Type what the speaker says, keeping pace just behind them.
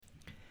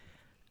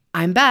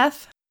I'm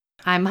Beth.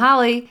 I'm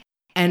Holly.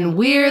 And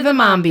we're the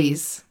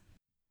Mombies.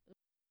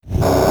 I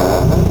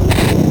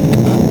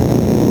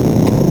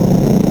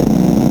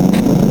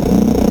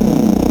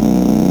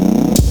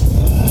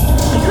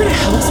heard a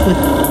house with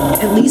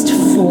at least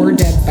 4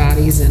 dead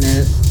bodies in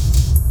it.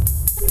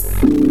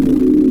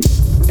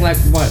 Like,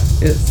 what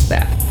is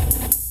that?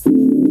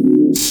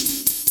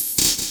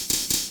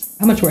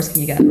 How much worse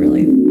can you get,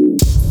 really?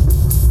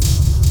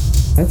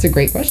 That's a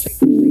great question.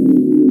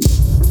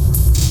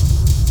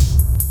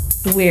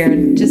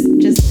 Weird.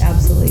 Just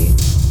absolutely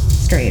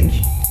strange.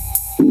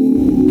 How do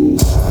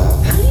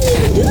you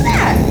even do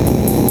that?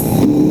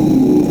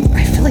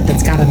 I feel like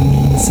that's gotta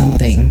mean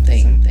something.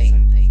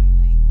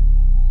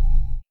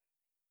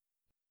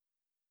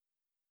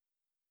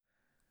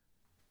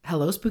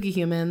 Hello, spooky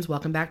humans.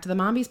 Welcome back to the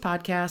Mombies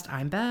podcast.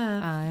 I'm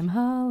Beth. I'm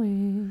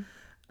Holly.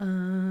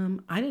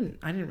 I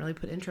didn't really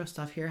put intro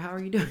stuff here. How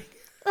are you doing?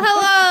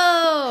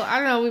 Hello! I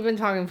don't know, we've been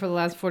talking for the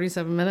last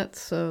 47 minutes,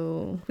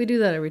 so we do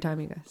that every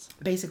time, you guys.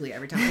 Basically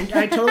every time.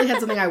 I totally had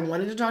something I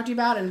wanted to talk to you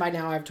about, and by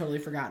now I've totally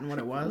forgotten what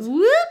it was.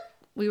 Whoop!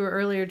 We were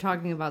earlier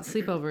talking about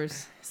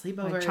sleepovers.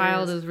 Sleepovers. My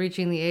child is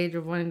reaching the age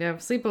of wanting to have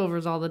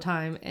sleepovers all the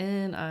time,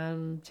 and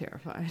I'm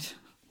terrified.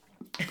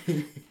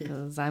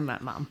 Because I'm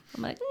not mom.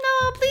 I'm like,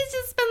 no, please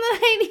just spend the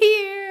night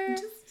here.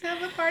 Just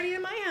have a party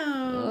in my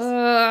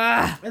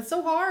house. It's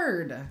so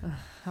hard.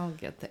 I'll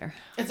get there.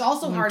 It's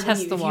also hard when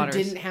if you waters.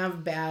 didn't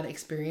have bad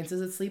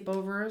experiences at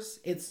sleepovers.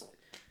 It's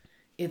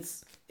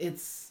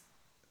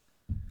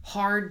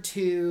hard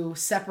to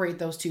separate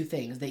those two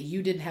things, that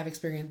you didn't have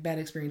bad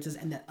experiences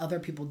and that other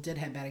people did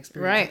have bad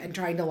experiences. Right. And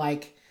trying to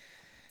like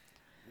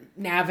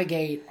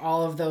navigate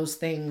all of those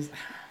things.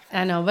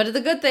 I know, but the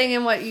good thing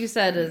in what you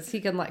said is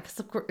he can like,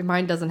 cause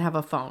mine doesn't have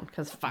a phone,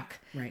 cause fuck,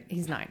 right?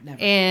 He's 9,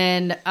 Never.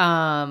 And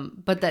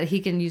but that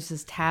he can use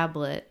his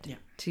tablet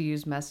to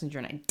use Messenger,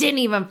 and I didn't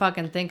even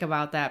fucking think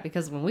about that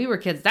because when we were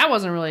kids, that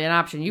wasn't really an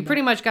option. You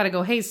pretty much got to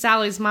go, hey,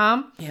 Sally's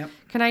mom,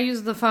 can I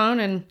use the phone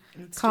and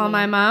call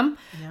my mom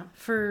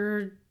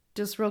for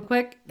just real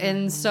quick? Mm-hmm.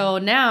 And so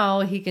now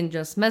he can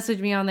just message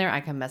me on there.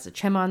 I can message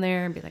him on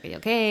there and be like, are you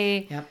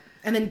okay? Yep.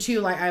 And then too,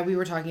 like we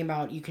were talking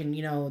about, you can,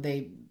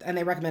 they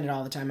recommend it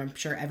all the time. I'm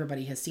sure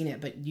everybody has seen it,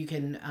 but you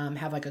can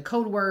have like a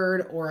code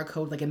word or a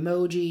code like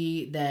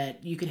emoji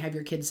that you can have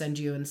your kids send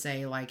you and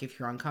say, like, if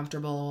you're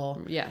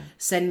uncomfortable,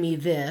 send me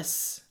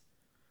this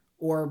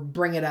or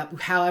bring it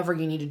up, however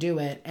you need to do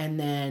it. And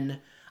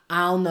then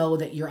I'll know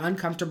that you're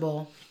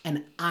uncomfortable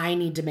and I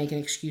need to make an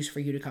excuse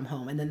for you to come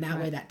home. And then that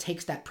way that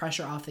takes that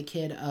pressure off the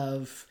kid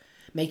of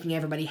making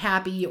everybody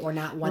happy or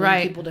not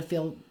wanting people to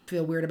feel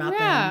weird about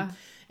them.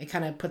 It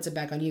kind of puts it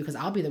back on you because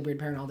I'll be the weird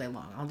parent all day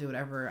long. I'll do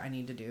whatever I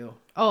need to do.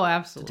 Oh,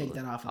 absolutely. To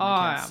take that off of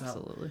my kids.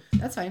 Absolutely. So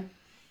that's fine.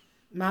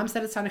 Mom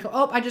said it's time to go.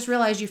 Oh, I just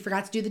realized you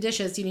forgot to do the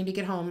dishes. You need to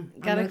get home.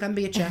 I'm going to come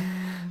get you.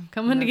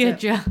 Coming to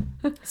get you.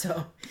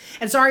 So,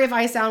 and sorry if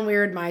I sound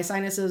weird. My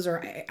sinuses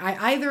are,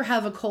 I either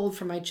have a cold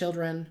from my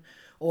children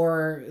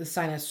or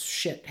sinus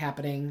shit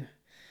happening.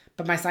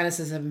 But my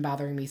sinuses have been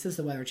bothering me since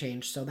the weather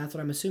changed. So that's what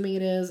I'm assuming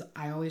it is.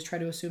 I always try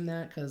to assume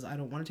that because I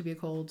don't want it to be a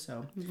cold.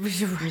 So I'm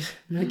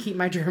going to keep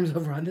my germs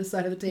over on this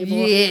side of the table.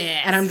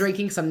 Yes. And I'm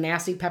drinking some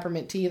nasty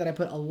peppermint tea that I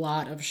put a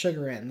lot of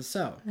sugar in.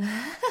 So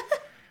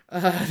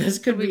this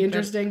could be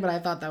interesting, but I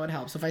thought that would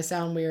help. So if I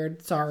sound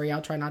weird, sorry.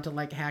 I'll try not to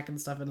like hack and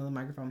stuff into the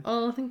microphone.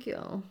 Oh, thank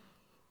you.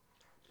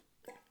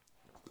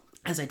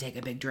 As I take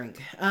a big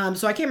drink.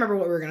 So I can't remember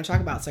what we were going to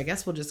talk about. So I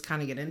guess we'll just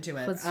kind of get into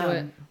it. Let's do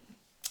it.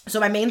 So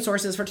my main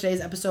sources for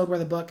today's episode were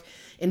the book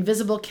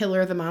Invisible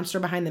Killer, The Monster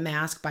Behind the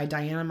Mask by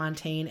Diana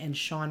Montaigne and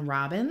Sean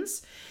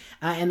Robbins.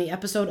 And the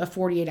episode of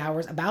 48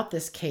 Hours about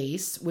this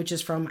case, which is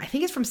from, I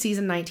think it's from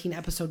season 19,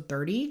 episode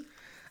 30.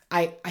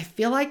 I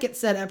feel like it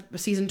said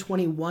season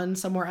 21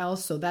 somewhere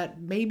else, so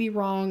that may be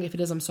wrong. If it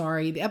is, I'm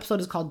sorry. The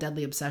episode is called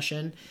Deadly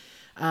Obsession,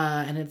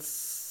 and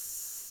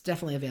it's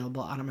definitely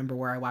available. I don't remember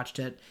where I watched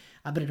it.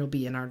 But it'll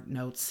be in our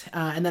notes.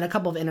 And then a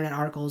couple of internet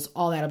articles.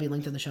 All that will be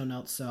linked in the show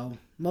notes. So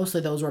mostly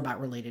those were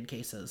about related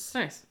cases.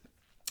 Nice.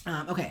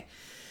 Okay.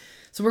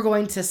 So we're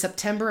going to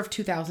September of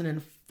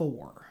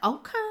 2004.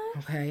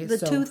 Okay. The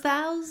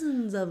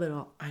 2000s of it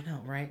all. I know,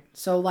 right?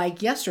 So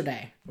like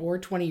yesterday or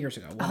 20 years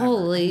ago. Whatever.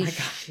 Holy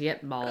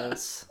shit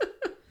balls.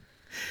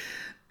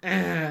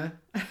 I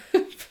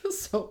feel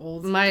so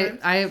old.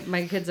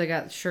 My kids, I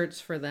got shirts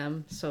for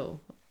them. So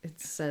it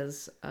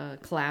says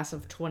class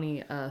of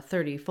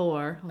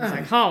 2034. I was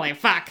like, holy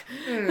fuck.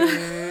 I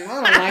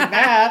don't like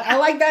that. I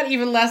like that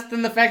even less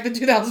than the fact that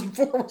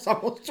 2004 was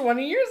almost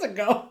 20 years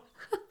ago.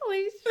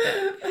 Holy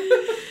shit.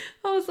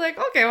 I was like,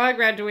 okay, well, I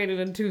graduated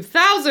in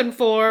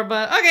 2004,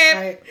 but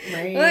okay.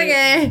 Right.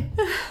 Okay.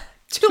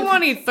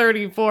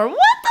 2034. What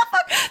the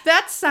fuck?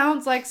 That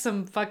sounds like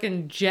some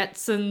fucking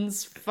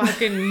Jetsons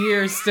fucking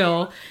year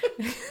still.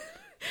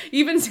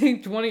 Even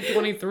saying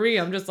 2023,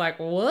 I'm just like,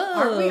 whoa.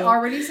 Aren't we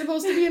already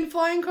supposed to be in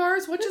flying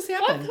cars? What just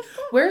happened?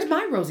 Where's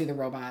my Rosie the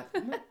Robot?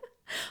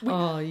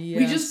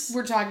 We just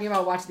were talking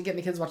about getting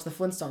the kids to watch the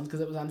Flintstones because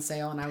it was on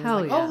sale, and I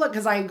was oh look,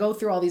 because I go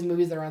through all these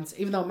movies that are on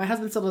sale, even though my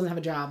husband still doesn't have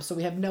a job, so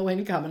we have no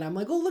income, and I'm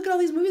like, oh, look at all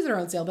these movies that are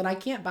on sale that I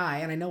can't buy,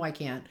 and I know I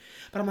can't,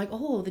 but I'm like,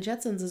 oh, the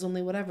Jetsons is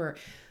only whatever.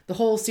 The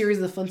whole series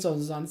of the Flintstones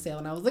is on sale,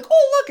 and I was like,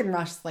 oh, look, and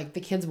Rosh's like,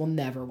 the kids will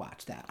never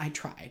watch that. I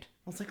tried.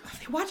 I was like, oh,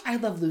 they watch I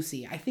Love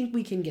Lucy. I think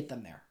we can get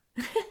them there.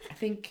 I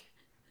think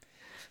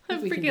I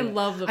freaking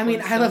love the Flintstones. I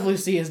mean, I Love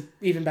Lucy is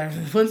even better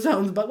than the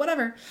Flintstones, but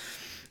whatever.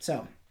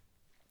 So,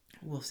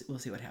 we'll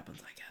see what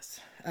happens, I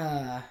guess.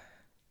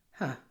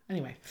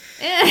 Anyway.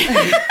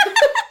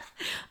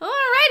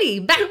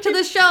 Alrighty, back to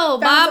the show,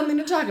 Bob. Found something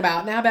to talk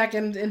about. Now back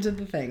into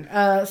the thing.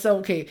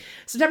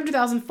 September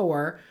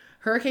 2004,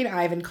 Hurricane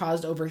Ivan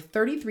caused over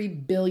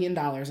 $33 billion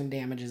in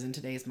damages in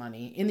today's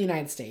money in the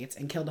United States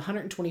and killed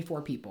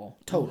 124 people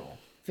total,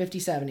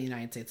 57 in the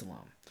United States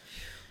alone.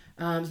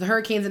 So the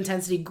hurricane's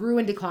intensity grew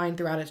and declined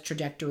throughout its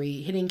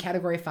trajectory, hitting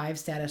Category 5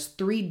 status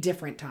 3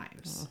 different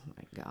times. Oh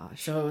my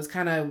gosh. So it was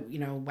kind of,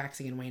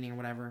 waxing and waning or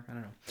whatever. I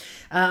don't know.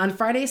 On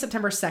Friday,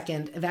 September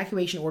 2nd,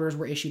 evacuation orders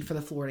were issued for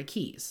the Florida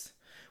Keys,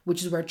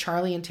 which is where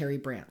Charlie and Terry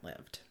Brandt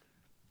lived.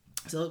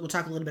 So we'll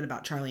talk a little bit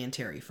about Charlie and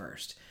Terry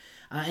first.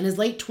 In his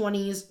late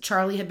 20s,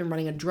 Charlie had been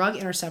running a drug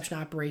interception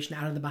operation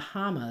out of the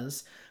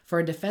Bahamas for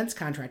a defense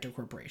contractor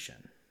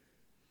corporation.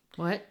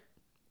 What?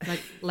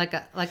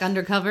 Like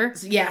undercover?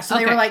 Yeah, so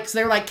they were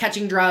like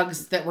catching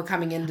drugs that were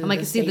coming into.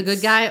 Is he the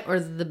good guy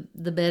or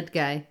the bad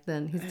guy?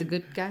 Then he's the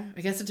good guy.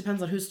 I guess it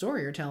depends on whose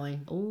story you're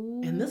telling.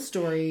 Ooh. In this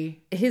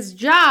story, his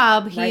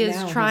job he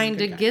is trying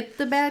to get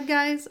the bad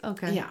guys.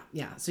 Okay.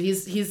 Yeah. So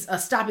he's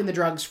stopping the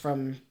drugs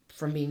from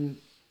being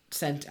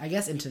sent, I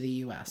guess, into the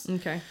U.S.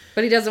 Okay,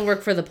 but he doesn't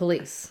work for the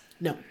police.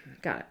 No,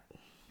 got it.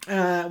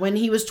 When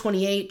he was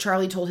 28,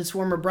 Charlie told his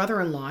former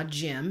brother-in-law,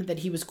 Jim, that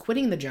he was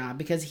quitting the job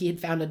because he had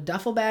found a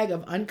duffel bag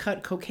of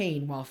uncut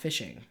cocaine while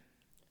fishing.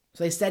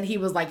 So they said he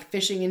was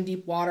fishing in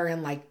deep water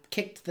and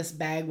kicked this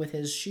bag with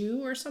his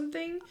shoe or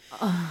something.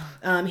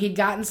 He'd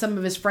gotten some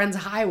of his friends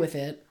high with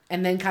it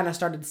and then kind of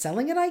started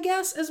selling it, I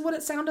guess, is what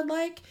it sounded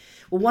like.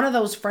 Well, one of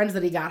those friends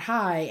that he got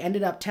high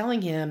ended up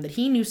telling him that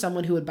he knew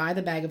someone who would buy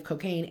the bag of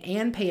cocaine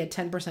and pay a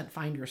 10%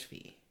 finder's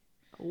fee.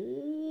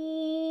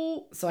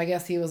 Ooh. So I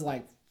guess he was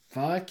like,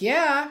 fuck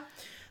yeah.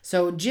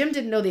 So Jim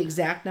didn't know the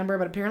exact number,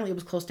 but apparently it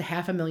was close to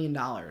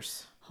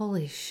 $500,000.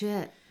 Holy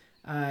shit.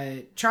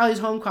 Charlie's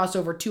home cost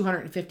over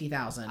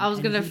 $250,000. I was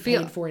going to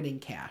paid for it in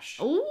cash.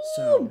 Ooh,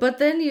 but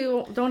then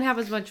you don't have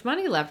as much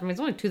money left. I mean,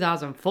 it's only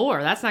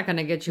 2004. That's not going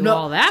to get you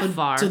all that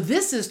far. So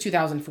this is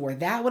 2004.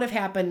 That would have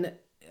happened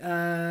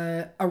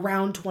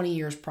around 20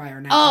 years prior,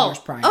 19 years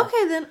prior.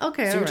 Okay then.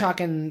 Okay. So you're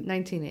talking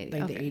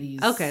 1980. The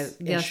 80s. Okay.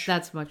 Yes,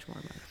 that's much more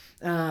money.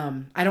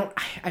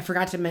 I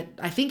forgot to mention,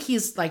 I think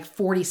he's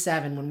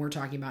 47 when we're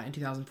talking about in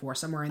 2004,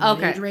 somewhere in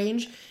the age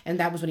range. And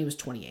that was when he was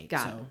 28.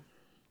 Got it.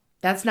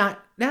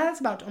 That's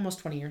about almost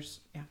 20 years.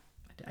 Yeah.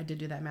 I did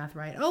do that math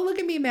right. Oh, look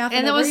at me math.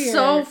 And it was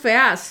so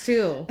fast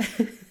too.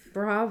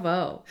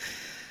 Bravo.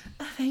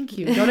 Thank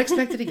you. Don't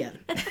expect it again.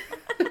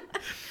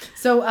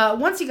 So,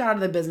 once he got out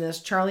of the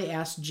business, Charlie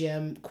asked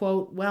Jim,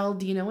 quote, well,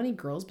 do you know any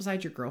girls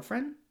besides your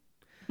girlfriend?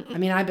 I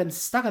mean, I've been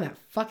stuck on that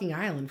fucking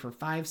island for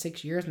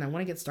 5-6 years, and I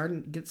want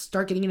to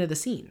start getting into the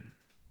scene.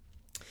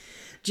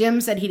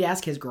 Jim said he'd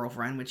ask his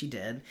girlfriend, which he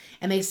did,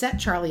 and they set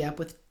Charlie up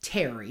with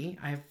Terry.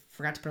 I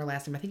forgot to put her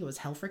last name. I think it was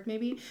Helfrich,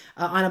 maybe,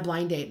 on a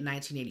blind date in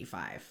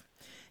 1985.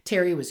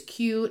 Terry was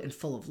cute and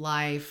full of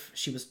life.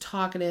 She was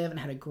talkative and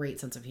had a great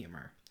sense of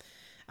humor.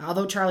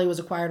 Although Charlie was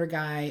a quieter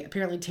guy,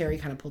 apparently Terry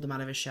kind of pulled him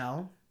out of his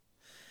shell.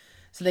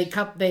 So the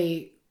couple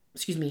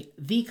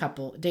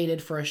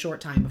dated for a short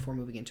time before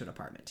moving into an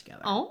apartment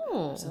together.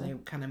 Oh. So they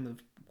kind of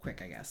moved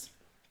quick, I guess.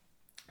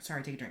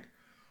 Sorry, take a drink.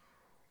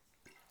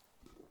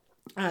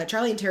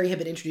 Charlie and Terry had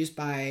been introduced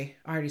by,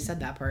 I already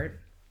said that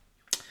part.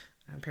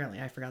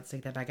 Apparently I forgot to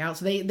take that back out.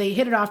 So they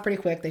hit it off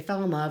pretty quick. They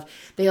fell in love.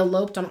 They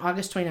eloped on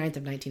August 29th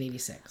of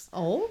 1986.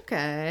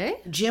 Okay.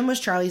 Jim was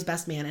Charlie's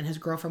best man and his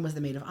girlfriend was the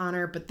maid of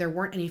honor, but there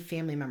weren't any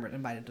family members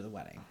invited to the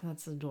wedding.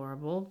 That's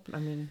adorable. I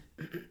mean,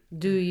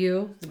 do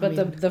you?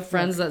 But the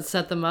friends that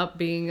set them up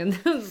being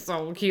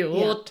so cute.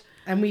 Yeah.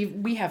 And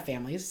we have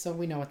families, so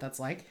we know what that's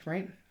like,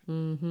 right?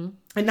 Mm-hmm.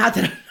 And not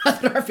that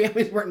our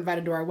families weren't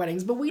invited to our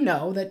weddings, but we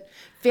know that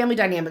family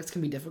dynamics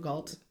can be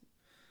difficult.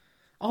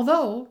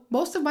 Although,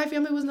 most of my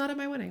family was not at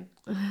my wedding.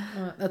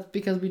 That's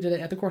because we did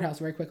it at the courthouse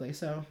very quickly,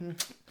 so...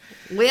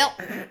 Well...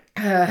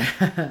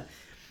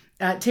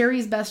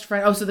 Terry's best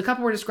friend... Oh, so the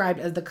couple were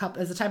described as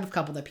the type of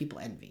couple that people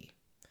envy.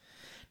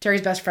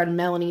 Terry's best friend,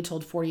 Melanie,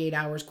 told 48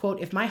 Hours, quote,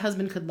 if my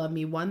husband could love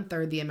me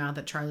 1/3 the amount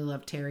that Charlie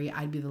loved Terry,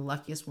 I'd be the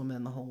luckiest woman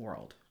in the whole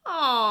world.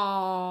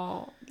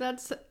 Oh,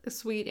 that's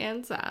sweet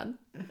and sad.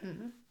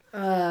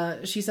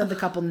 Mm-hmm. She said the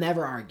couple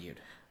never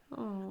argued.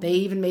 Oh. They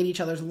even made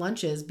each other's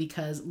lunches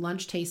because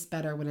lunch tastes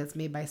better when it's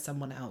made by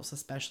someone else,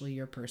 especially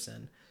your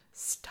person.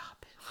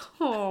 Stop it.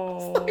 Oh.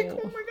 It's like,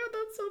 oh my God,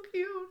 that's so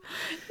cute.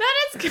 That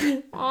is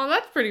good. Oh,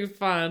 that's pretty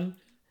fun.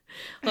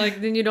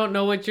 Then you don't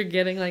know what you're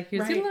getting.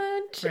 Here's your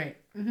lunch. Right.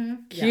 Mm-hmm.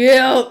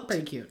 Cute.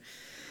 Pretty cute.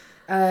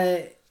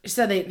 She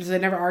said they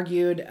never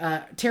argued.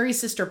 Terry's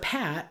sister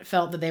Pat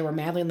felt that they were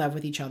madly in love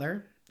with each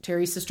other.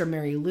 Terry's sister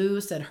Mary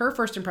Lou said her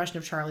first impression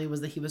of Charlie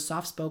was that he was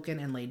soft-spoken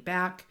and laid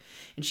back,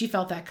 and she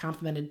felt that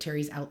complimented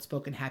Terry's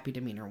outspoken, happy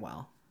demeanor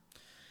well.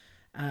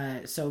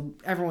 So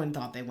everyone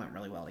thought they went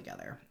really well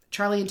together.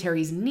 Charlie and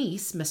Terry's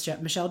niece,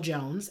 Michelle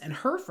Jones, and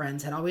her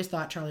friends had always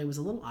thought Charlie was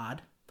a little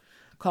odd,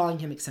 calling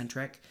him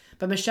eccentric,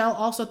 but Michelle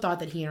also thought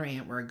that he and her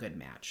aunt were a good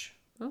match.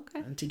 Okay.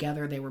 And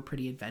together they were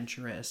pretty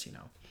adventurous,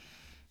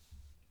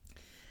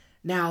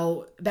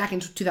 Now, back in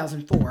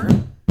 2004...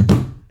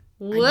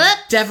 What?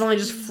 I definitely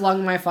just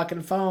flung my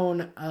fucking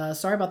phone.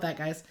 Sorry about that,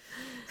 guys.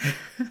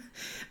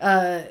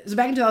 So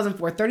back in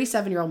 2004,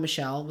 37-year-old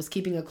Michelle was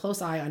keeping a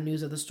close eye on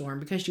news of the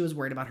storm because she was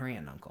worried about her aunt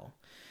and uncle.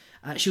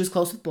 She was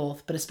close with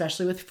both, but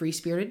especially with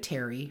free-spirited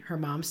Terry, her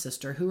mom's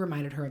sister, who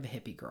reminded her of a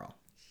hippie girl.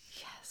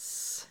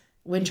 Yes.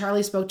 When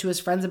Charlie spoke to his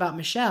friends about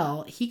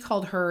Michelle, he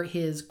called her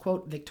his,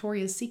 quote,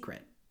 Victoria's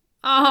Secret.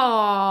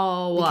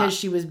 Oh. Because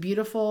she was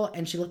beautiful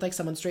and she looked like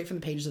someone straight from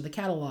the pages of the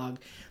catalog.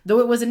 Though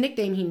it was a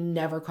nickname, he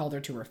never called her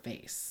to her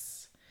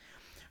face.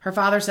 Her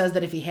father says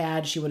that if he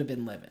had, she would have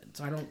been livid.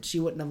 So she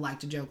wouldn't have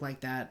liked a joke like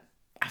that.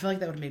 I feel like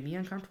that would have made me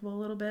uncomfortable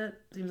a little bit.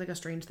 Seems like a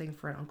strange thing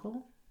for an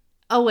uncle.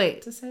 Oh,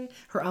 wait. To say?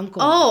 Her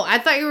uncle. Oh, I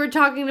thought you were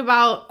talking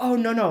about... Oh,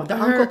 no.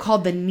 The uncle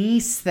called the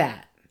niece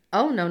that.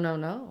 Oh, no. Oh,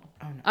 no.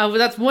 Oh,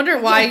 that's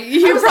wondering why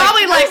you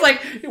probably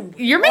like...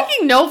 You're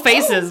making no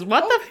faces.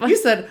 What the fuck? You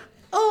said...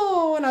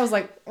 Oh, and I was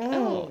like,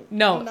 oh.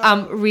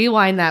 No.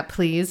 Rewind that,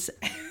 please.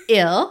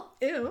 Ew.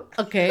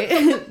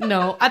 Okay.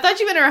 No. I thought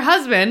you meant her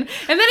husband.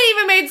 And then it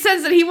even made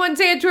sense that he wouldn't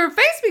say it to her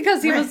face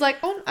because he was like,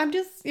 oh, I'm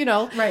just,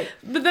 Right.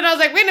 But then I was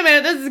like, wait a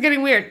minute, this is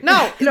getting weird.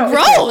 No. No,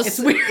 gross. It's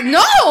weird.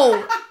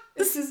 No.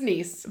 This is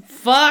niece.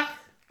 Fuck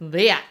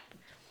that.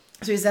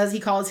 So he says he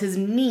calls his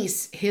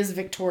niece his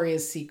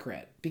Victoria's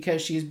Secret because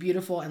she's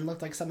beautiful and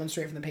looked like someone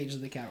straight from the pages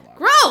of the catalog.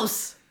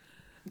 Gross.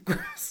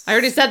 I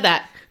already said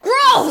that.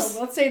 Gross.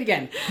 So let's say it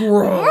again.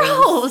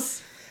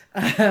 Gross.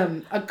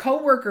 A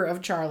co-worker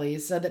of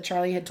Charlie's said that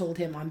Charlie had told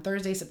him on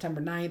Thursday,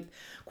 September 9th,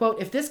 quote,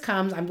 if this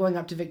comes, I'm going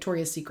up to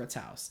Victoria's Secret's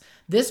house.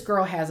 This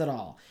girl has it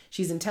all.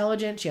 She's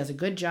intelligent, she has a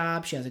good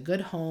job, she has a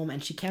good home,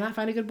 and she cannot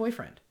find a good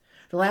boyfriend.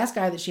 The last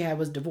guy that she had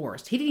was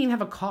divorced. He didn't even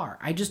have a car.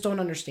 I just don't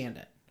understand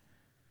it.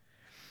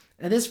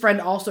 And this friend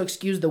also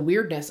excused the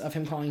weirdness of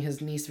him calling his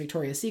niece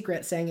Victoria's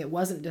Secret, saying it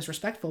wasn't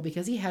disrespectful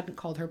because he hadn't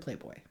called her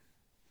Playboy.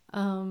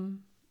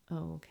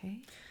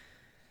 Okay.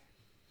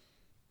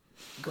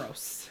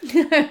 Gross.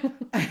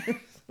 I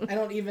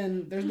don't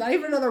even, there's not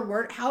even another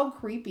word. How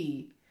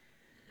creepy.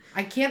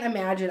 I can't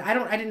imagine.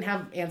 I didn't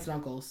have aunts and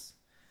uncles.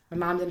 My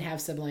mom didn't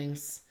have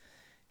siblings.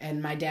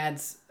 And my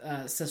dad's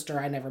sister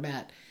I never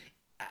met.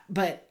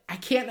 But I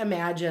can't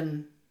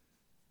imagine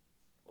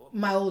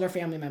my older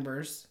family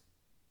members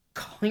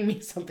calling me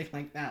something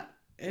like that.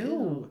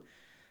 Ew.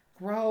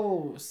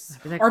 Gross.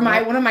 Like, or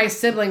one of my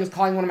siblings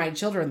calling one of my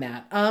children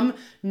that.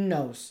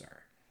 No, sir.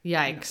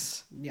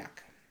 Yikes. No.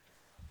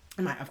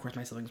 Yuck. Of course,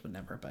 my siblings would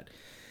never, but...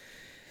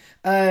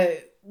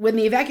 when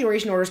the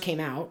evacuation orders came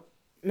out,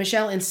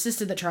 Michelle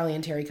insisted that Charlie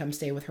and Terry come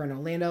stay with her in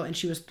Orlando, and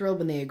she was thrilled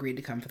when they agreed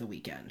to come for the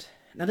weekend.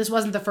 Now, this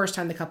wasn't the first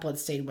time the couple had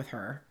stayed with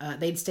her.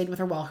 They'd stayed with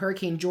her while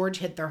Hurricane George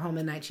hit their home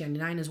in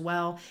 1999 as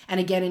well, and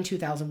again in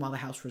 2000 while the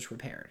house was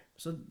repaired.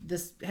 So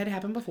this had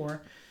happened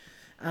before.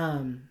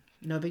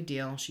 No big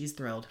deal. She's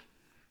thrilled.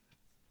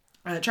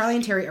 Charlie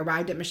and Terry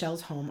arrived at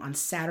Michelle's home on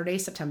Saturday,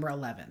 September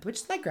 11th,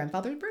 which is my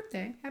grandfather's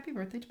birthday. Happy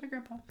birthday to my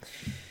grandpa.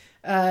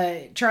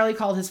 Charlie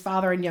called his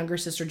father and younger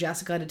sister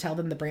Jessica to tell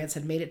them the Brandts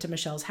had made it to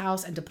Michelle's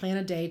house and to plan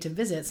a day to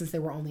visit since they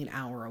were only an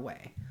hour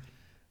away.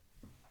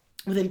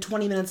 Within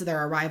 20 minutes of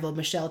their arrival,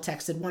 Michelle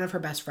texted one of her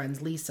best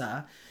friends,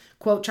 Lisa,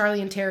 quote,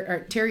 Terry and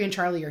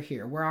Charlie are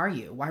here. Where are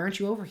you? Why aren't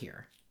you over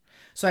here?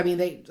 So, I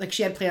mean,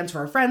 she had plans for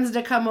her friends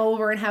to come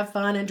over and have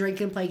fun and drink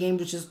and play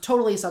games, which is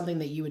totally something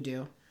that you would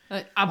do.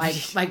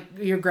 Like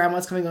your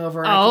grandma's coming over.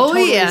 And I can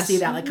totally see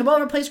that. Like, come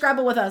over and play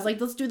Scrabble with us. Like,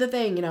 let's do the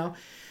thing, you know.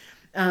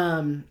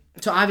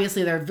 So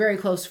obviously they're very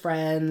close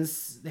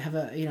friends. They have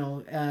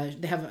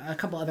a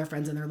couple other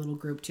friends in their little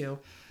group too.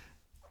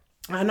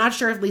 I'm not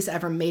sure if Lisa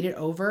ever made it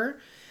over,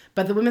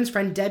 but the women's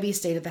friend Debbie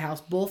stayed at the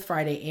house both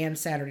Friday and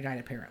Saturday night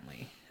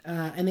apparently.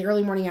 In the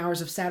early morning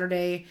hours of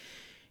Saturday,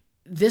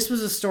 this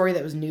was a story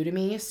that was new to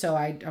me, so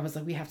I was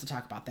like, we have to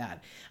talk about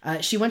that.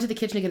 She went to the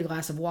kitchen to get a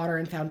glass of water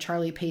and found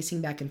Charlie pacing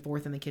back and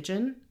forth in the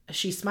kitchen.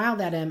 She smiled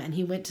at him, and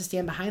he went to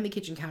stand behind the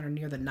kitchen counter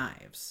near the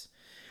knives.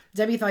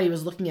 Debbie thought he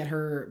was looking at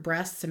her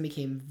breasts and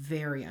became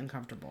very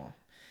uncomfortable.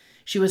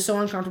 She was so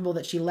uncomfortable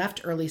that she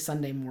left early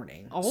Sunday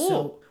morning.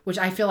 So, which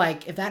I feel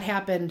like if that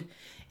happened,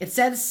 it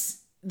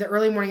says the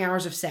early morning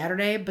hours of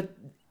Saturday, but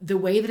the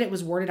way that it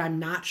was worded, I'm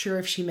not sure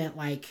if she meant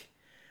like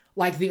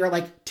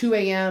 2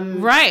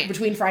 a.m. right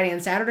between Friday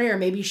and Saturday, or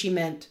maybe she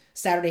meant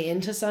Saturday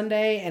into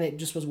Sunday and it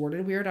just was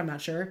worded weird. I'm not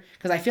sure.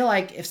 Because I feel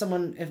like if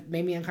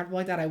made me uncomfortable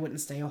like that, I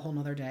wouldn't stay a whole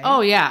nother day. Oh,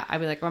 yeah. I'd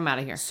be like, well, I'm out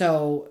of here.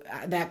 So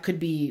that could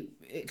be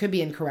it could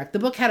be incorrect. The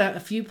book had a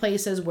few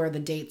places where the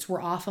dates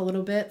were off a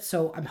little bit,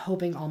 so I'm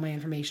hoping all my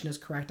information is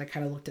correct. I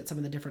kind of looked at some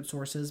of the different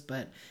sources,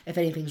 but if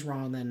anything's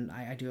wrong, then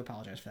I do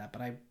apologize for that,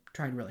 but I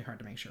tried really hard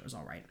to make sure it was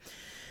all right.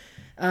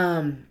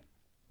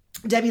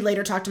 Debbie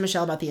later talked to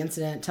Michelle about the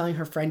incident, telling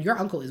her friend, "Your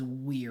uncle is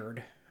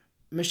weird."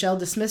 Michelle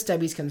dismissed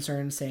Debbie's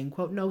concerns, saying,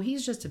 quote, "No,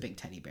 he's just a big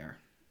teddy bear."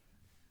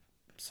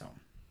 So,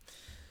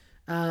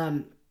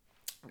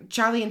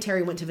 Charlie and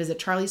Terry went to visit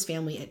Charlie's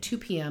family at 2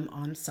 p.m.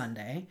 on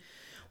Sunday.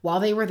 While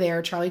they were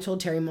there, Charlie told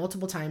Terry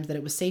multiple times that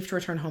it was safe to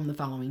return home the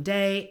following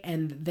day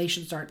and they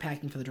should start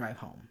packing for the drive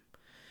home.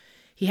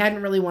 He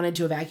hadn't really wanted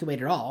to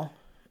evacuate at all,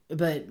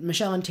 but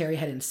Michelle and Terry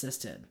had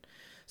insisted.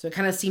 So it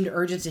kind of seemed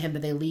urgent to him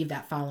that they leave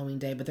that following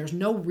day, but there's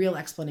no real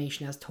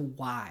explanation as to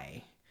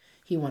why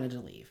he wanted to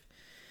leave.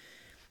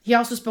 He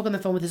also spoke on the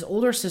phone with his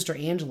older sister,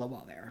 Angela,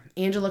 while there.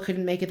 Angela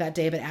couldn't make it that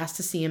day, but asked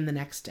to see him the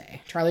next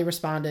day. Charlie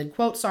responded,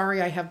 quote,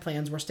 "Sorry, I have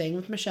plans. We're staying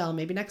with Michelle.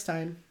 Maybe next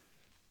time."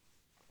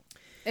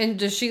 And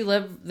does she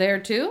live there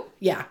too?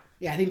 Yeah.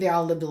 Yeah, I think they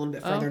all lived a little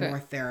bit further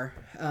north there,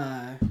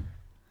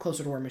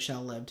 closer to where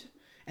Michelle lived.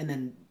 And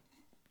then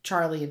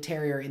Charlie and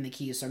Terry are in the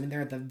Keys. So, I mean,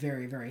 they're at the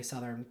very, very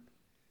southern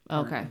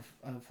part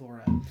of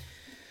Florida.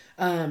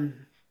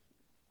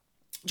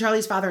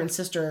 Charlie's father and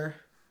sister,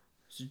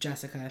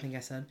 Jessica, I think I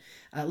said,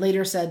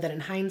 later said that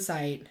in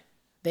hindsight,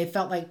 they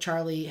felt like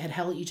Charlie had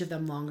held each of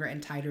them longer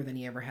and tighter than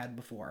he ever had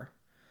before.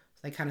 So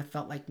they kind of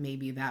felt like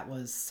maybe that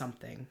was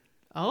something.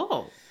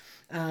 Oh.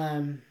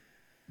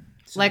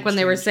 So like when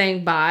they were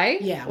saying bye?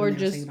 Yeah. Or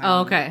just,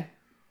 okay.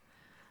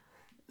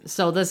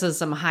 So this is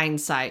some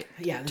hindsight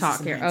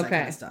talk here. Okay.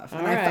 Kind of stuff.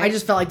 And I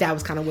just felt like that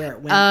was kind of where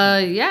it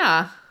went.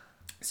 Yeah.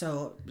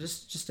 So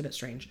just a bit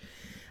strange.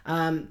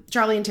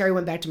 Charlie and Terry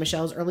went back to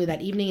Michelle's early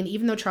that evening, and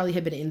even though Charlie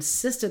had been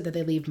insistent that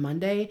they leave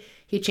Monday,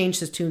 he changed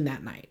his tune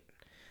that night.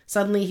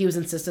 Suddenly, he was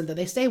insistent that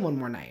they stay one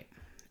more night,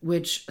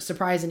 which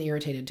surprised and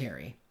irritated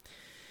Terry.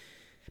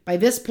 By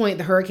this point,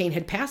 the hurricane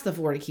had passed the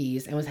Florida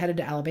Keys and was headed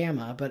to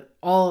Alabama, but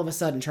all of a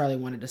sudden, Charlie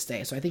wanted to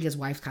stay. So I think his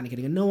wife's kind of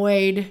getting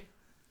annoyed.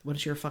 What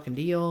is your fucking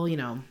deal? You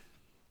know.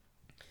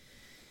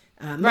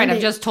 Right,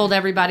 I've just told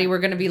everybody we're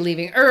going to be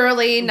leaving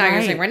early. Now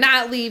you're saying we're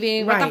not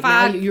leaving. What the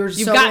fuck? You've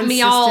so gotten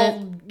me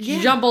all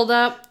jumbled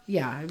up.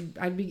 Yeah,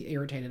 I'd be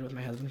irritated with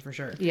my husband for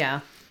sure. Yeah.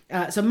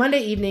 So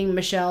Monday evening,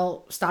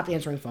 Michelle stopped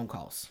answering phone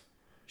calls.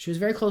 She was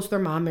very close with her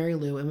mom, Mary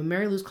Lou, and when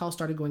Mary Lou's call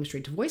started going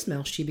straight to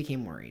voicemail, she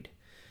became worried.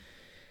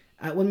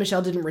 When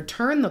Michelle didn't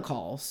return the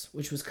calls,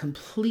 which was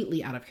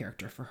completely out of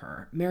character for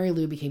her, Mary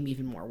Lou became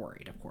even more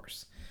worried, of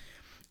course.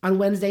 On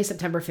Wednesday,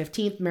 September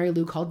 15th, Mary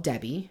Lou called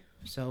Debbie,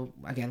 so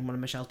again, one of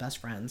Michelle's best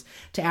friends,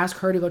 to ask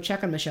her to go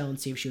check on Michelle and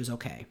see if she was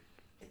okay.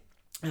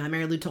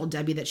 Mary Lou told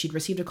Debbie that she'd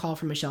received a call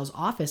from Michelle's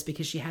office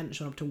because she hadn't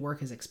shown up to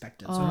work as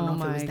expected. So I don't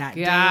know if it was that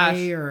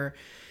day or...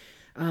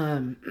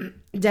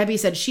 Debbie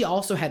said she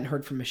also hadn't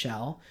heard from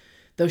Michelle,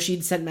 though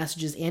she'd sent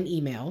messages and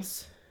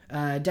emails.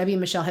 Debbie and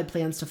Michelle had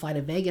plans to fly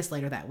to Vegas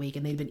later that week,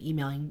 and they'd been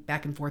emailing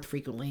back and forth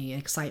frequently in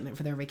excitement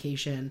for their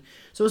vacation.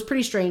 So it was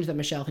pretty strange that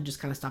Michelle had just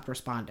kind of stopped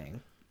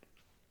responding.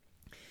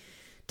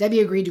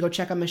 Debbie agreed to go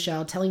check on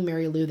Michelle, telling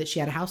Mary Lou that she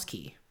had a house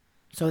key.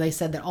 So they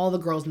said that all the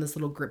girls in this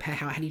little group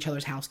had each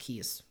other's house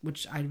keys,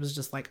 which I was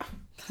just like, oh,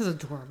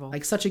 that's adorable.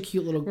 Like such a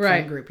cute little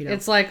friend group, you know.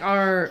 It's like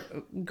our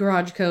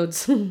garage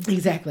codes.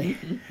 Exactly.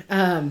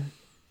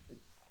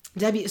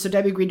 Debbie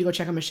agreed to go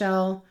check on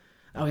Michelle.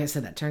 Oh, I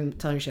said that, telling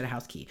her she had a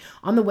house key.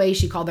 On the way,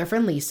 she called their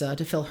friend Lisa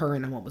to fill her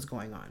in on what was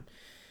going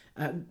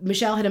on.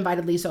 Michelle had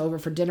invited Lisa over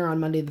for dinner on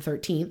Monday the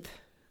 13th.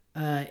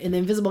 In the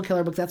Invisible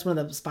Killer book, that's one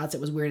of the spots that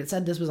was weird. It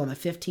said this was on the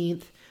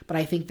 15th, but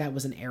I think that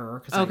was an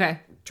error because I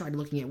tried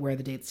looking at where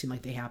the dates seemed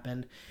like they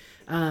happened.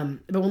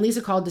 But when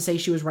Lisa called to say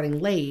she was running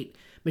late,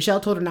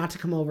 Michelle told her not to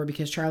come over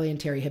because Charlie and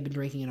Terry had been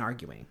drinking and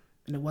arguing,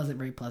 and it wasn't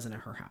very pleasant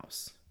at her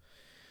house.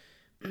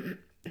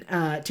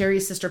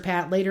 Terry's sister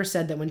Pat later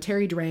said that when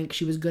Terry drank,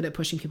 she was good at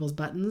pushing people's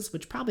buttons,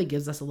 which probably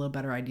gives us a little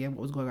better idea of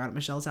what was going on at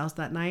Michelle's house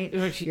that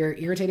night. You're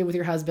irritated with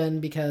your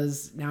husband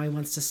because now he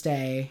wants to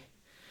stay.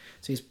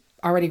 So he's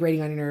already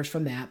grating on your nerves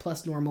from that,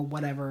 plus normal,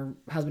 whatever,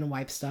 husband and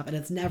wife stuff. And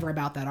it's never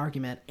about that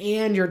argument.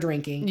 And you're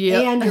drinking.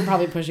 Yep. And you're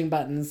probably pushing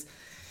buttons.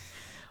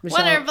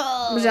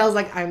 Wonderful. Michelle's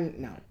like,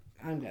 I'm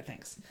good,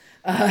 thanks.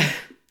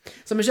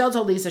 So Michelle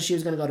told Lisa she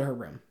was going to go to her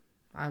room.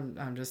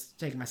 I'm just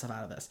taking myself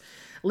out of this.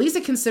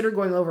 Lisa considered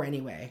going over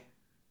anyway,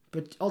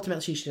 but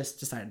ultimately she just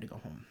decided to go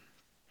home.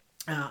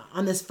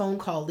 On this phone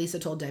call, Lisa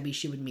told Debbie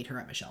she would meet her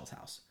at Michelle's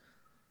house.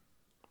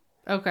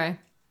 Okay.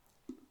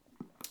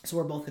 So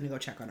we're both going to go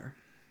check on her.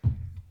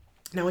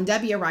 Now, when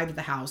Debbie arrived at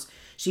the house,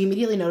 she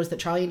immediately noticed that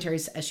Charlie and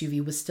Terry's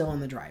SUV was still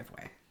in the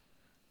driveway.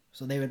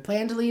 So they would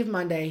plan to leave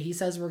Monday. He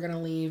says we're going to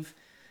leave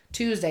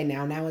Tuesday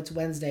now. Now it's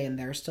Wednesday, and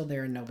they're still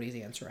there, and nobody's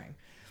answering.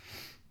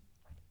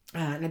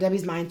 Now,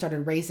 Debbie's mind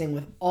started racing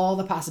with all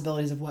the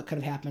possibilities of what could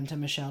have happened to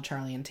Michelle,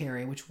 Charlie, and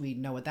Terry, which we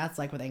know what that's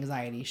like with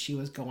anxiety. She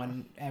was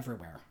going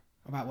everywhere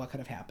about what could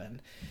have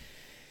happened.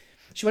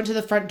 She went to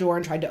the front door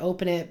and tried to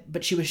open it,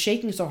 but she was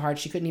shaking so hard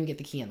she couldn't even get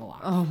the key in the lock.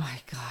 Oh,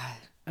 my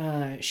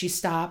God. She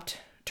stopped,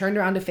 turned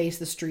around to face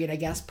the street, I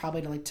guess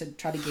probably to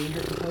try to gain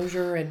her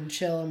composure and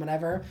chill and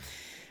whatever.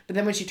 But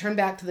then when she turned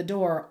back to the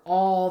door,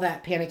 all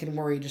that panic and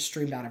worry just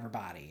streamed out of her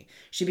body.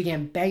 She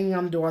began banging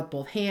on the door with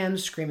both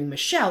hands, screaming,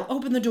 "Michelle,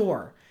 open the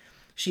door!"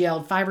 She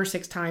yelled 5 or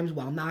 6 times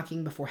while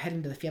knocking before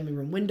heading to the family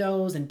room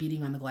windows and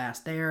beating on the glass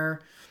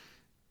there.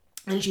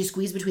 And she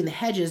squeezed between the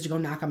hedges to go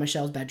knock on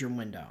Michelle's bedroom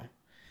window.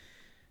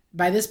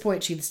 By this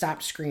point, she'd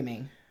stopped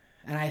screaming.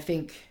 And I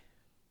think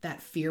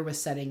that fear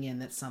was setting in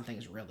that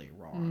something's really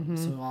wrong. Mm-hmm.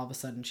 So all of a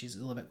sudden, she's a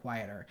little bit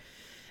quieter.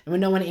 And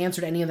when no one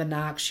answered any of the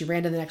knocks, she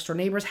ran to the next door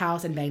neighbor's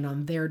house and banged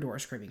on their door,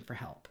 screaming for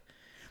help.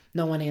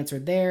 No one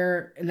answered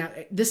there. And now,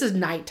 this is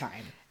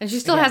nighttime. And she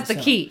still has the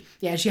key.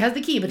 Yeah, she has the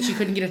key, but she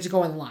couldn't get it to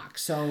go unlock.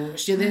 So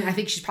I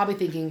think she's probably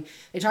thinking,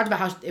 they talked about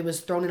how it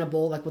was thrown in a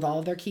bowl like with all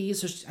of their keys.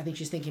 So I think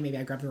she's thinking maybe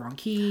I grabbed the wrong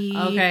key.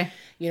 Okay.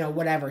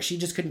 Whatever. She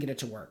just couldn't get it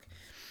to work.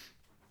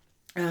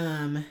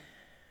 So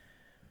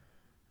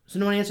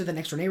no one answered the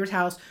next door neighbor's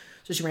house.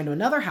 So she ran to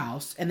another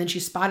house, and then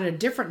she spotted a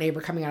different neighbor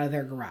coming out of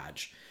their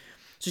garage.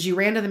 So she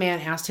ran to the man,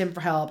 asked him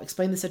for help,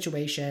 explained the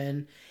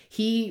situation.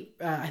 He,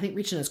 I think,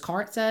 reached in his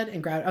car, it said,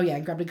 and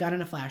grabbed a gun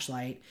and a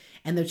flashlight.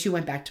 And the two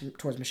went back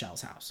towards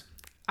Michelle's house.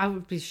 I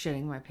would be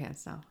shitting my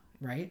pants now.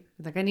 Right?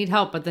 Like, I need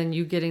help, but then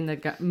you getting the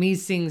gun, me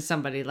seeing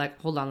somebody, like,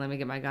 hold on, let me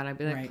get my gun. I'd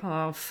be like, right.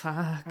 Oh,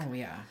 fuck. Oh,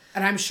 yeah.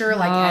 And I'm sure,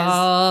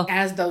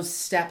 as those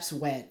steps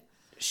went,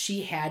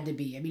 she had to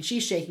be. I mean,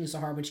 she's shaking so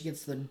hard when she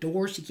gets to the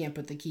door, she can't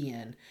put the key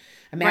in.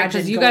 Imagine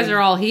because you guys are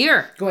all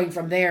here. Going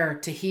from there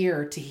to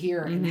here to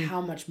here, mm-hmm. and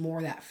how much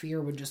more that fear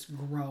would just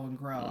grow and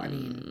grow. I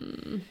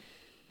mean,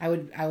 I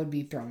would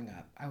be throwing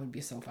up. I would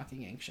be so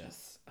fucking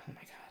anxious. Oh my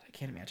God, I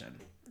can't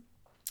imagine.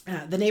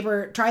 The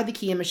neighbor tried the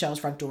key in Michelle's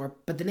front door,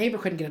 but the neighbor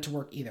couldn't get it to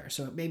work either,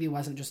 so it maybe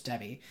wasn't just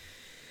Debbie.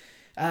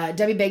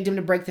 Debbie begged him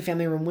to break the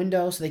family room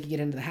window so they could get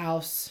into the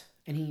house,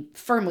 and he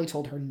firmly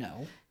told her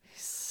no.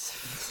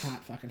 It's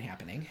not fucking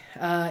happening.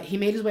 He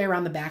made his way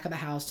around the back of the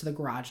house to the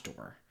garage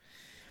door.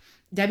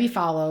 Debbie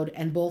followed,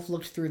 and both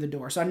looked through the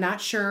door. So I'm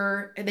not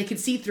sure. They could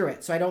see through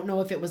it. So I don't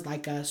know if it was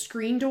like a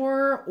screen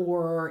door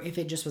or if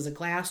it just was a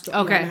glass door.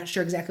 Okay. I'm not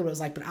sure exactly what it was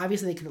like, but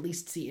obviously they could at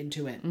least see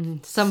into it. Mm-hmm.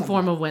 Some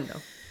form of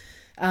window.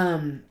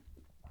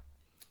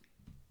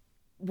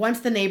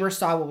 Once the neighbor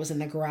saw what was in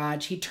the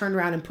garage, he turned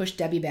around and pushed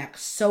Debbie back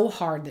so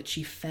hard that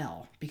she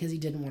fell because he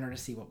didn't want her to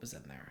see what was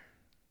in there.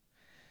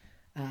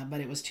 But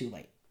it was too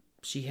late.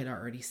 She had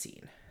already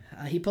seen.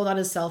 He pulled out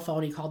his cell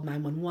phone. He called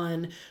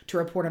 911 to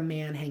report a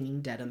man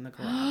hanging dead in the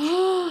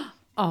garage.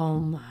 Oh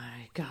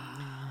my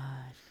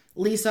God.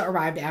 Lisa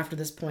arrived after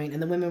this point,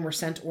 and the women were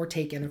sent or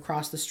taken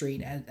across the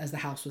street as the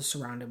house was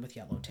surrounded with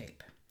yellow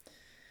tape.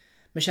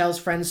 Michelle's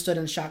friends stood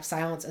in shocked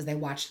silence as they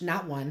watched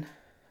not one,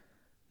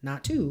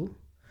 not two,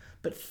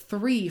 but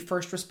 3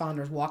 first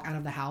responders walk out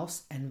of the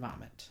house and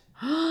vomit.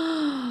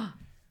 Oh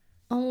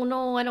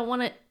no, I don't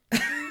want it.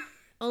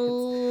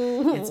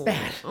 Oh, it's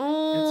bad.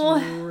 Oh,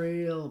 it's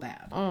real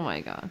bad. Oh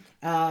my God.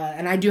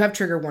 And I do have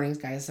trigger warnings,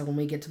 guys. So when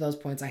we get to those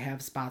points, I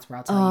have spots where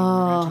I'll tell you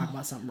we're going to talk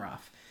about something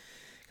rough,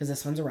 because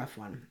this one's a rough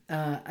one.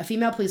 A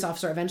female police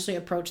officer eventually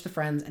approached the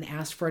friends and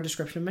asked for a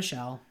description of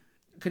Michelle,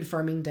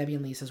 confirming Debbie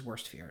and Lisa's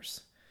worst fears.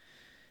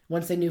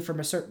 Once they knew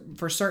for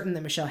certain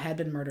that Michelle had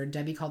been murdered,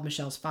 Debbie called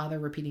Michelle's father,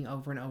 repeating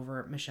over and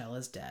over, "Michelle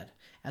is dead,"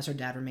 as her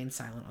dad remained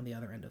silent on the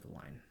other end of the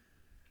line.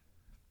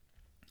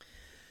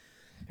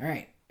 All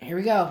right. Here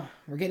we go.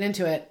 We're getting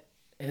into it.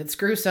 It's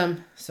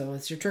gruesome, so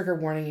it's your trigger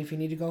warning. If you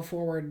need to go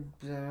forward,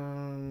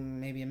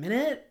 maybe a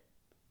minute,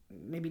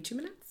 maybe 2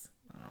 minutes.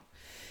 I don't know.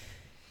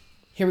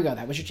 Here we go.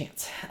 That was your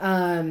chance.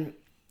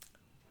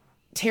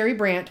 Terry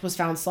Brandt was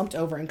found slumped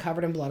over and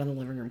covered in blood on the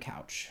living room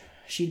couch.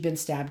 She'd been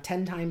stabbed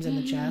 10 times in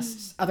the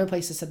chest. Other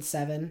places said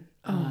 7.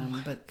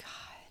 But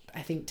God,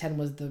 I think 10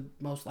 was the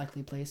most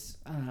likely place.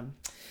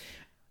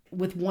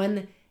 With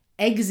one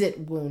exit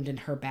wound in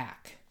her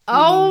back.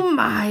 Oh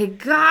my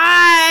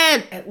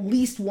God! At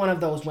least one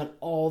of those went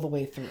all the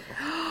way through.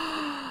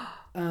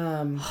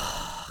 Can you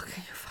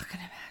fucking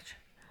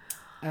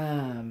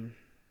imagine?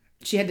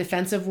 She had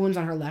defensive wounds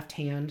on her left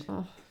hand.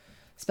 Oh.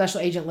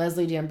 Special Agent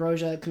Leslie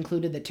D'Ambrosia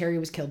concluded that Terry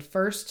was killed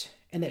first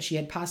and that she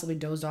had possibly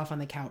dozed off on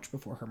the couch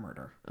before her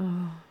murder.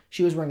 Oh.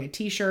 She was wearing a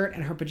t-shirt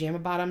and her pajama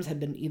bottoms had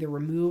been either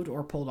removed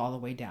or pulled all the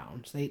way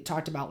down. So they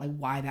talked about like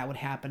why that would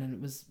happen, and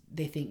it was,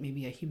 they think,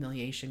 maybe a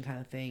humiliation kind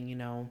of thing, you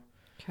know.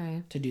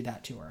 Okay. To do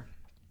that to her.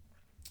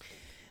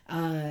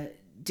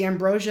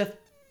 D'Ambrosia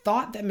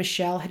thought that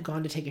Michelle had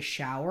gone to take a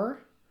shower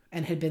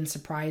and had been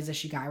surprised as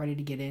she got ready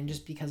to get in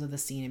just because of the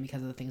scene and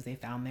because of the things they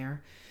found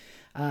there.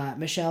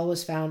 Michelle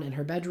was found in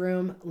her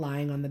bedroom,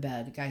 lying on the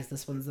bed. Guys,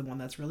 this one's the one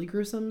that's really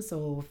gruesome,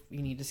 so if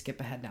you need to skip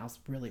ahead now, it's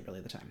really,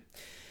 really the time.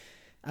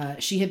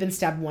 She had been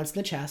stabbed once in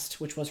the chest,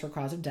 which was her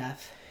cause of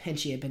death, and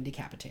she had been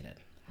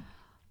decapitated.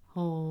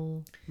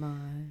 Oh my.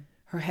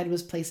 Her head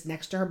was placed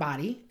next to her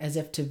body as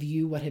if to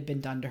view what had been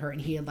done to her, and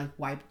he had like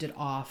wiped it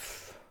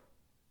off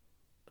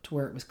to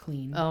where it was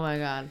clean. Oh my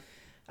God.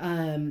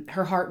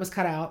 Her heart was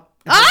cut out.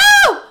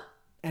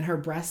 And her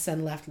breasts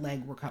and left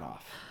leg were cut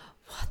off.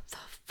 What the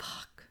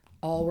fuck?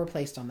 All were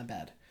placed on the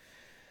bed.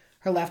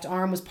 Her left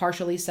arm was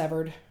partially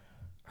severed.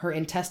 Her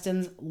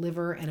intestines,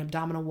 liver, and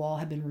abdominal wall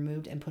had been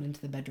removed and put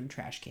into the bedroom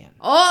trash can.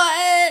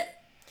 What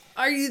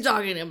are you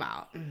talking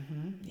about?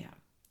 Mm-hmm,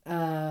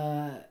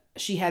 yeah.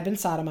 She had been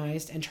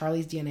sodomized, and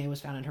Charlie's DNA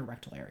was found in her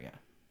rectal area.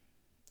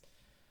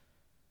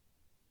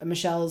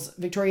 Michelle's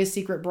Victoria's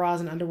Secret bras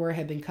and underwear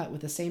had been cut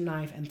with the same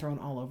knife and thrown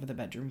all over the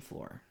bedroom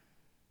floor.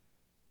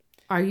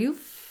 Are you...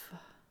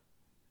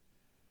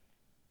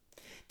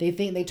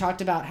 They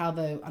talked about how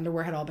the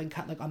underwear had all been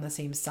cut like on the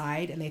same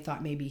side, and they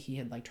thought maybe he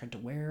had like tried to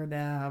wear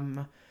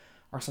them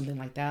or something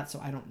like that. So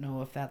I don't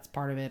know if that's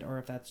part of it or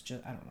if that's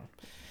just, I don't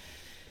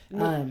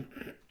know.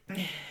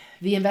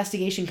 The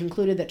investigation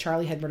concluded that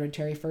Charlie had murdered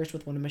Terry first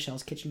with one of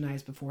Michelle's kitchen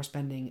knives before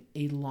spending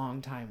a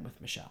long time with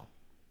Michelle.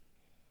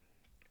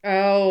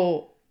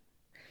 Oh.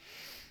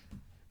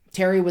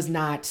 Terry was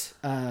not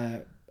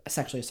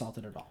sexually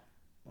assaulted at all.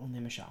 Only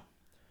Michelle.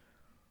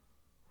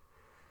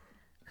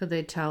 Could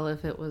they tell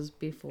if it was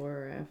before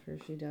or after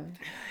she died?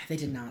 They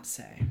did not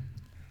say.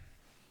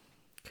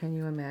 Can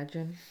you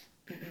imagine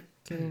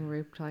getting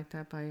raped like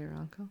that by your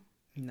uncle?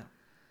 No.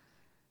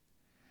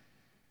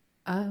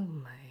 Oh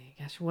my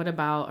gosh. What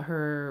about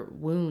her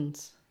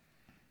wounds?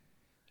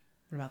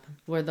 What about them?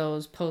 Were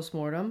those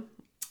post-mortem?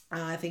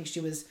 I think she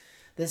was...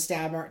 The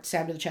stab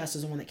to the chest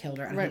is the one that killed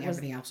her. And I think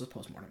everything else was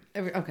post-mortem.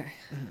 Okay.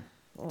 Mm-hmm.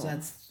 Oh. So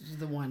that's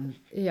the one...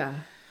 Yeah.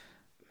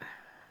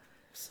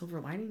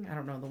 Silver lining? I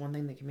don't know. The one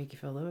thing that can make you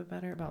feel a little bit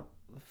better about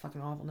the fucking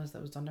awfulness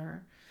that was done to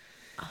her.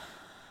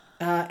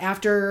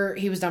 After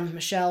he was done with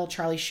Michelle,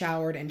 Charlie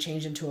showered and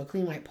changed into a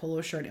clean white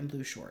polo shirt and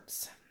blue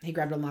shorts. He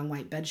grabbed a long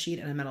white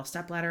bedsheet and a metal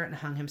stepladder and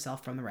hung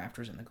himself from the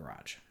rafters in the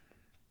garage.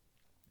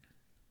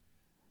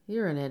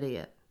 You're an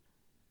idiot.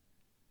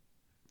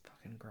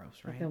 Fucking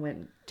gross, right? I went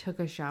and took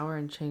a shower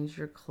and changed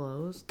your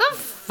clothes. The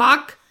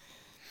fuck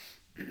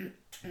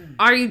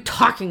are you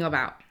talking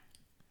about?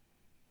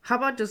 How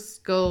about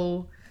just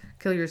go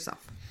kill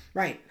yourself?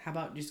 Right. How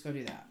about just go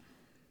do that?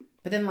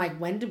 But then, like,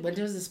 when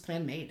was this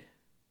plan made?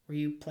 Were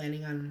you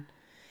planning on...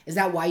 Is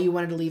that why you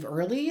wanted to leave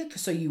early?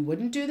 So you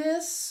wouldn't do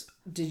this?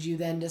 Did you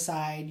then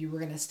decide you were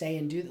going to stay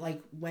and do...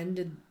 Like,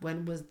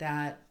 when was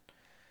that...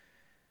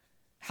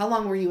 How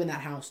long were you in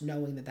that house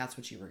knowing that that's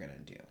what you were going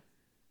to do?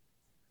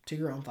 To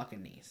your own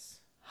fucking niece.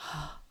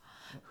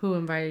 Who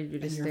invited you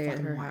to stay at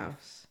her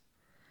house?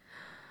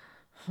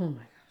 Oh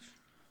my gosh.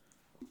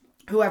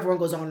 Who everyone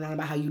goes on and on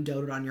about how you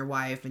doted on your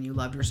wife and you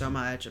loved her so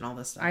much and all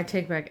this stuff. I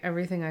take back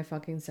everything I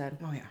fucking said.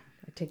 Oh yeah.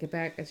 I take it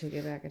back.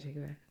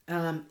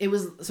 It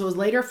was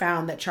later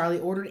found that Charlie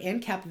ordered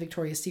and kept the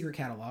Victoria's Secret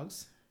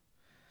catalogs.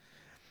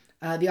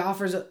 The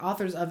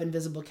authors of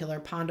Invisible Killer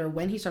ponder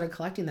when he started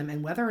collecting them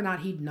and whether or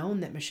not he'd known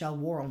that Michelle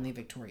wore only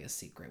Victoria's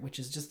Secret, which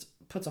is just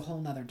puts a whole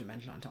nother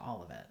dimension onto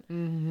all of it.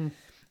 Mm-hmm.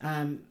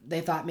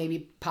 They thought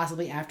maybe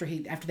possibly after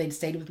they'd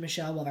stayed with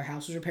Michelle while their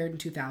house was repaired in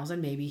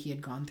 2000, maybe he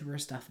had gone through her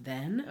stuff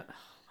then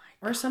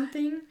or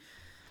something.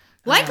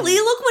 Likely,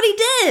 look what he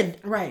did.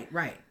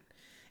 Right.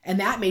 And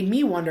that made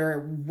me wonder,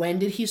 when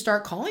did he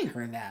start calling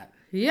her that?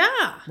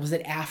 Yeah. Was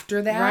it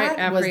after that? Right,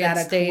 after was he that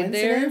had a stayed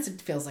coincidence? there?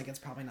 It feels like it's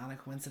probably not a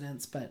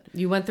coincidence, but...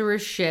 You went through her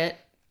shit,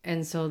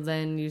 and so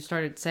then you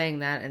started saying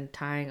that and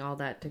tying all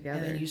that together.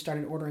 And then you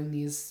started ordering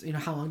these,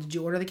 how long did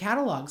you order the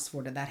catalogs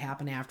for? Did that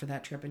happen after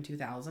that trip in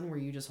 2000? Were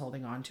you just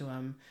holding on to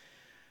them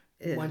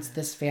once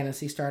this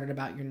fantasy started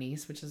about your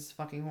niece, which is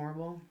fucking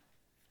horrible?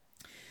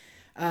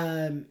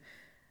 After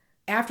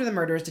the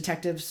murders,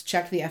 detectives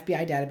checked the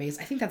FBI database.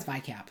 I think that's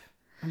VICAP.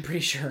 I'm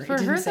pretty sure.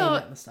 For her,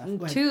 though,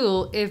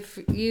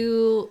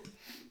 too,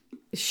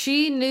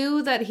 she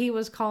knew that he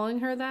was calling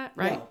her that,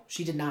 right? No,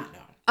 she did not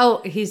know.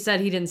 Oh, he said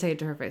he didn't say it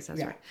to her face. That's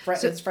right.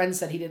 His friend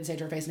said he didn't say it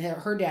to her face, and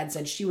her dad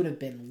said she would have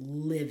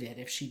been livid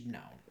if she'd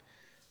known.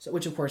 So,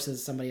 which, of course,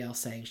 is somebody else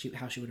saying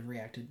how she would have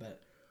reacted, but...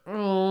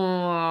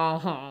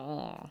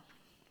 Oh.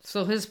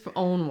 So his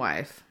own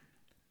wife,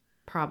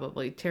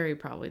 Terry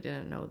probably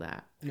didn't know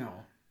that. No.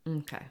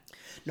 Okay.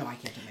 No, I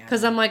can't imagine.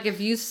 Because I'm like, if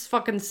you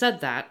fucking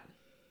said that,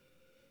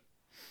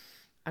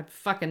 I'd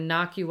fucking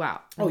knock you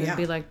out. Oh, yeah. I'd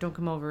be like, don't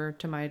come over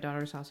to my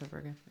daughter's house ever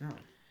again. No.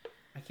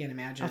 I can't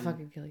imagine. I'll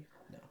fucking kill you.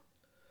 No.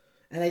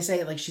 And they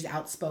say, like, she's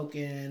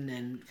outspoken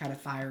and kind of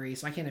fiery,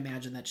 so I can't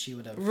imagine that she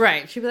would have...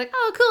 Right. She'd be like,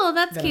 oh, cool,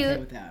 that's cute. Okay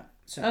with that.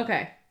 So.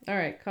 Okay. All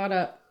right. Caught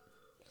up.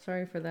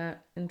 Sorry for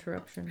that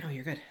interruption. No,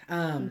 you're good.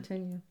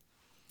 Continue.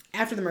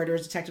 After the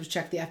murders, detectives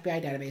checked the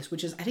FBI database,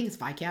 which is, I think it's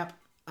VICAP.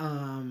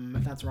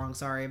 If that's wrong,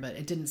 sorry, but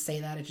it didn't say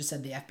that. It just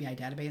said the FBI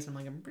database. I'm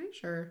like, I'm pretty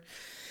sure.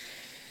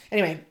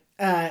 Anyway,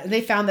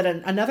 they found that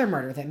another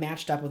murder that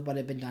matched up with what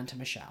had been done to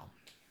Michelle.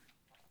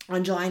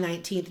 On July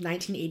 19th,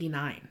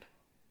 1989,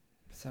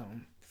 so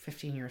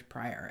 15 years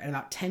prior, at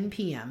about 10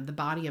 p.m., the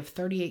body of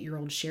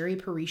 38-year-old Sherry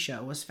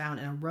Parisho was found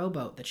in a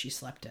rowboat that she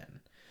slept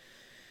in.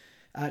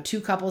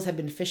 Two couples had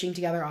been fishing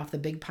together off the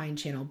Big Pine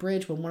Channel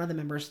Bridge when one of the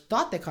members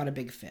thought they caught a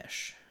big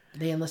fish.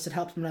 They enlisted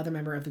help from another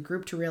member of the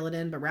group to reel it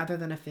in, but rather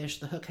than a fish,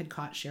 the hook had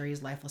caught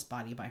Sherry's lifeless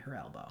body by her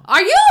elbow.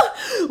 Are you?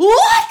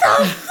 What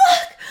the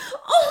fuck?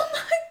 Oh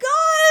my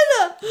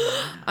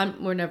god!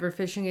 We're never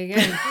fishing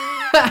again.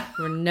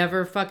 We're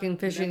never fucking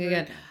fishing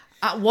again.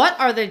 What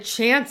are the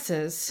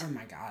chances? Oh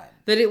my God.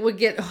 That it would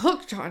get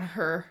hooked on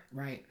her.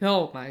 Right.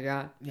 Oh my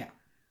God. Yeah.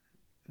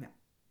 Yeah.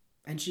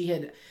 And she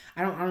had,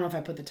 I don't know if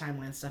I put the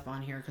timeline stuff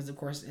on here because of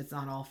course it's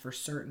not all for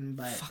certain,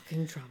 but.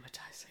 Fucking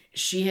traumatizing.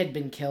 She had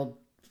been killed,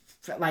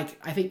 like,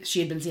 I think she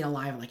had been seen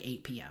alive at like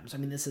 8 p.m. So, I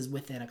mean, this is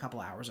within a couple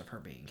hours of her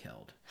being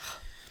killed.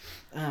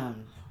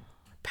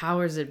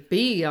 Powers it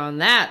be on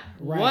that.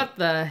 Right. What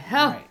the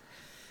hell? Right.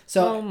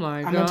 So, oh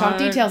my God. I'm going to talk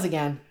details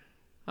again.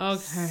 Okay.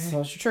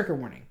 So, it's a trigger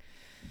warning.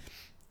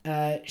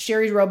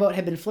 Sherry's rowboat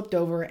had been flipped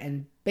over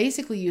and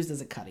basically used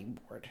as a cutting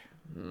board.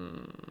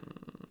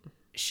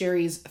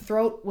 Sherry's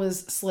throat was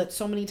slit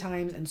so many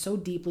times and so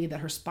deeply that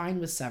her spine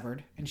was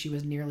severed and she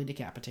was nearly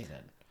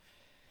decapitated.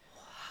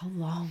 How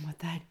long would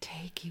that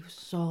take you?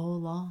 So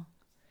long?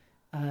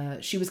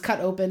 She was cut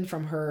open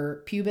from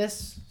her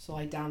pubis, so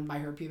like down by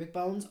her pubic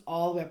bones,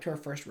 all the way up to her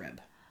first rib,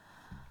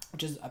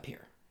 which is up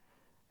here.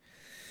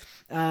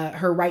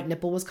 Her right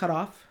nipple was cut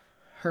off.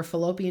 Her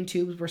fallopian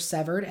tubes were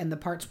severed, and the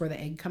parts where the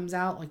egg comes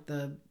out, like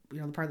the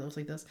part that looks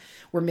like this,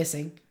 were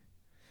missing.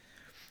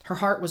 Her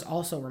heart was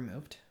also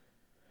removed.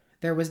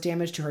 There was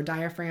damage to her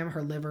diaphragm,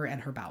 her liver,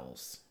 and her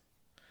bowels.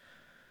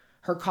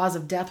 Her cause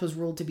of death was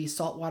ruled to be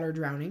saltwater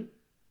drowning.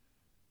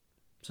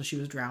 So she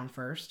was drowned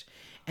first.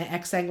 And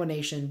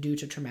exsanguination due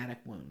to traumatic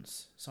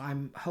wounds. So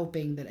I'm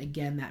hoping that,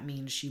 again, that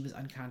means she was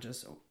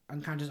unconscious or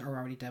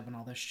already dead when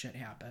all this shit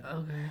happened.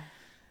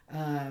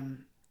 Okay.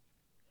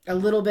 A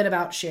little bit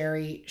about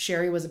Sherry.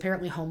 Sherry was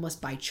apparently homeless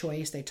by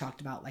choice. They talked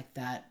about like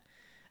that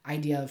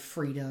idea of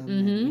freedom.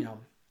 Mm-hmm.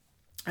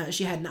 And,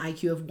 she had an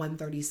IQ of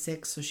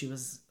 136, so she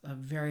was a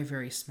very,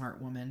 very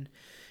smart woman.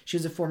 She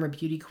was a former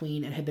beauty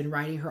queen and had been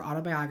writing her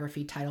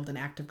autobiography titled An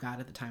Act of God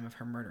at the time of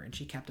her murder. And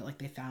she kept it like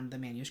they found the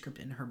manuscript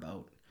in her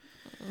boat.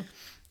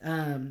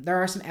 There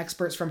are some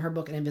experts from her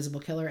book, An Invisible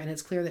Killer, and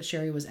it's clear that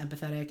Sherry was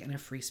empathetic and a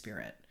free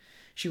spirit.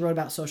 She wrote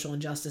about social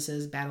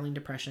injustices, battling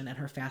depression, and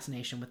her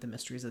fascination with the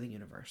mysteries of the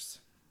universe.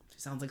 She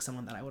sounds like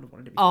someone that I would have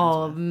wanted to be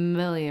friends with.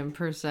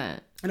 1,000,000%.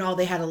 And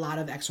they had a lot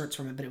of excerpts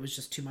from it, but it was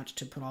just too much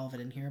to put all of it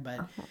in here.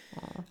 But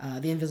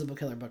the Invisible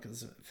Killer book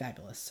is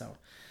fabulous. So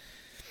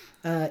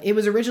it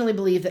was originally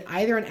believed that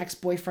either an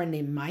ex-boyfriend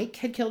named Mike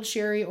had killed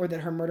Sherry or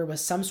that her murder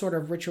was some sort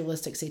of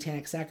ritualistic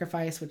satanic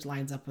sacrifice, which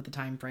lines up with the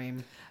time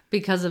frame.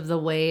 Because of the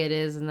way it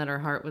is and that her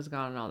heart was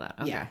gone and all that.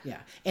 Okay. Yeah.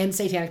 And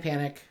satanic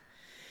panic.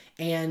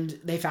 And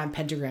they found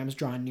pentagrams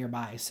drawn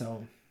nearby.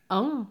 So,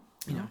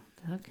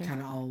 okay. Kind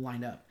of all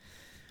lined up.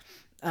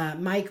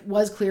 Mike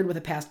was cleared with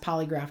a past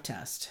polygraph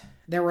test.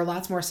 There were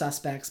lots more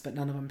suspects, but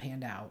none of them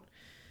panned out.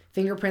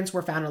 Fingerprints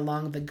were found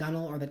along the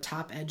gunnel or the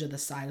top edge of the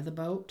side of the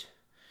boat.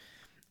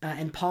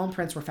 And palm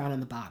prints were found on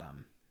the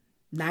bottom.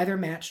 Neither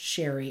matched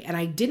Sherry. And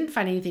I didn't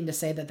find anything to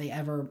say that they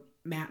ever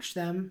matched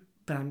them,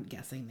 but I'm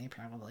guessing they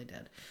probably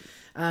did.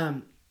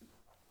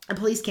 A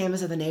police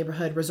canvass of the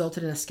neighborhood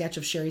resulted in a sketch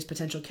of Sherry's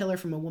potential killer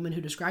from a woman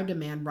who described a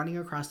man running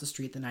across the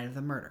street the night of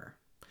the murder.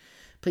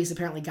 Police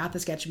apparently got the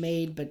sketch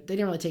made, but they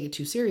didn't really take it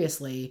too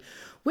seriously,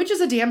 which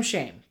is a damn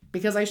shame,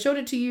 because I showed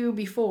it to you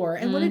before,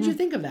 and what did you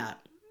think of that?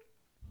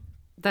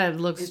 That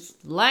looks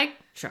like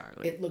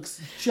Charlie. It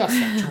looks just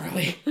like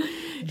Charlie.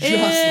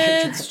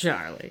 It's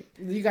Charlie.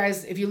 You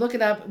guys, if you look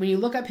it up, when you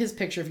look up his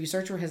picture, if you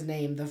search for his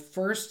name, the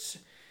first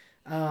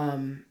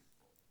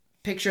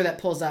picture that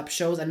pulls up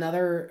shows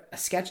another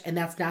sketch, and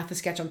that's not the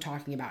sketch I'm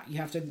talking about. You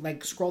have to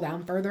scroll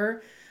down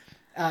further.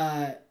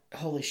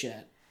 Holy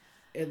shit.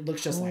 It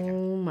looks just like him.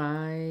 Oh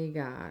my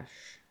gosh.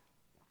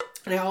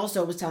 And I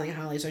also was telling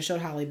Holly, so I showed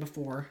Holly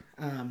before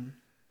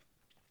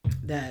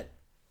that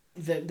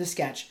the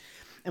sketch,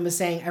 and was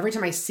saying every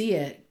time I see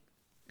it,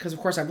 because of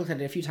course I've looked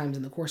at it a few times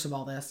in the course of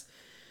all this,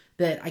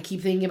 that I keep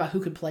thinking about who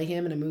could play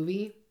him in a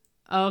movie.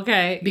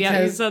 Okay. Because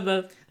yeah, you said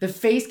that. The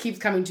face keeps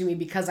coming to me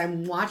because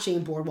I'm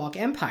watching Boardwalk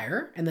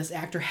Empire, and this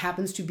actor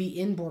happens to be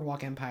in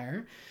Boardwalk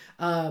Empire.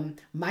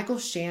 Michael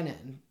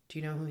Shannon. Do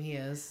you know who he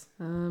is?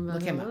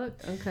 Look him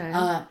up.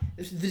 Okay.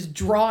 This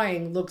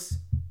drawing looks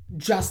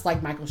just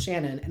like Michael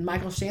Shannon, and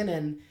Michael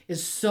Shannon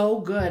is so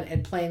good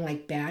at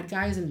playing bad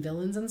guys and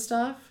villains and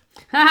stuff.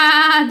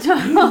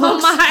 Oh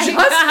my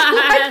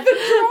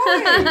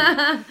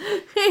God.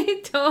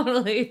 He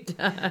totally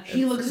does.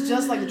 He looks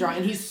just like the drawing,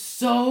 and he's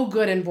so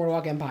good in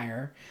Boardwalk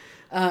Empire.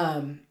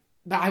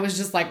 But I was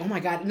just like, oh my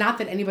God, not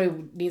that anybody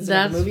needs to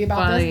make a movie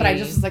about this, but I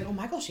just was like, oh,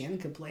 Michael Shannon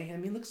could play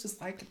him. He looks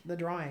just like the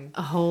drawing.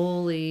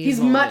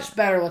 He's much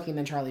better looking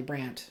than Charlie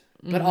Brandt.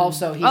 But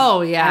also, he's,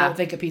 I don't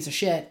think, a piece of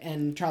shit,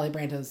 and Charlie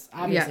Brandt is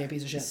obviously a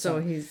piece of shit. So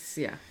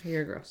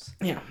you're gross.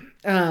 Yeah.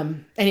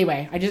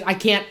 Anyway, I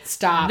can't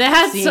stop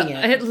seeing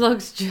it. It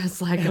looks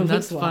just like him.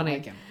 That's funny.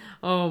 Like him.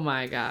 Oh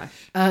my gosh.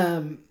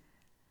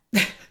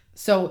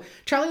 So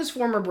Charlie's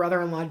former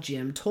brother-in-law,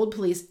 Jim, told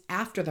police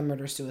after the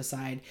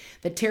murder-suicide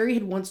that Terry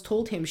had once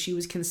told him she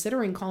was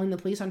considering calling the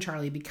police on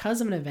Charlie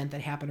because of an event that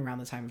happened around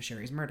the time of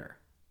Sherry's murder.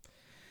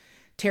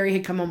 Terry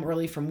had come home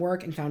early from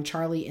work and found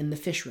Charlie in the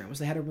fish room.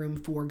 So they had a room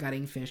for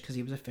gutting fish because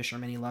he was a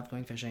fisherman. He loved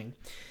going fishing.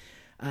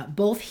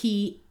 Both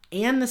he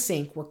and the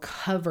sink were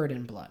covered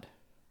in blood.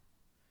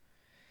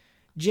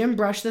 Jim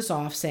brushed this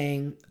off,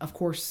 saying, of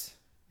course,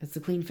 It's the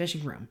clean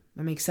fishing room.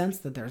 It makes sense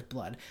that there's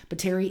blood. But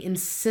Terry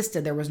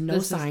insisted there was no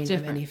sign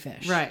of any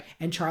fish. Right.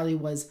 And Charlie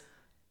was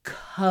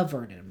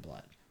covered in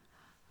blood.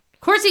 Of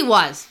course he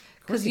was.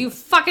 Because you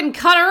fucking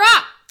cut her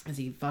up. As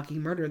he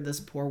fucking murdered this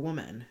poor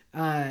woman.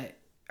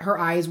 Her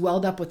eyes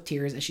welled up with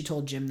tears as she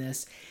told Jim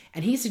this.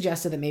 And he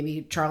suggested that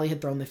maybe Charlie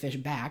had thrown the fish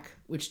back,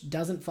 which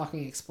doesn't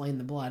fucking explain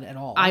the blood at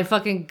all. I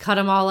fucking cut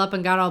them all up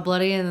and got all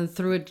bloody and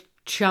then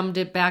chummed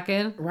it back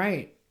in.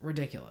 Right.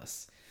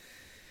 Ridiculous.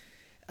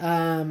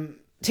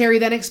 Terry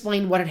then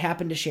explained what had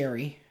happened to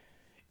Sherry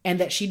and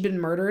that she'd been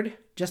murdered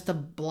just a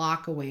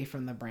block away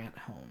from the Brandt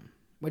home.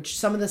 Which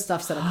some of this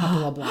stuff said a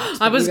couple of blocks.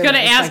 I was going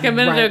to ask a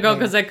minute ago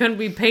because I couldn't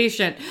be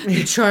patient.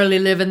 Did Charlie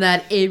live in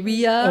that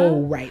area?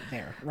 Oh, right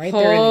there. Right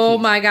there. Oh,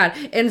 my God.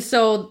 And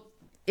so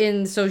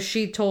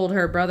she told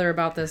her brother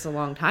about this a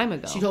long time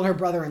ago. She told her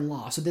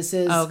brother-in-law. So this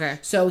is... Okay.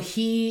 So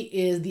he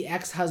is the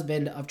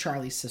ex-husband of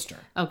Charlie's sister.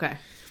 Okay.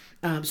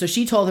 So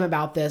she told him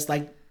about this,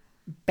 like,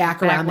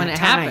 back around when that it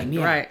time. Happened.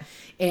 Yeah. Right.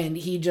 And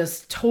he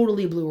just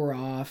totally blew her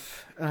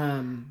off.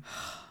 When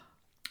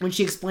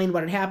she explained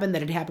what had happened,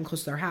 that it happened close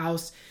to their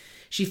house...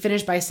 She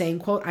finished by saying,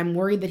 quote, "I'm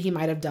worried that he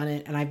might have done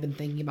it, and I've been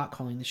thinking about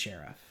calling the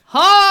sheriff."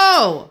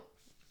 Oh!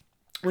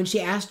 When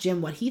she asked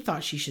Jim what he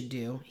thought she should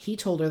do, he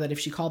told her that if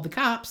she called the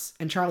cops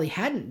and Charlie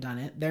hadn't done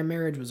it, their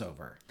marriage was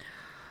over.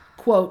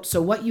 Quote,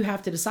 "So what you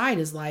have to decide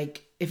is,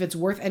 like, if it's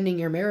worth ending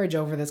your marriage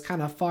over this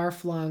kind of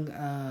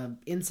far-flung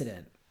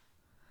incident."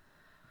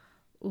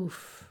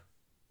 Oof.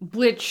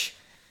 Which...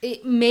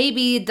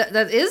 maybe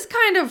that is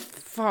kind of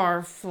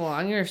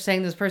far-flung. You're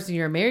saying this person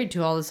you're married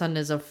to all of a sudden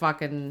is a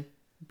fucking...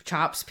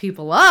 chops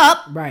people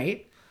up.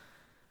 Right.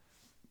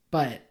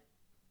 But,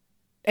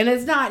 and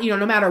it's not,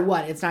 no matter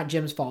what, it's not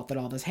Jim's fault that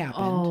all this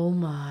happened. Oh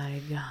my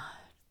God.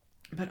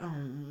 But,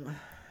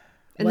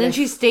 and then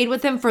she stayed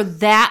with him for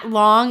that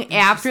long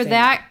after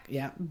that?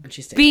 Yeah. And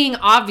she stayed. Being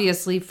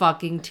obviously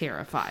fucking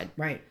terrified.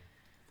 Right.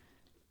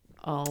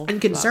 Oh, and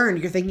concerned.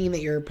 You're thinking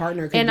that your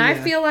partner could And I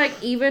feel like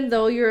even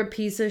though you're a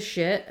piece of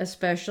shit,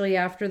 especially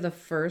after the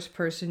first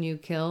person you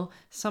kill,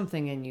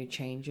 something in you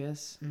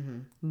changes. Mm-hmm.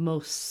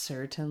 Most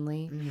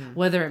certainly. Mm-hmm.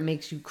 Whether it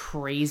makes you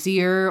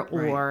crazier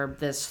or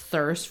this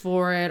thirst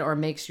for it or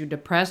makes you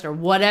depressed or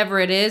whatever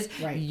it is,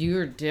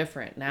 you're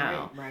different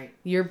now. Right.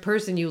 Your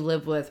person you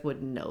live with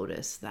would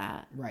notice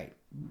that. Right.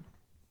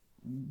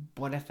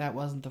 What if that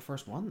wasn't the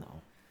first one,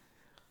 though?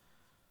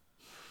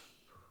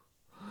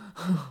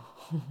 I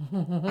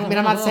mean,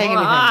 I'm not saying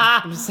anything.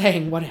 I'm just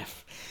saying, what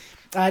if?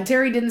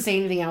 Terry didn't say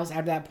anything else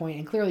after that point,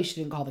 and clearly she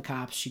didn't call the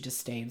cops. She just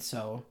stayed,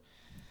 so...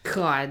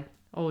 God.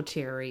 Oh,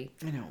 Terry.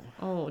 I know.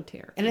 Oh,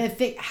 Terry. And I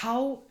think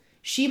how...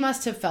 She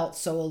must have felt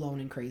so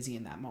alone and crazy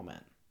in that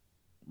moment.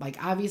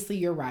 Like, obviously,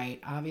 you're right.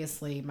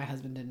 Obviously, my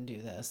husband didn't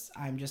do this.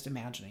 I'm just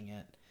imagining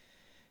it.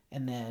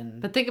 And then...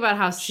 But think about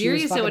how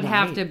serious it would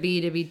have to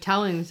be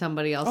telling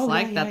somebody else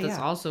that's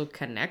also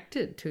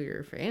connected to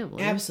your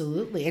family.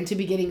 Absolutely. And to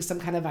be getting some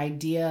kind of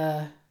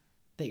idea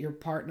that your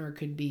partner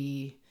could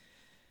be...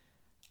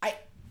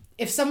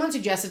 If someone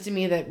suggested to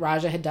me that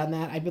Raja had done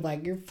that, I'd be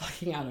like, you're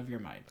fucking out of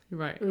your mind.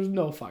 Right. There's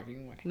no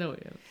fucking way. No,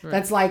 yeah. Right.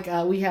 That's like,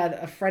 we had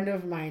a friend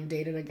of mine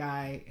dated a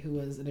guy who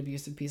was an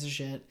abusive piece of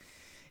shit.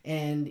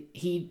 And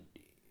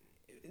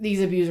these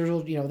abusers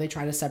will, they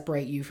try to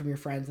separate you from your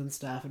friends and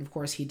stuff. And of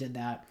course he did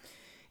that.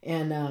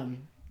 And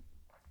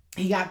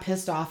he got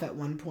pissed off at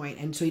one point.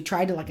 And so he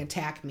tried to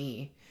attack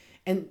me.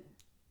 And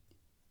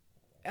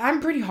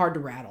I'm pretty hard to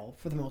rattle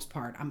for the most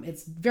part.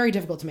 It's very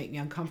difficult to make me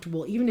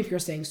uncomfortable. Even if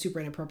you're saying super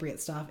inappropriate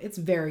stuff, it's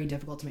very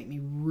difficult to make me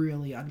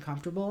really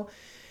uncomfortable.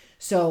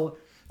 So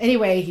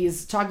anyway,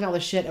 he's talking all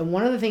this shit. And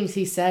one of the things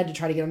he said to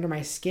try to get under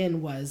my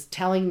skin was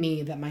telling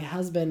me that my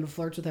husband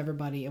flirts with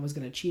everybody and was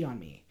going to cheat on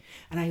me.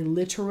 And I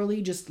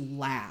literally just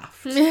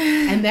laughed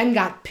and then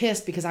got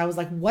pissed because I was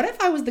like, what if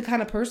I was the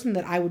kind of person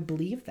that I would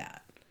believe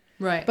that?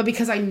 Right. But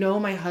because I know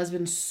my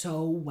husband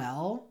so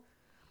well,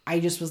 I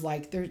just was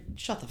like,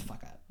 shut the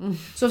fuck up.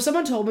 So if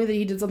someone told me that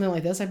he did something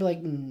like this, I'd be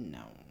like,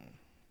 no,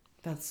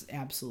 that's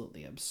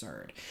absolutely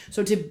absurd.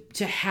 So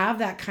to have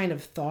that kind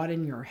of thought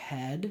in your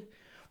head,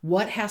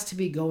 what has to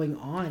be going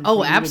on?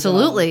 Oh,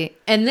 absolutely.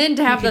 And then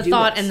to have the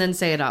thought and then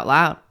say it out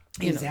loud.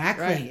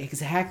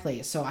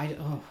 Exactly. So I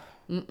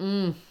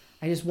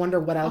just wonder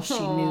what else she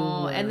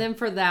knew. And then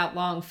for that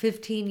long,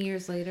 15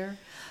 years later,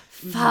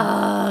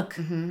 fuck.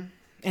 Mm-hmm.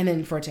 And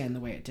then for it to end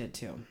the way it did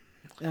too.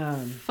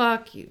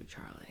 Fuck you,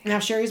 Charlie. Now,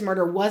 Sherry's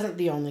murder wasn't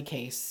the only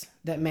case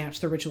that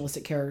matched the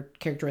ritualistic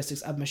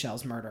characteristics of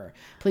Michelle's murder.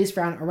 Police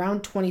found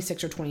around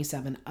 26 or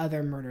 27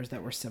 other murders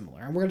that were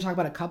similar. And we're going to talk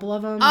about a couple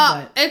of them.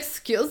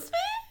 Excuse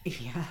me?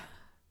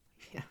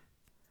 Yeah.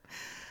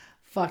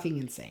 Fucking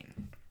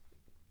insane.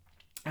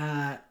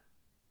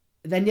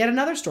 Then yet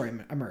another story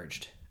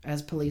emerged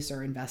as police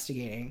are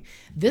investigating.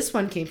 This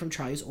one came from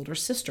Charlie's older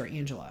sister,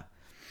 Angela.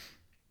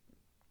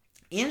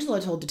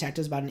 Angela told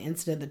detectives about an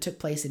incident that took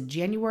place in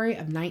January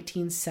of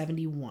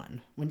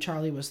 1971 when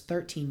Charlie was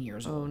 13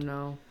 years old. Oh,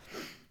 no.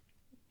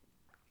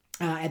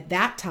 At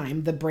that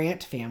time, the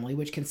Brandt family,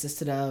 which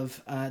consisted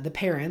of the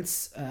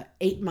parents,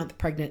 8-month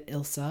pregnant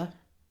Ilsa,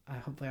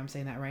 hopefully I'm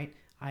saying that right.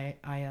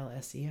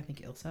 I-L-S-E, I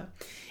think Ilsa,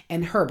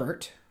 and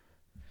Herbert.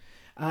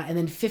 And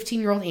then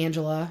 15-year-old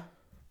Angela,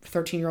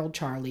 13-year-old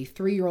Charlie,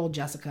 3-year-old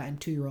Jessica, and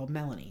 2-year-old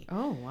Melanie.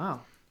 Oh,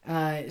 wow.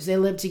 So they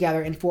lived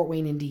together in Fort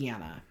Wayne,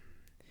 Indiana.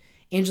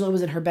 Angela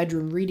was in her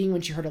bedroom reading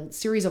when she heard a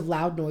series of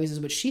loud noises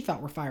which she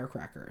thought were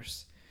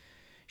firecrackers.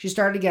 She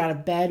started to get out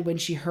of bed when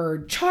she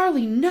heard,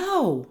 "Charlie,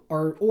 no!"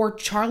 or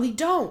 "Charlie,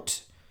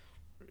 don't!"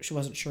 She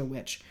wasn't sure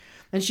which.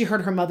 Then she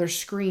heard her mother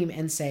scream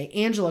and say,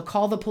 "Angela,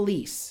 call the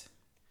police."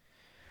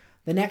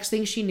 The next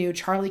thing she knew,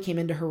 Charlie came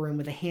into her room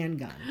with a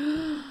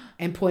handgun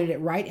and pointed it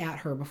right at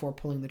her before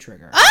pulling the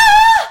trigger.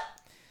 Ah!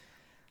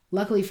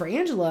 Luckily for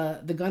Angela,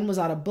 the gun was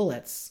out of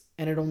bullets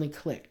and it only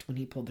clicked when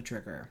he pulled the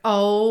trigger.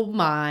 Oh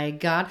my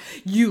God.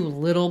 You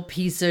little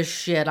piece of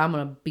shit. I'm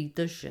going to beat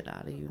the shit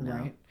out of you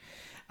now.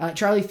 Right.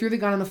 Charlie threw the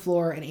gun on the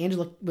floor, and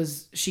Angela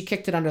she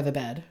kicked it under the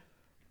bed.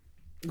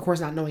 Of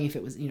course, not knowing if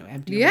it was,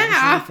 empty.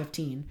 Yeah. She was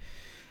 15.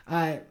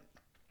 And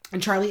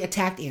Charlie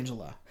attacked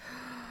Angela.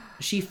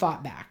 She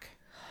fought back.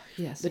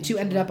 Yes. The two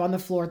ended up on the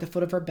floor at the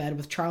foot of her bed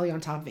with Charlie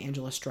on top of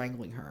Angela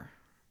strangling her.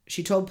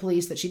 She told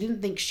police that she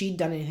didn't think she'd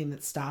done anything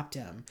that stopped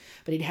him,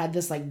 but he'd had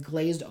this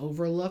glazed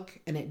over look,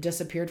 and it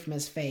disappeared from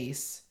his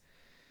face.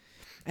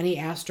 And he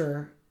asked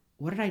her,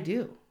 "What did I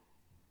do?"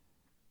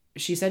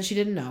 She said she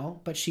didn't know,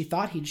 but she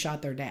thought he'd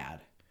shot their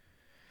dad.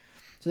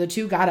 So the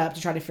two got up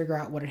to try to figure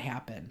out what had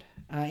happened.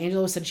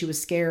 Angela said she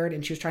was scared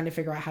and she was trying to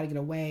figure out how to get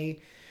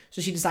away.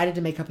 So she decided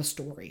to make up a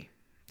story.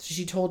 So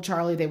she told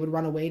Charlie they would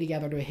run away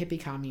together to a hippie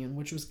commune,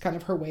 which was kind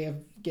of her way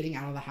of getting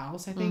out of the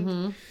house, I think.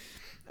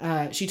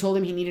 Mm-hmm. She told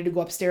him he needed to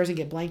go upstairs and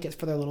get blankets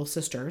for their little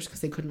sisters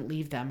because they couldn't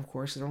leave them, of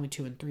course. They're only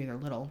 2 and 3. They're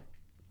little.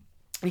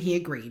 And he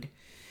agreed.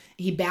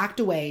 He backed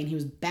away and he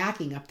was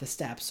backing up the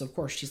steps. So, of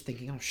course, she's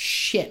thinking, oh,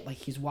 shit,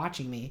 he's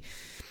watching me.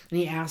 And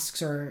he asks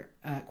her,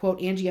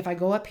 quote, "Angie, if I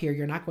go up here,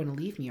 you're not going to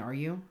leave me, are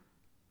you?"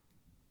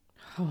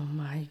 Oh,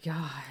 my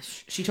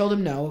gosh. She told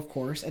him no, of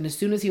course. And as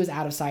soon as he was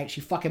out of sight,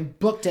 she fucking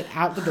booked it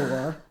out the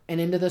door and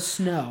into the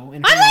snow.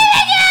 I'm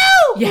leaving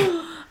you!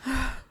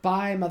 Yeah.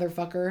 Bye,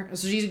 motherfucker.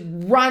 So she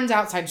runs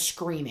outside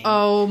screaming.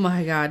 Oh,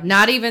 my God.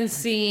 Not even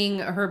seeing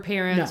her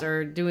parents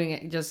or doing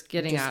it, just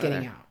getting out of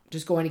there.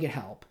 Just going to get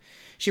help.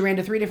 She ran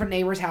to 3 different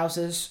neighbors'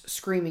 houses,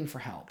 screaming for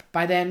help.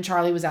 By then,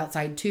 Charlie was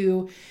outside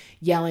too,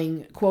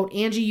 yelling, quote,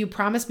 "Angie, you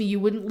promised me you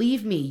wouldn't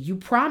leave me. You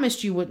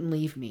promised you wouldn't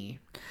leave me."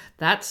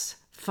 That's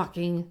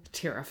fucking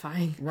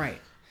terrifying.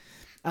 Right.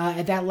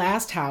 At that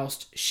last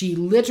house, she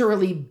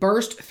literally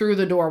burst through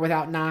the door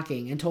without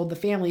knocking and told the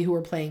family who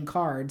were playing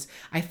cards,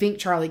 "I think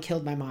Charlie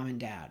killed my mom and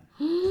dad."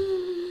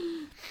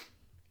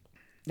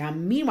 Now,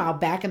 meanwhile,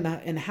 back in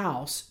the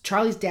house,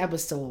 Charlie's dad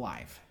was still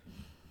alive.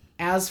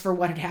 As for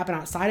what had happened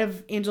outside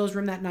of Angela's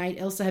room that night,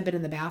 Ilsa had been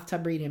in the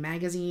bathtub reading a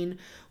magazine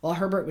while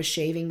Herbert was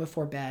shaving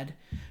before bed.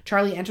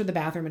 Charlie entered the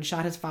bathroom and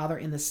shot his father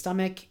in the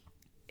stomach.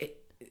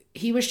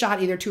 He was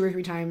shot either 2 or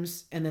 3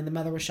 times, and then the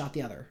mother was shot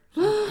the other.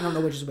 I don't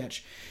know which is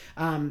which.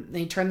 Then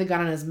he turned the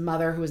gun on his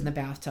mother, who was in the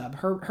bathtub.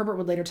 Herbert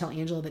would later tell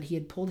Angela that he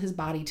had pulled his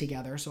body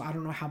together, so I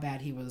don't know how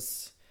bad he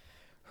was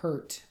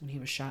hurt when he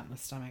was shot in the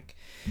stomach.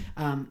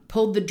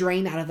 Pulled the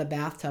drain out of the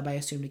bathtub, I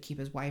assume, to keep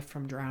his wife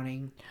from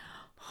drowning.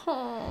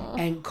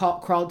 And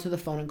crawled to the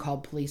phone and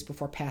called police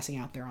before passing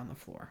out there on the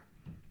floor.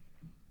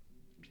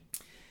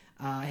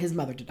 His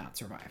mother did not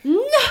survive. No!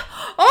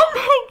 Oh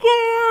my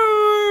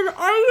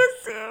God! Are you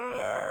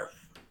serious?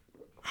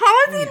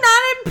 How is he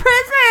not in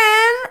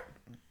prison?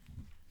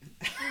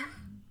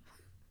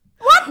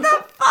 What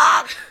the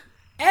fuck?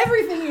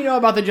 Everything you know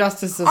about the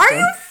justice system. Are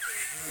you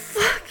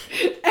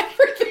fucking...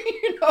 Everything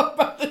you know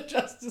about the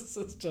justice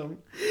system.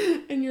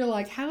 And you're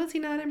like, how is he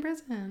not in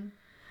prison?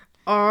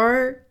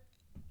 Oh,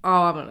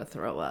 I'm going to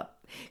throw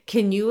up.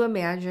 Can you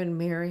imagine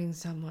marrying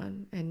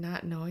someone and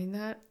not knowing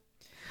that?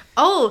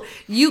 Oh,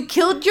 you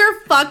killed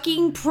your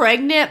fucking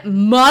pregnant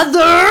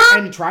mother?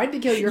 And tried to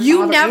kill your father.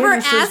 You never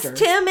and your asked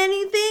sister. him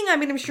anything? I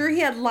mean, I'm sure he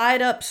had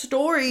lied up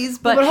stories,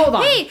 but hold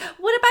on. Hey,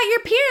 what about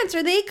your parents?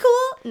 Are they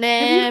cool?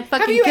 Nah,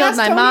 fucking killed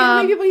my Tony mom. How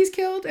many people he's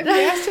killed? Have you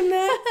asked him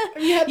that?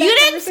 Have you had that You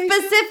didn't conversation?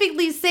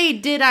 specifically say,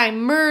 did I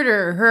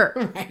murder her?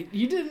 Right.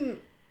 You didn't.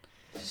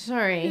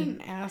 Sorry. You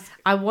didn't ask.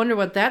 I wonder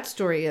what that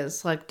story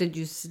is. Like, did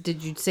you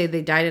say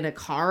they died in a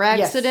car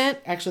accident?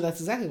 Yes. Actually, that's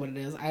exactly what it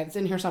is. It's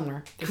in here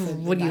somewhere.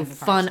 What are you,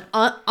 fun,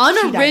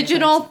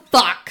 unoriginal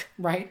fuck?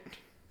 Right.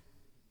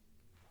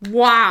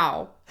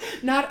 Wow.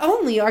 Not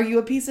only are you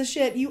a piece of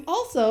shit, you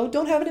also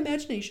don't have an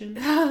imagination.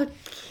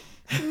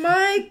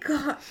 My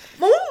God.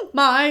 Oh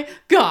my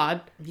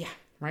God. Yeah,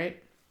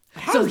 right?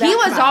 So he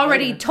was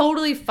already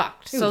totally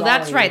fucked. So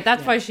that's already, right.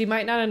 That's why she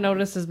might not have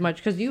noticed as much.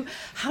 Because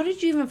how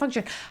did you even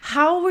function?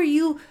 How were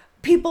you,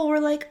 people were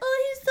like,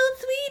 oh, he's so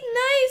sweet and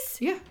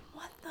nice. Yeah.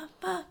 What the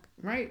fuck?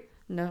 Right.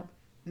 No.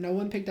 No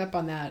one picked up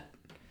on that.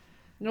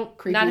 Nope.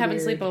 Creepy, not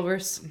having weird.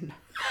 sleepovers.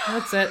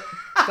 That's it.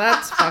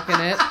 That's fucking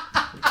it.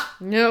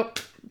 Nope.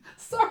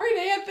 Sorry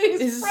to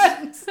Anthony's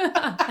friends.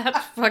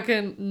 That's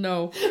fucking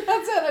no.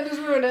 That's it. I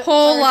just ruined it.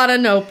 Whole lot of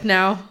nope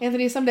now.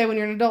 Anthony, someday when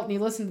you're an adult and you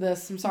listen to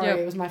this, I'm sorry. Yep.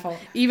 It was my fault.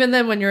 Even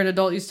then, when you're an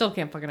adult, you still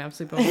can't fucking have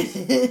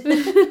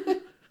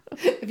sleepovers.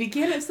 If you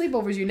can't have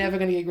sleepovers, you're never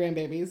gonna get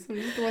grandbabies. I'm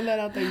just throwing that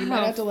out there. You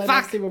might have to let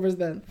have sleepovers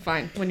then.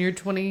 Fine. When you're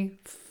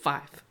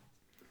 25,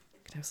 you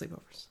can have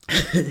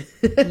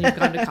sleepovers. And you've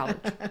gone to college.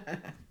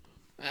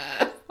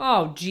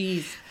 Oh,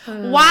 jeez.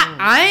 Why?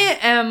 I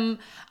am...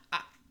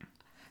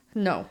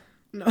 No.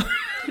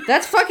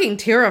 That's fucking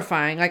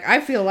terrifying. Like,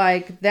 I feel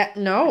like that...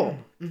 No.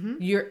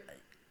 Mm-hmm.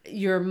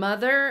 Your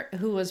mother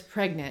who was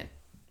pregnant.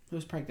 Who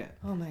was pregnant?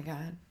 Oh, my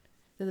God.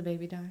 Did the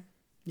baby die?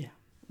 Yeah.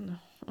 No.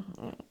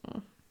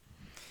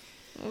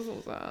 That's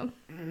so sad.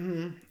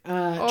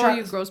 Mm-hmm.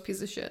 You gross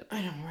piece of shit.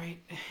 I know, right?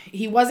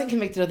 He wasn't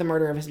convicted of the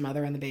murder of his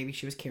mother and the baby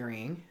she was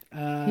carrying.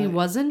 He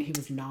wasn't? He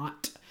was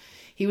not.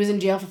 He was in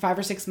jail for 5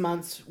 or 6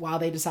 months while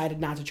they decided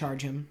not to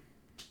charge him.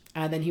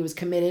 Then he was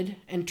committed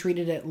and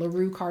treated at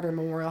LaRue Carter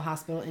Memorial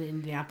Hospital in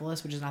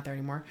Indianapolis, which is not there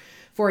anymore,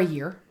 for a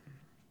year.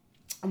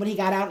 And when he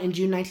got out in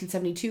June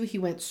 1972, he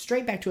went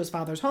straight back to his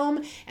father's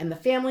home, and the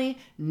family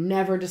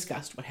never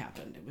discussed what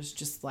happened. It was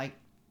just like,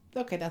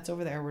 okay, that's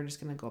over there. We're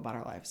just going to go about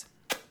our lives.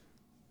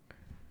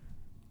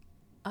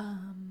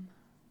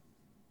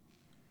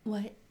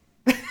 What?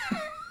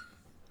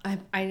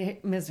 I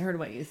misheard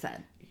what you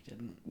said. You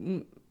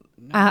didn't.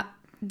 No.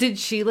 Did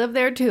she live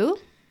there too?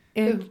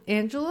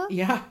 Angela?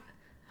 Yeah.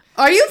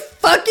 Are you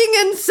fucking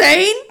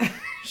insane?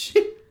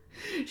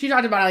 She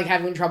talked about like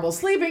having trouble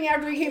sleeping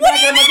after he came back. What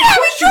do you mean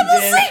having trouble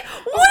sleeping?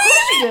 What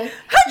do you mean?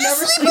 How'd you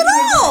sleep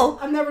at all?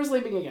 I'm never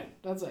sleeping again.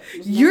 That's it.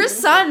 Your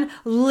son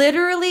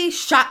literally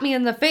shot me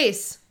in the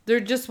face.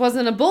 There just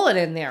wasn't a bullet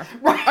in there.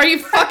 Right. Are you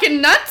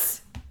fucking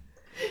nuts?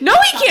 No,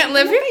 he can't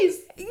live here.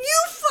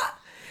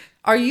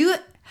 Are you...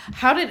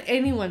 How did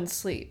anyone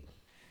sleep?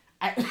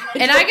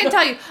 And I can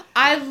tell you,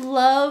 I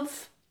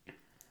love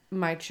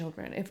my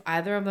children. If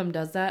either of them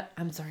does that,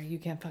 I'm sorry, you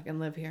can't fucking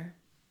live here.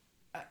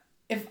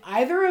 If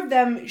either of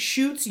them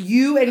shoots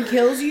you and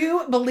kills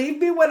you, believe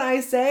me when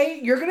I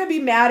say you're going to be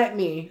mad at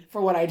me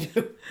for what I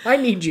do. I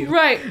need you.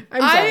 Right.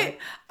 I'm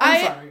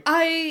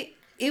sorry.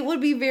 It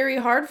would be very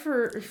hard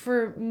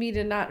for me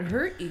to not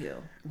hurt you.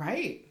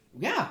 Right.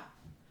 Yeah.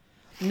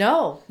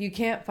 No, you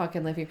can't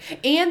fucking live here.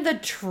 And the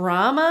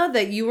trauma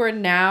that you are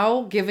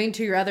now giving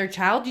to your other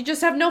child, you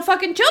just have no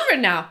fucking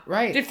children now.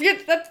 Right.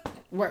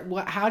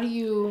 How do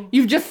you...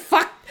 You've just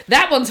fucked...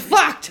 That one's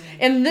fucked.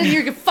 And then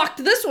you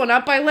fucked this one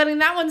up by letting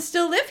that one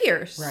still live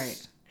here.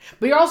 Right.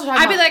 But you're also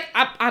talking I'd be like,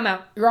 I'm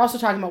out. You're also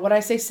talking about, what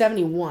I say,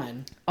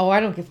 71. Oh, I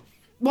don't give...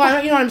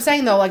 Well, you know what I'm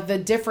saying, though? Like, the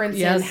difference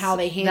in how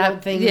they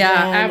handled things. Yeah,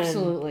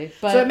 absolutely.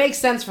 But so it makes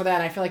sense for that.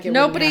 I feel like it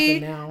wouldn't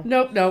happen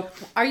now. Nope.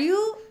 Are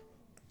you...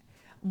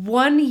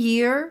 1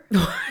 year?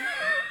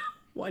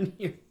 1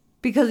 year.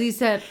 Because he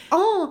said,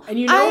 "Oh, and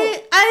you know,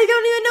 I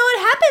don't even know what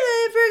happened.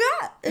 I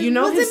forgot." You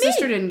know, his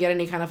sister didn't get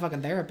any kind of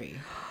fucking therapy,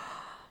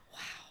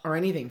 or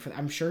anything for.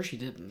 I'm sure she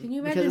didn't. Can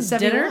you imagine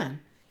dinner? Can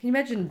you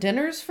imagine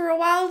dinners for a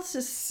while,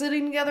 just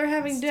sitting together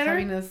having dinner,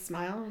 having a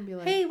smile, and be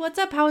like, "Hey, what's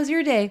up? How was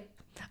your day?"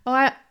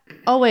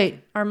 Oh wait,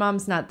 our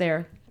mom's not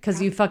there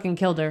because you fucking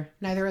killed her.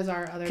 Neither is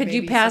our other. Could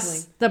you pass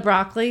sibling. the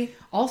broccoli?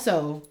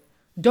 Also,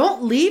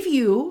 don't leave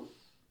you.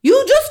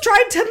 You just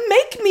tried to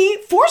make me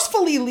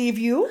forcefully leave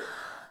you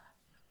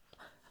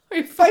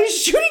by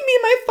shooting me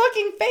in my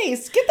fucking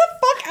face. Get the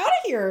fuck out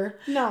of here.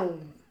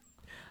 No.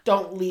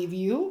 Don't leave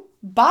you.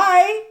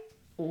 Bye.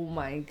 Oh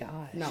my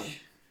gosh.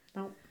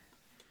 No.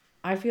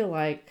 I feel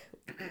like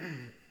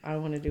I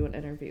want to do an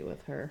interview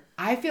with her.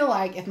 I feel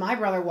like if my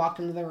brother walked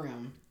into the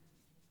room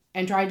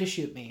and tried to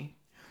shoot me,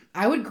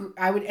 I would,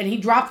 and he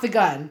dropped the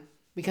gun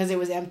because it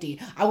was empty,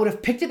 I would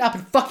have picked it up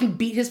and fucking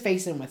beat his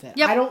face in with it.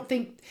 Yep. I don't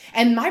think...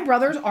 And my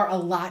brothers are a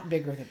lot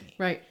bigger than me.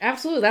 Right.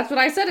 Absolutely. That's what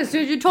I said as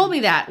soon as you told me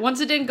that. Once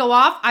it didn't go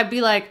off, I'd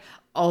be like,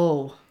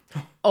 oh,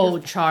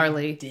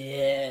 Charlie.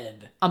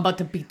 Dead. I'm about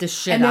to beat the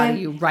shit out of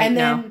you right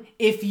now. And then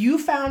if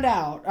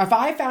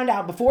I found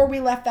out before we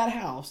left that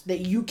house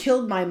that you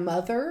killed my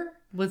mother...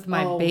 With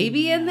my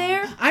baby in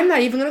there? I'm not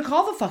even going to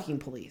call the fucking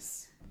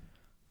police.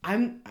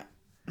 No.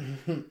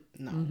 Mm-hmm.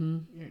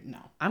 No.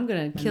 I'm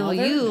going to kill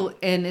you,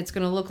 and it's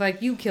going to look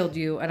like you killed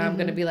you, and I'm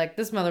going to be like,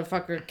 this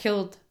motherfucker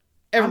killed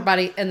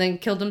everybody and then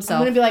killed himself.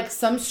 I'm going to be like,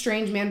 some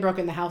strange man broke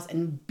in the house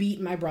and beat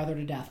my brother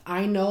to death.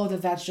 I know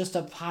that that's just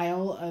a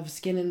pile of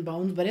skin and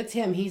bones, but it's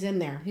him. He's in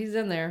there. He's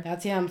in there.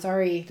 That's him.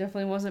 Sorry.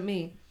 Definitely wasn't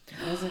me.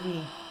 It wasn't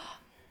me.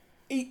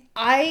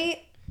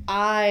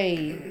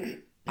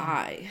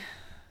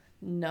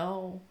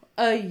 No.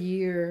 A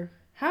year.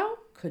 How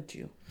could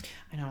you?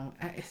 I know.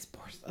 It's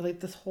like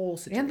this whole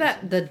situation.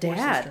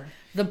 And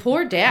the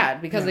poor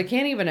dad, because I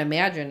can't even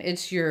imagine.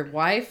 It's your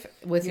wife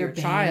with your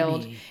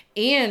child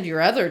and your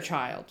other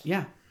child.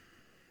 Yeah.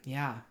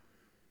 Yeah.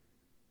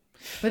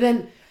 But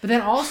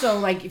then also,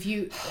 like, if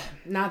you,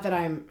 not that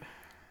I don't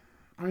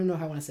even know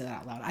if I want to say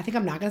that out loud. I think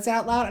I'm not going to say it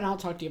out loud, and I'll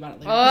talk to you about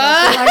it later.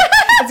 I feel like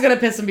it's going to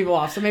piss some people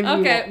off. So maybe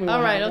all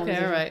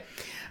right.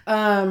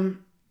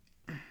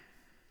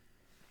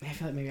 I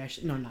feel like maybe I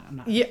should. No, I'm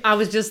not. Yeah, I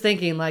was just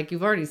thinking, like,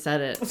 you've already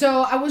said it.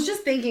 So I was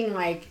just thinking,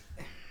 like,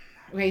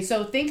 okay,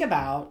 so think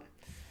about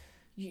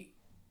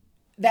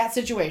that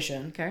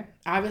situation. Okay.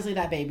 Obviously,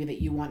 that baby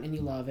that you want and you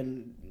love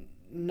and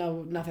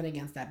nothing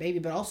against that baby,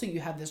 but also you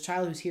have this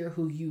child who's here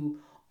who you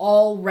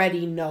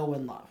already know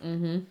and love.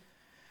 Mm-hmm.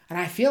 And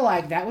I feel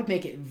like that would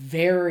make it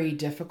very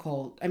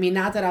difficult. I mean,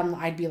 not that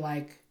I'd be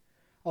like,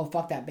 oh,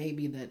 fuck that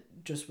baby that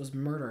just was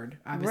murdered.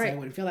 Obviously, right. I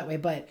wouldn't feel that way.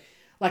 But,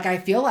 like, I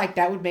feel like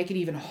that would make it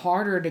even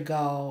harder to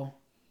go,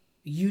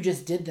 you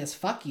just did this,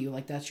 fuck you.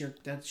 Like, that's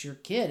your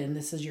kid. And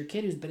this is your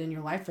kid who's been in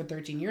your life for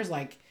 13 years.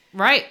 Like,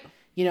 right.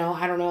 You know,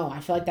 I don't know.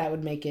 I feel like that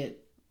would make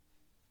it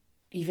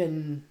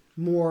even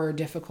more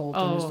difficult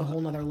and just a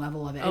whole nother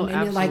level of it. And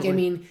absolutely. Like, I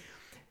mean,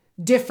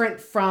 different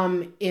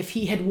from if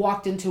he had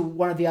walked into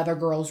one of the other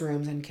girls'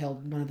 rooms and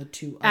killed one of the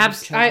two other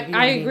children. You know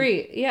I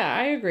agree. Yeah,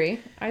 I agree.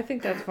 I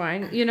think that's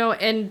fine. You know,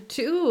 and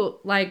two,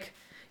 like,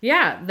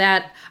 yeah,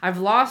 that I've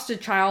lost a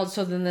child,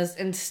 so then this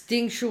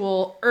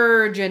instinctual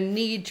urge and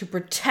need to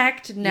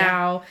protect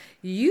now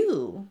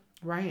you.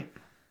 Right.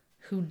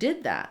 Who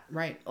did that?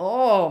 Right.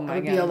 Oh my god.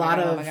 There would be a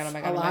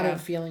lot of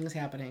feelings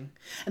happening.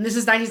 And this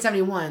is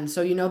 1971,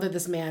 so you know that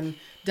this man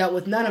dealt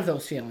with none of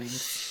those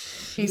feelings.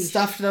 He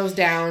stuffed those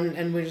down,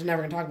 and we're just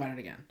never going to talk about it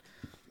again.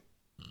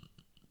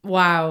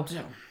 Wow.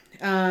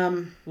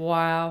 So,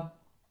 wow.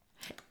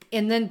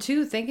 And then,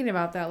 too, thinking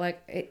about that,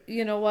 like,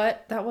 you know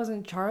what? That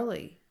wasn't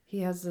Charlie.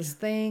 He has this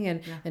thing,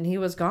 and he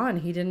was gone.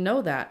 He didn't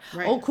know that.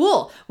 Right. Oh,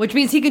 cool. Which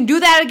means he can do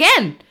that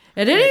again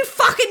at any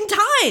fucking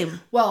time.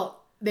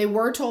 Well, they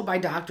were told by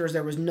doctors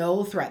there was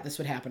no threat this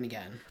would happen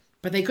again.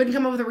 But they couldn't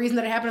come up with a reason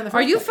that it happened in the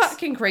first place. Are you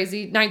fucking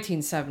crazy?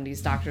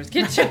 1970s doctors.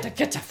 Get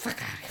the fuck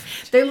out of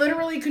here. They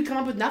literally could come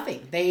up with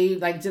nothing. They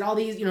did all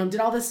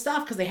this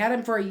stuff because they had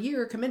him for a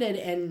year committed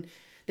and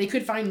they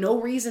could find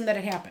no reason that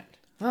it happened.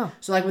 Oh.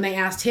 So like when they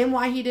asked him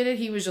why he did it,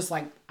 he was just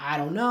like, I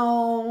don't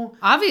know.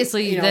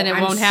 Obviously, then it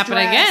won't happen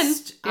again.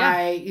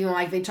 Yeah.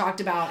 Like they talked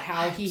about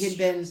how he had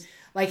been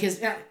like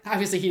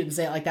obviously he didn't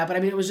say it like that, but I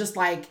mean, it was just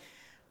like,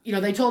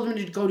 they told him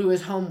to go do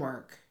his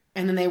homework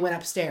and then they went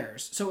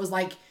upstairs. So it was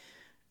like,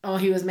 oh,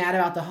 he was mad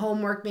about the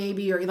homework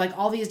maybe, or like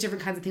all these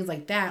different kinds of things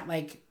like that,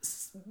 like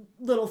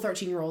little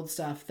 13-year-old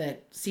stuff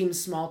that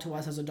seems small to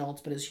us as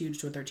adults, but is huge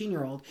to a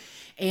 13-year-old.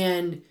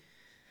 And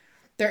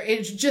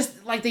it's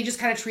just like, they just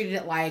kind of treated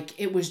it like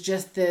it was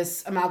just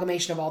this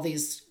amalgamation of all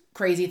these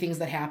crazy things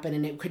that happen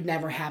and it could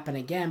never happen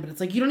again. But it's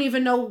like, you don't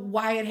even know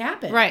why it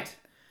happened. Right.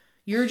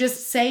 You're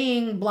just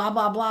saying blah,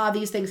 blah, blah,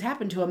 these things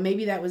happened to him.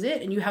 Maybe that was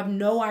it. And you have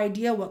no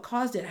idea what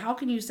caused it. How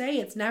can you say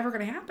it's never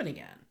going to happen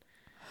again?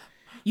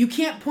 You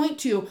can't point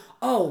to,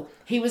 oh,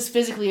 he was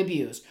physically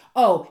abused.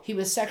 Oh, he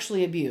was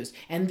sexually abused.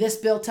 And this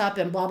built up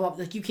and blah, blah.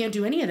 Like, you can't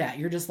do any of that.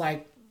 You're just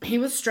like, he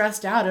was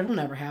stressed out. It'll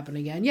never happen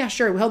again. Yeah,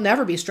 sure. He'll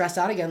never be stressed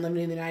out again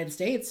living in the United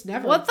States.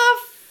 Never. What the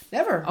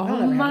Never.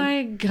 Oh,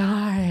 my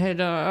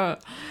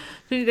God.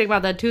 So you think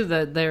about that, too.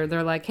 That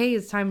they're like, hey,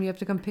 it's time you have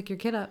to come pick your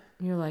kid up.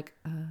 And you're like,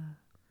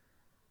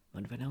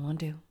 what if I don't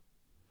want to?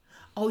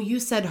 Oh, you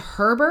said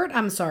Herbert?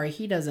 I'm sorry.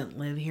 He doesn't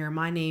live here.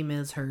 My name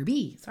is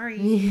Herbie.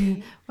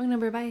 Sorry. Wrong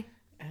number. Bye.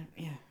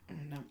 Yeah,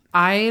 no.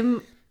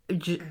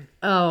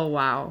 Oh,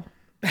 wow.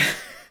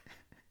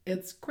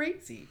 It's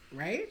crazy,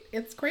 right?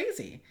 It's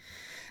crazy.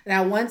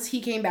 Now, once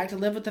he came back to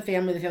live with the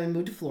family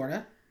moved to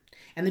Florida.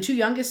 And the two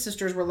youngest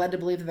sisters were led to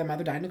believe that their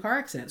mother died in a car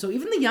accident. So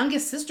even the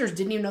youngest sisters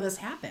didn't even know this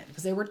happened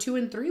because they were 2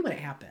 and 3 when it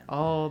happened.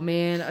 Oh,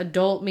 man.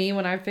 Adult me,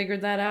 when I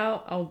figured that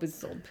out, I'll be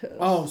so pissed.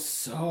 Oh,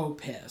 so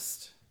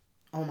pissed.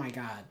 Oh, my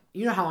God.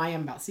 You know how I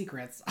am about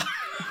secrets.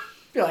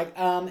 You're like,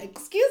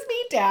 excuse me,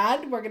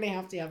 Dad. We're going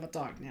to have a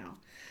talk now.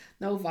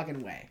 No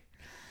fucking way.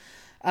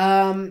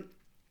 No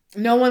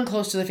one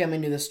close to the family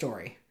knew this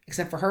story,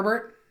 except for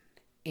Herbert,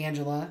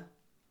 Angela,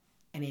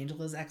 and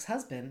Angela's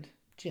ex-husband,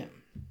 Jim.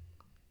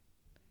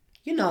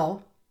 You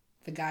know,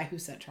 the guy who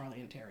set Charlie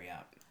and Terry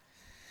up.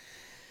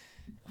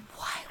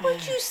 Why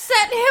would you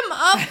set him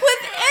up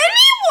with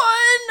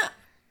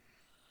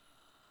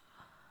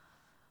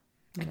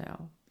anyone?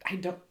 No. I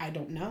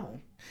don't know.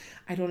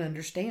 I don't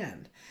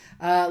understand.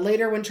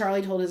 Later, when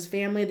Charlie told his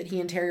family that he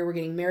and Terry were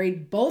getting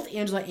married, both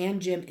Angela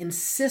and Jim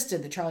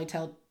insisted that Charlie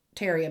tell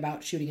Terry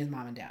about shooting his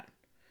mom and dad.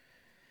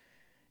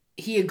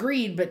 He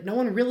agreed, but no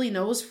one really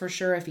knows for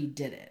sure if he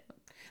did it.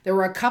 There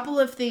were a couple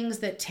of things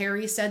that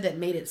Terry said that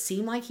made it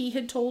seem like he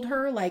had told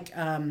her. Like,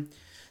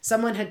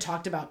 someone had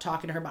talking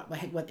to her about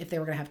what if they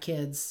were going to have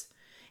kids.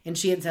 And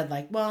she had said,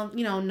 like, well,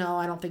 no,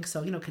 I don't think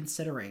so,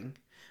 considering.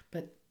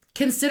 But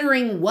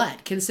considering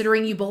what?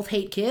 Considering you both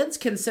hate kids?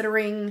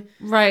 Considering...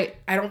 Right.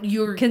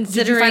 You're...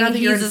 Considering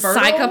he's a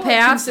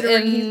psychopath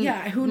and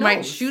who knows?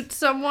 Might shoot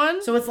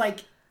someone? So it's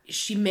like,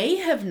 she may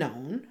have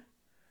known,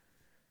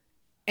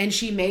 and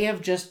she may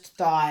have just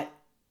thought,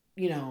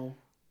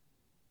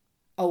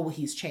 oh, well,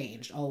 he's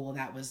changed. Oh, well,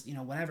 that was,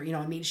 whatever.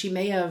 She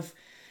may have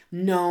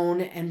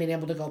known and been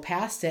able to go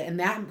past it. And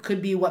that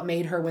could be what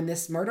made her, when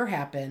this murder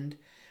happened,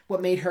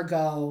 what made her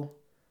go,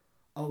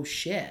 oh,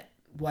 shit.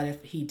 What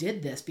if he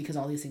did this because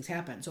all these things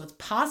happened? So it's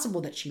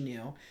possible that she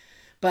knew.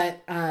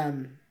 But,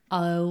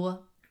 oh,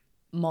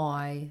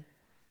 my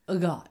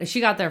God.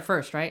 She got there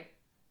first, right?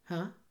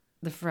 Huh?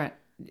 The friend.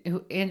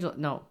 Angela,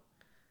 no.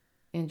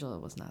 Angela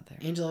was not there.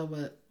 Angela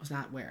was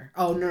not where?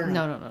 Oh, no.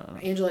 No.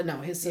 Angela,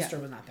 no, his sister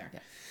was not there.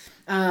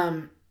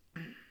 Yeah.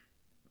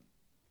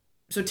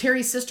 So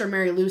Terry's sister,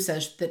 Mary Lou,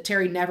 says that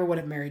Terry never would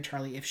have married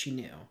Charlie if she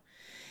knew.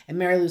 And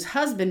Mary Lou's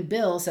husband,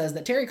 Bill, says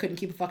that Terry couldn't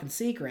keep a fucking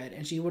secret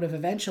and she would have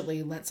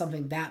eventually let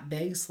something that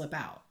big slip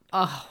out.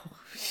 Oh.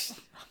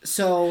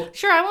 So.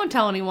 Sure, I won't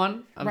tell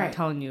anyone. I'm not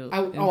telling you.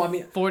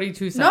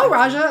 42 seconds. No,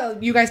 Raja,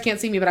 you guys can't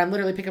see me, but I'm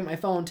literally picking up my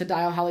phone to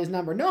dial Holly's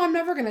number. No, I'm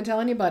never going to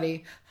tell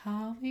anybody.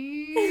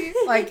 Holly.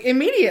 Like,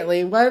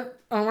 immediately. What?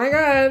 Oh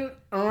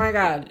my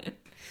God.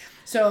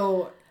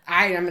 So,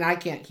 I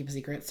can't keep a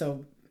secret,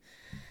 so...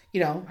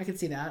 I could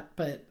see that,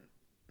 but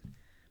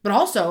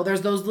also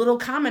there's those little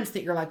comments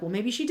that you're like, well,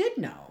 maybe she did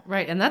know.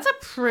 Right. And that's a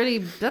pretty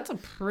big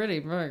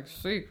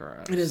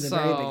secret. It is a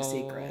very big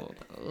secret.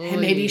 And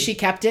maybe she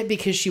kept it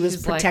because she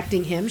was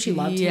protecting him. She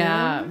loved him.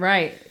 Yeah,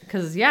 right.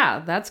 Because,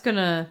 that's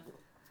gonna,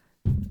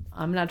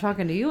 I'm not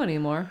talking to you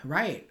anymore.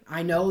 Right.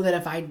 I know that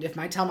if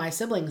I tell my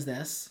siblings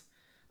this,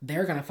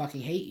 they're going to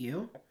fucking hate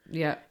you.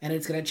 Yeah. And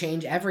it's going to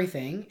change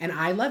everything. And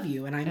I love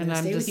you. And I'm going to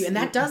stay with you. And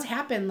that does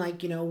happen,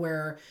 like,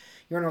 where...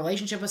 you're in a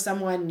relationship with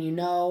someone,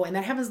 and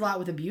that happens a lot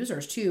with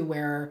abusers too,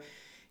 where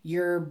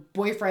your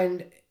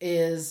boyfriend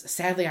is,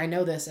 sadly, I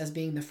know this as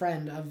being the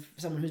friend of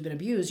someone who's been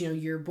abused,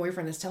 your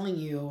boyfriend is telling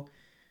you,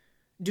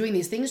 doing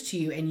these things to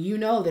you, and you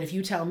know that if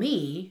you tell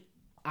me,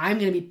 I'm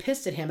going to be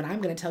pissed at him and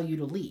I'm going to tell you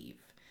to leave.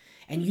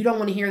 And you don't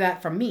want to hear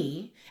that from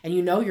me, and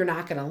you know you're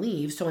not going to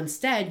leave, so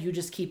instead you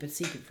just keep it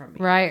secret from me.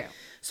 Right.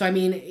 So,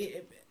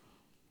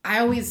 I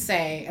always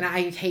say, and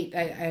I hate,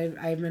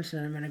 I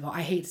mentioned it a minute ago,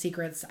 I hate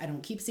secrets. I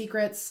don't keep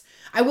secrets.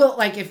 I will,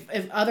 like, if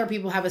other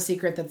people have a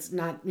secret that's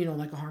not,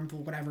 like a harmful,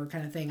 whatever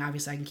kind of thing,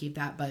 obviously I can keep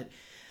that. But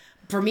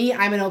for me,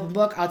 I'm an open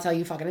book. I'll tell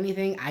you fucking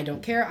anything. I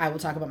don't care. I will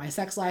talk about my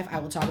sex life. I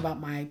will talk about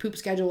my poop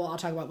schedule. I'll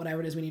talk about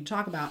whatever it is we need to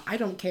talk about. I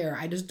don't care.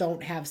 I just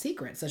don't have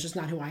secrets. That's just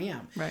not who I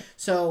am. Right.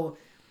 So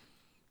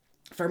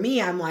for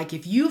me, I'm like,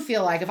 if you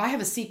feel like, if I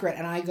have a secret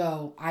and I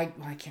go, I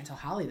can't tell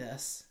Holly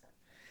this,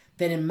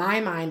 then in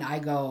my mind, I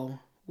go,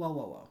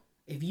 whoa.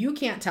 If you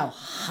can't tell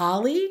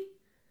Holly,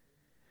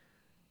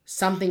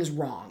 something's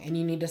wrong and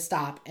you need to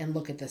stop and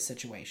look at this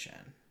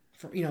situation.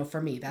 For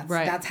me,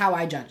 that's how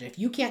I judge it. If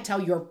you can't tell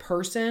your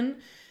person,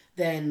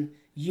 then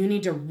you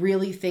need to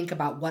really think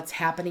about what's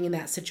happening in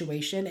that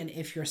situation and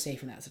if you're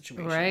safe in that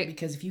situation. Right.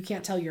 Because if you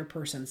can't tell your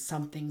person,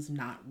 something's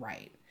not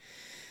right.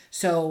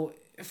 So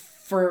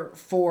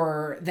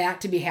for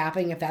that to be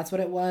happening, if that's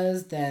what it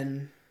was,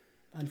 then...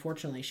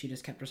 unfortunately, she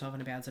just kept herself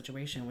in a bad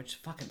situation, which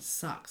fucking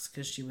sucks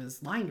because she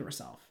was lying to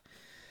herself.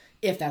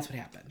 If that's what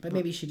happened. But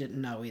maybe she didn't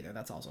know either.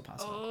 That's also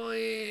possible. Oh,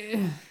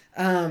 yeah.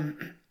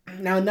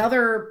 Now,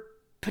 another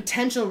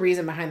potential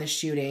reason behind the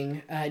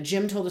shooting,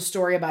 Jim told a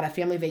story about a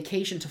family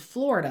vacation to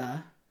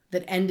Florida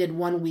that ended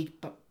 1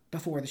 week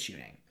before the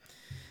shooting.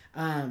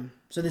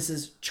 So this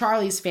is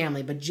Charlie's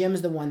family, but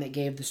Jim's the one that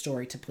gave the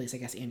story to police. I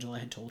guess Angela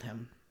had told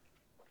him.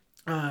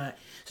 So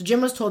Jim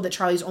was told that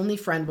Charlie's only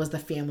friend was the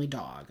family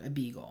dog, a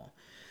beagle.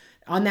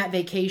 On that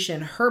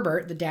vacation,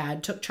 Herbert, the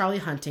dad, took Charlie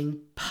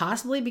hunting,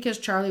 possibly because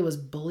Charlie was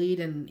bullied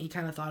and he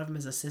kind of thought of him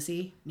as a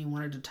sissy and he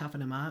wanted to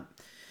toughen him up.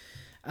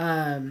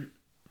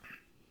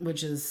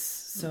 Which is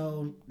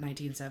so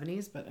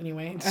 1970s, but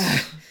anyway.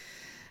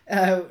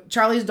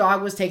 Charlie's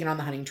dog was taken on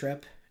the hunting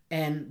trip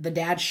and the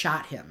dad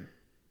shot him,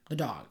 the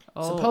dog,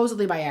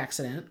 supposedly by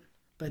accident,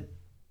 but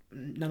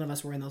none of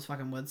us were in those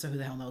fucking woods, so who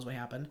the hell knows what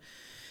happened.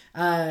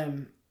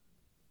 So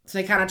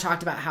they kind of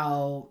talked about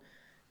how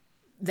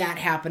that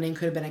happening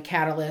could have been a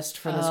catalyst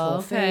for this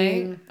whole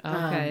thing.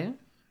 Okay.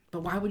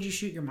 But why would you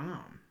shoot your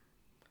mom?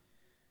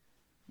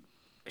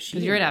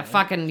 Because you're in a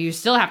fucking, you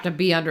still have to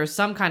be under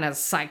some kind of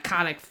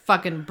psychotic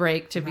fucking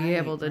break to be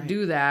able to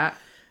do that.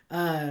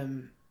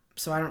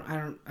 So I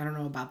don't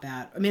know about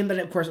that. I mean, but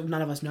of course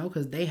none of us know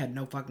because they had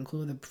no fucking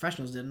clue. The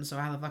professionals didn't. So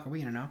how the fuck are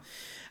we gonna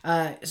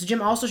know? So Jim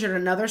also shared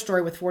another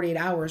story with 48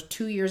 Hours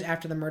 2 years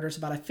after the murders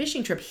about a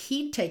fishing trip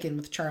he'd taken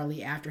with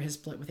Charlie after his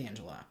split with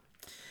Angela.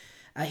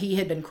 He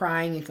had been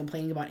crying and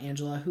complaining about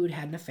Angela, who'd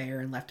had an affair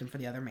and left him for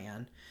the other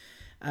man.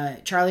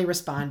 Charlie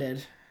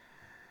responded,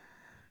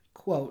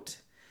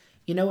 quote,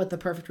 "You know what the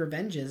perfect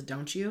revenge is,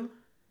 don't you?"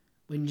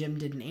 When Jim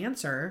didn't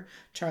answer,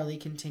 Charlie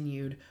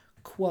continued,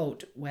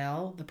 quote,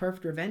 "Well, the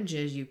perfect revenge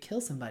is you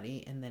kill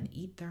somebody and then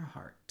eat their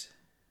heart."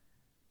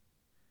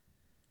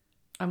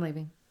 I'm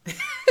leaving.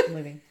 I'm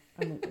leaving.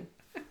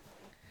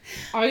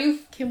 Are you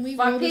Can we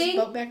roll this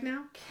boat back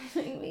now?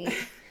 kidding me?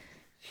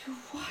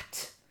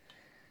 What?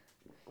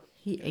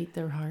 He ate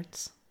their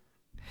hearts.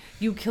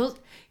 You killed...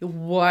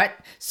 What?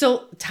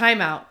 So,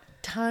 time out.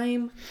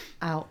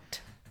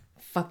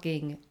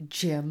 Fucking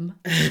Jim.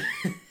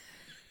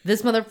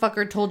 This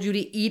motherfucker told you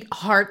to eat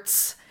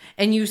hearts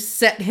and you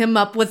set him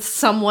up with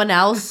someone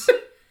else?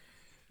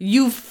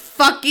 You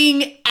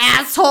fucking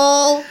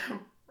asshole!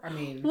 I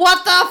mean...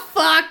 What the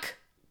fuck?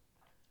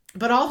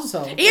 But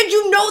also... And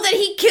you know that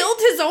he killed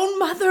his own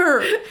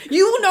mother.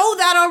 You know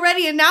that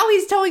already. And now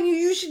he's telling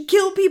you should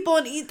kill people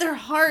and eat their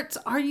hearts.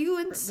 Are you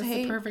insane?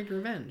 That's the perfect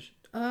revenge.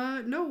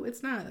 No,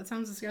 it's not. That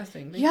sounds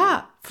disgusting.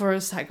 Yeah, for a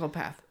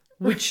psychopath.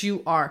 which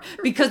you are.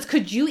 Because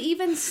could you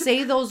even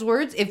say those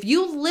words? If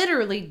you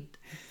literally,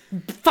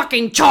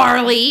 fucking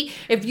Charlie,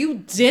 if you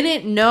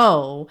didn't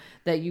know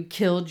that you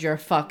killed your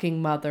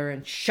fucking mother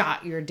and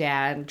shot your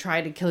dad and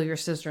tried to kill your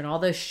sister and all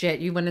this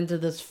shit, you went into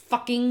this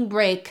fucking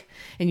break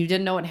and you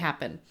didn't know what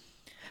happened.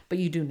 But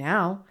you do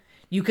now.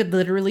 You could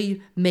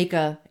literally make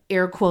a,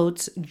 air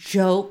quotes,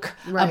 joke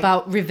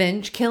about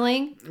revenge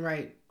killing.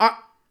 Right.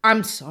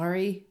 I'm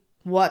sorry.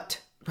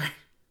 What? Right.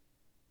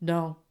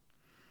 No.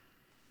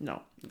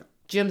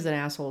 Jim's an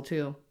asshole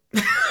too.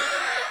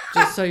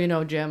 Just so you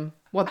know, Jim.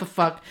 What the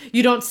fuck?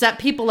 You don't set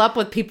people up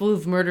with people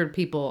who've murdered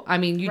people. I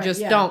mean, you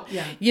just don't.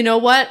 Yeah. You know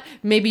what?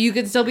 Maybe you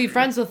could still be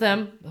friends with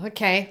them.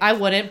 Okay, I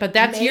wouldn't, but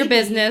that's your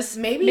business.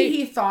 Maybe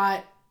he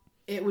thought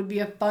it would be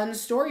a fun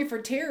story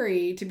for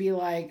Terry to be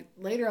like,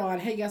 later on,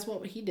 hey, guess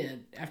what he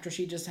did after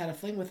she just had a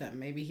fling with him?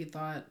 Maybe he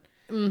thought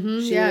she would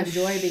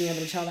enjoy being able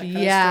to tell that kind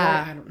of story.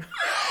 I don't know.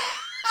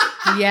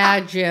 Yeah,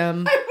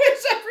 Jim. I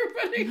wish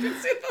everybody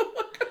could see the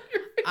look on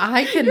your face.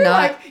 I cannot. You're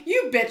like,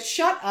 you bitch,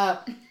 shut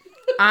up.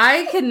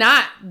 I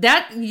cannot.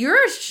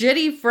 You're a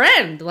shitty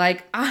friend.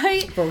 Like,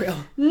 For real.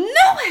 No,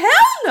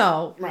 hell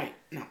no. Right.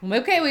 No.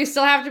 Okay, we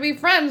still have to be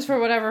friends for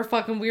whatever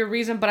fucking weird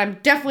reason, but I'm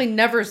definitely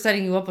never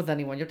setting you up with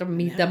anyone. You have to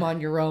meet them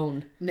on your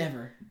own.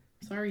 Never.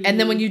 Sorry. And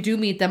then when you do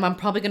meet them, I'm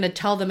probably going to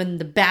tell them in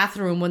the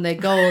bathroom when they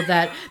go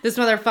that this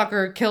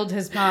motherfucker killed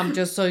his mom,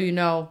 just so you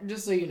know.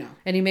 Just so you know.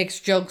 And he makes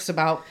jokes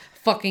about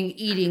fucking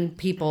eating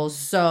people,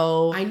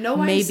 so I know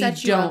maybe I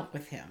set you up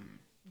with him,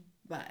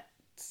 but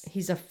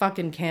he's a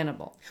fucking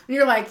cannibal. When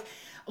you're like,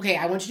 okay,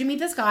 I want you to meet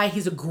this guy.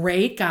 He's a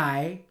great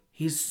guy.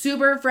 He's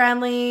super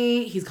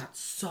friendly. His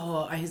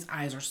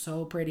eyes are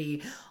so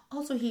pretty.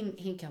 Also, he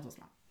killed his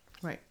mom.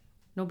 Right.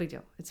 No big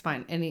deal. It's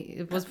fine. And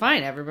it was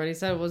fine. Everybody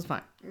said it was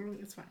fine.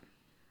 It's fine.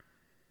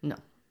 No.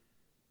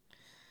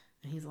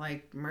 And he's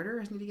like,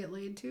 murderers need to get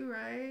laid too,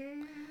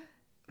 right?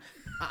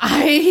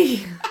 I'm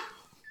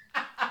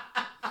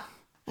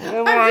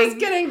just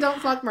kidding. Don't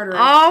fuck murderers.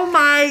 Oh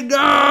my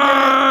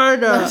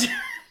God.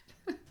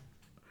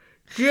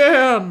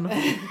 Jim.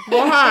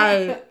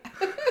 Why?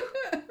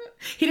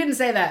 He didn't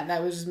say that.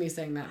 That was just me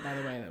saying that, by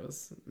the way. That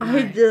was...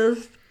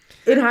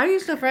 And how are you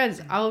still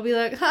friends? I will be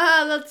like,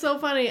 that's so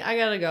funny. I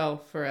gotta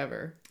go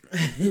forever.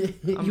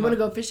 You want to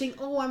go fishing?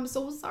 Oh, I'm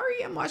so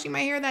sorry. I'm washing my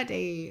hair that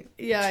day.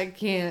 Yeah, I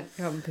can't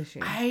come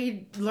fishing.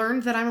 I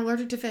learned that I'm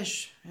allergic to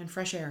fish and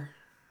fresh air.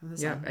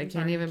 Yeah, I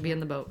can't even be in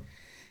the boat.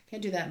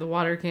 Can't do that. The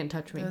water can't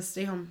touch me.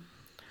 Stay home.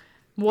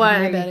 What?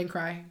 In my bed and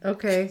cry.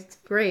 Okay,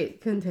 great.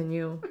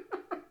 Continue.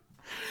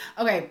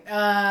 Okay,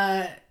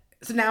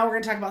 so now we're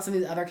going to talk about some of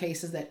these other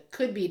cases that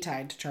could be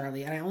tied to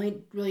Charlie. And I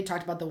only really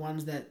talked about the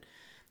ones that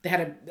they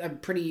had a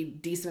pretty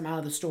decent amount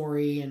of the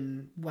story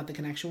and what the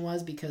connection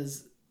was,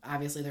 because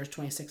obviously there's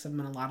 26 of them,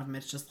 and a lot of them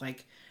it's just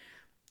like,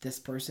 this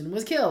person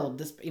was killed.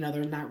 This,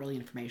 there's not really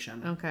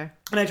information. Okay.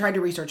 And I tried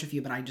to research a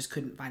few, but I just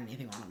couldn't find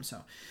anything on them.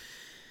 So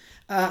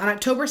on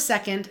October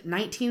 2nd,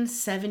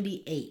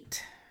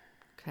 1978...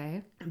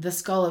 Okay. The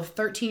skull of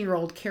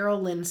 13-year-old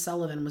Carol Lynn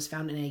Sullivan was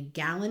found in a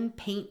gallon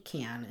paint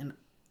can in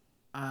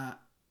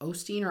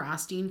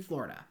Austin,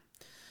 Florida.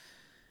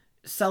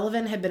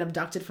 Sullivan had been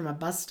abducted from a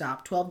bus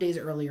stop 12 days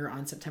earlier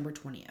on September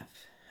 20th.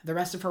 The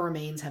rest of her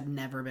remains have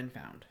never been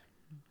found.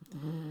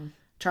 Mm-hmm.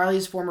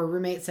 Charlie's former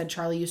roommate said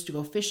Charlie used to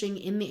go fishing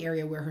in the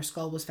area where her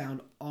skull was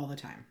found all the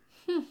time.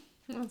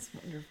 That's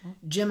wonderful.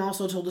 Jim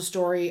also told a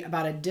story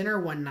about a dinner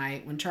one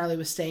night when Charlie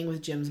was staying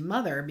with Jim's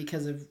mother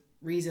because of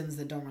reasons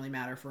that don't really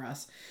matter for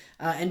us.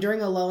 And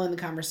during a lull in the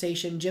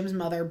conversation, Jim's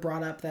mother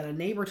brought up that a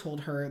neighbor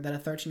told her that a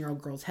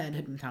 13-year-old girl's head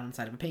had been found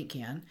inside of a paint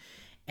can.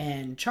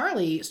 And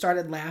Charlie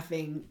started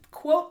laughing,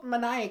 quote,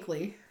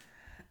 maniacally,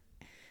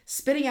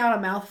 spitting out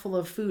a mouthful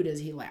of food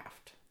as he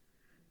laughed.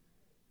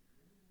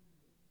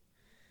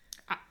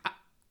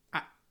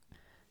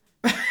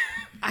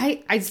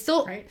 I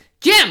still... Right?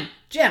 Jim!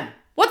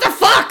 What the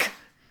fuck?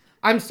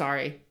 I'm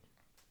sorry.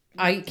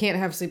 I can't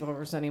have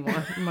sleepovers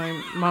anymore. My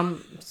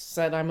mom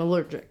said I'm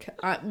allergic.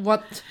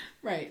 What?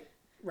 Right.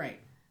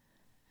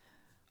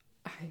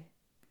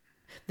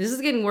 This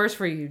is getting worse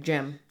for you,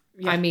 Jim.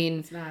 Yeah, I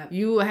mean,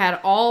 you had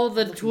all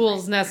the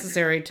tools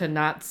necessary to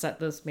not set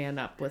this man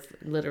up with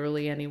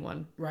literally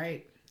anyone.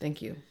 Right.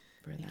 Thank you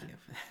for Thank that. you.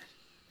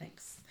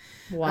 Thanks.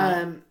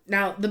 Wow.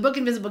 Now, the book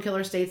Invisible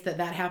Killer states that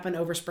happened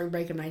over spring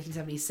break of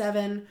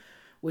 1977,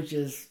 which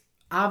is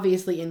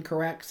obviously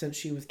incorrect since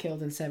she was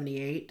killed in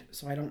 78.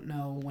 So I don't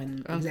know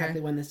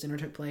exactly when this dinner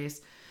took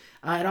place.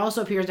 It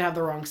also appears to have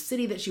the wrong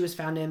city that she was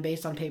found in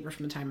based on papers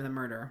from the time of the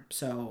murder.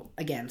 So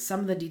again, some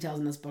of the details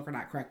in this book are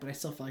not correct, but I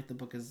still feel like the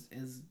book is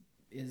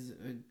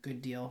a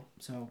good deal.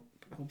 So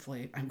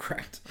hopefully I'm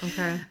correct.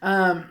 Okay.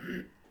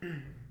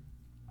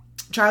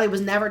 Charlie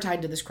was never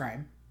tied to this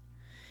crime,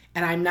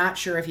 and I'm not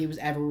sure if he was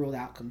ever ruled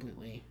out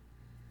completely.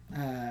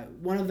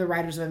 One of the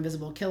writers of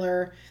Invisible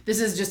Killer,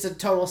 this is just a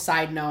total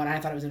side note, and I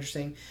thought it was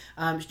interesting.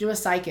 She's a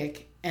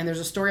psychic, and there's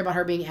a story about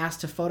her being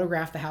asked to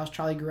photograph the house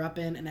Charlie grew up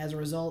in, and as a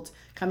result,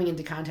 coming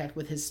into contact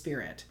with his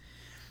spirit.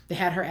 They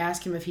had her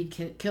ask him if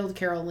he'd killed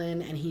Carol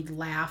Lynn, and he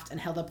laughed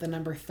and held up the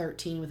number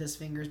 13 with his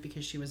fingers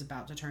because she was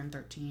about to turn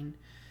 13.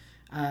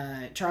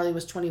 Charlie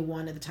was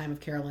 21 at the time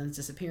of Carol Lynn's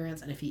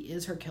disappearance, and if he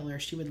is her killer,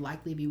 she would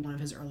likely be one of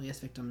his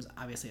earliest victims,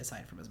 obviously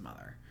aside from his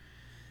mother.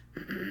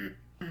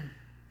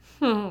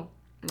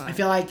 I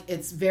feel like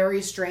it's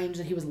very strange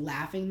that he was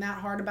laughing that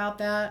hard about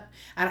that.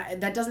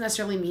 And that doesn't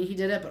necessarily mean he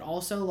did it, but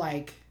also,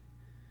 like,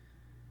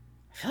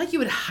 I feel like you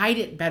would hide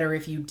it better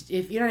if you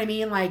know what I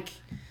mean? Like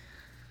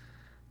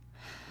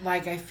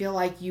I feel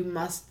like you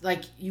must,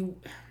 like,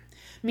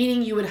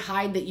 meaning you would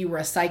hide that you were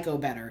a psycho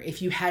better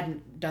if you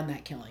hadn't done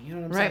that killing. You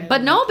know what I'm saying? Right,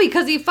 but no,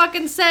 because he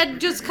fucking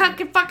said just cut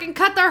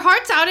their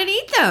hearts out and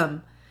eat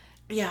them.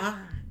 Yeah.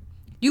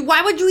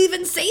 Why would you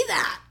even say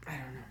that? I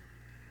don't know.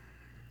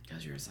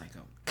 Because you're a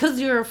psycho.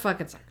 Because you're a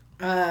fucking psycho.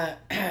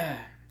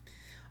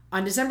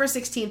 On December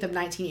 16th of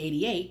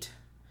 1988,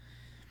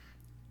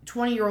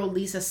 20-year-old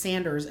Lisa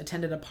Sanders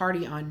attended a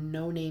party on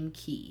No Name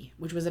Key,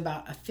 which was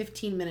about a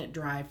 15-minute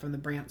drive from the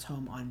Brandt's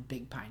home on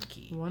Big Pine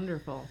Key.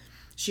 Wonderful.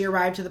 She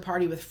arrived to the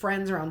party with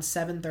friends around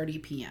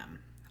 7:30 p.m.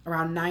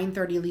 Around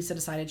 9:30, Lisa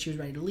decided she was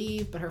ready to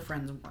leave, but her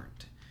friends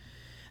weren't.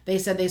 They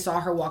said they saw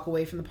her walk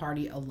away from the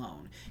party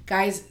alone.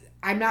 Guys,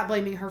 I'm not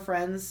blaming her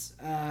friends.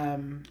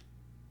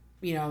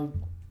 You know,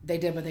 they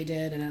did what they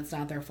did, and it's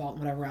not their fault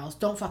and whatever else.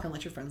 Don't fucking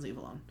let your friends leave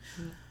alone.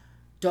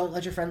 Don't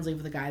let your friends leave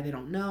with a guy they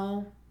don't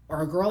know,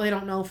 or a girl they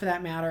don't know for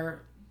that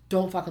matter.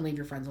 Don't fucking leave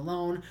your friends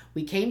alone.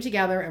 We came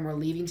together and we're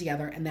leaving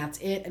together, and that's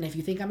it. And if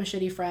you think I'm a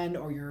shitty friend,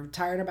 or you're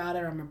tired about it,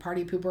 or I'm a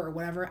party pooper or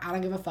whatever, I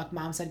don't give a fuck.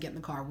 Mom said get in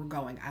the car. We're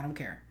going. I don't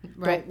care.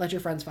 Right. Don't let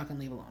your friends fucking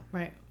leave alone.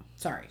 Right.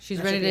 Sorry. She's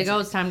ready to go.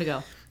 It's time to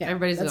go. Yeah,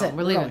 everybody's going.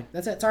 We're leaving.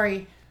 That's it.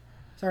 Sorry.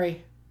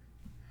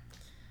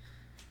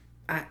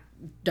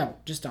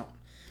 Just don't.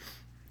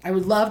 I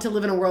would love to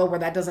live in a world where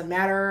that doesn't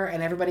matter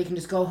and everybody can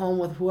just go home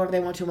with whoever they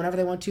want to, whenever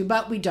they want to,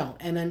 but we don't.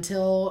 And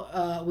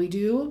until we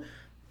do,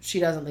 she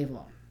doesn't leave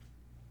alone.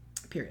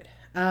 Period.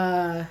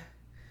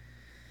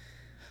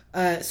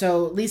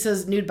 So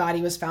Lisa's nude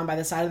body was found by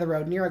the side of the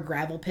road near a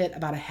gravel pit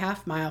about a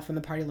half mile from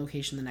the party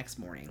location the next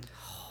morning.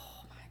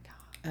 Oh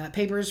my God.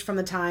 Papers from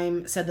the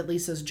time said that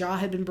Lisa's jaw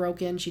had been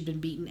broken, she'd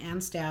been beaten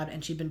and stabbed,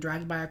 and she'd been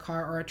dragged by a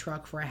car or a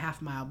truck for a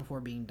half mile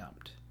before being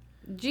dumped.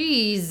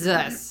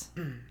 Jesus.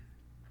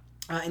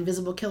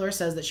 Invisible Killer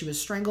says that she was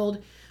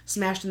strangled,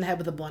 smashed in the head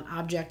with a blunt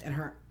object, and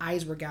her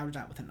eyes were gouged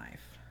out with a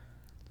knife.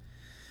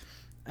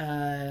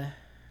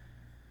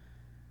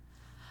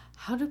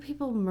 How do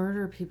people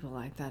murder people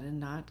like that and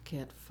not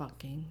get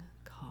fucking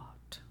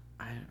caught?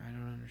 I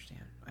don't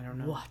understand. I don't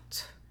know.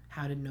 What?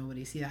 How did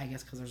nobody see that? I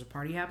guess because there's a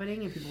party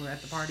happening and people are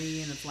at the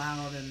party and it's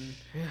loud and...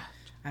 Yeah.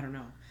 I don't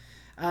know.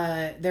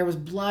 There was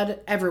blood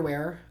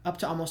everywhere up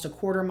to almost a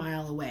quarter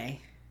mile away.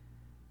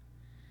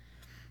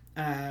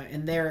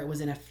 And there it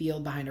was in a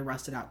field behind a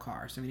rusted out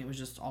car. So, I mean, it was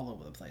just all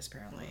over the place,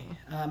 apparently.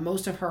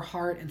 Most of her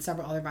heart and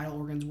several other vital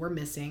organs were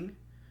missing.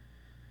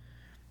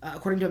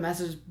 According to a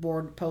message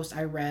board post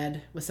I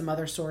read with some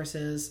other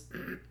sources,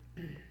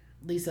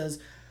 Lisa's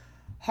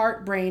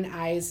heart, brain,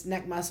 eyes,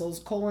 neck muscles,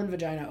 colon,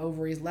 vagina,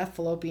 ovaries, left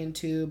fallopian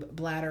tube,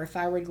 bladder,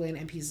 thyroid gland,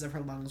 and pieces of her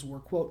lungs were,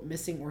 quote,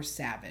 missing or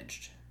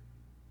savaged.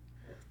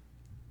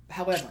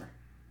 However,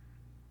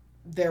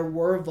 there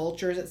were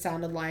vultures, it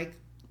sounded like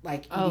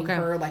eating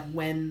her, like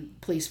when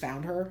police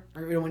found her,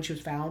 or when she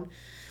was found.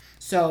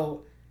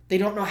 So they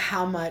don't know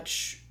how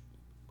much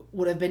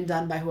would have been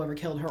done by whoever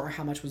killed her or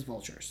how much was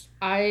vultures.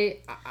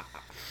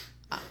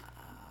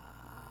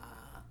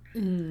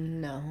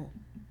 No.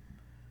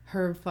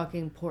 Her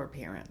fucking poor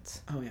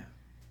parents. Oh, yeah.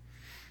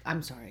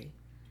 I'm sorry.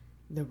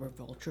 There were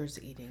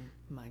vultures eating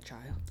my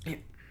child. Yeah.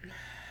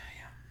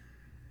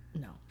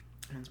 No.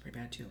 That's pretty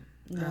bad, too.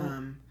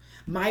 No.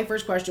 My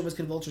first question was,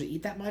 could vultures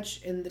eat that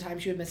much in the time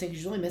she was missing?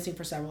 Because she was only missing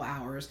for several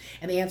hours.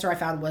 And the answer I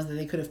found was that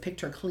they could have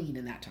picked her clean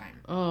in that time.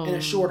 Oh. In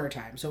a shorter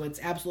time. So it's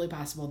absolutely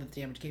possible that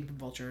the damage came from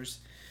vultures.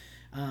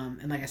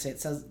 And like I said,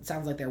 it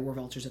sounds like there were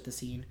vultures at the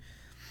scene.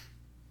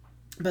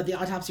 But the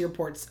autopsy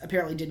reports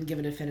apparently didn't give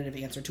a definitive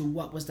answer to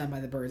what was done by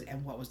the birds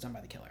and what was done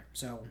by the killer.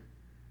 So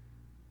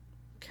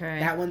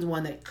that one's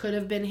one that could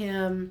have been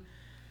him.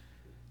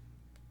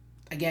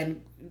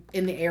 Again,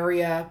 in the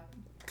area,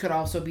 could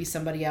also be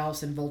somebody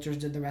else, and vultures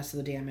did the rest of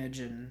the damage,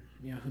 and,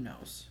 you know, who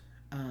knows.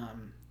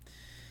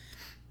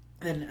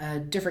 Then a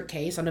different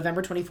case, on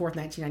November 24th,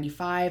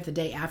 1995, the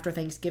day after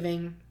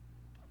Thanksgiving,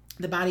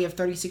 the body of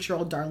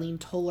 36-year-old Darlene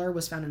Toller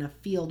was found in a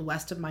field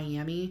west of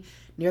Miami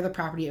near the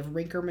property of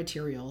Rinker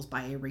Materials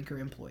by a Rinker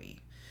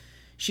employee.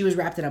 She was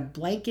wrapped in a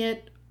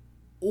blanket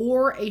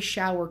or a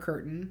shower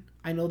curtain.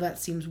 I know that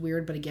seems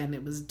weird, but again,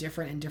 it was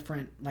different and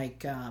different.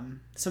 Like,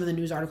 some of the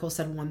news articles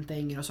said one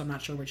thing, you know, so I'm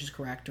not sure which is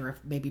correct, or if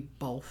maybe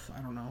both.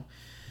 I don't know.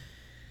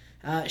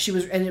 She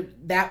was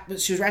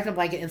wrapped in a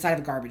blanket inside of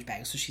a garbage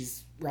bag, so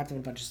she's wrapped in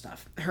a bunch of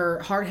stuff. Her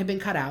heart had been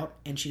cut out,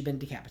 and she'd been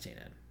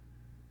decapitated.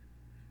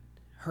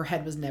 Her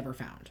head was never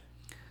found.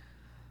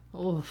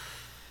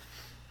 Oof.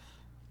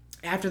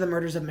 After the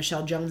murders of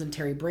Michelle Jones and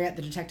Terry Brandt,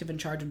 the detective in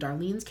charge of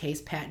Darlene's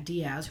case, Pat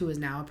Diaz, who is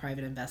now a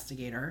private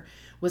investigator,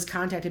 was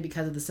contacted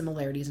because of the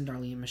similarities in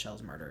Darlene and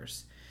Michelle's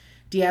murders.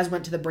 Diaz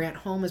went to the Brandt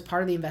home as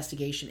part of the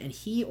investigation, and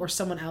he or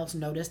someone else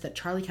noticed that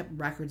Charlie kept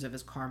records of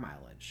his car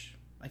mileage.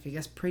 Like, I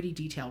guess pretty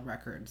detailed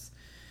records.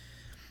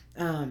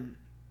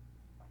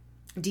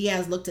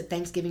 Diaz looked at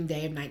Thanksgiving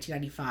Day of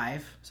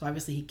 1995, so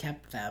obviously he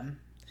kept them,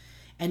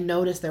 and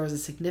noticed there was a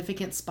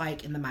significant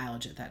spike in the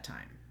mileage at that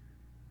time.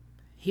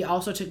 He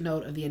also took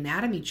note of the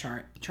anatomy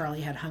chart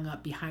Charlie had hung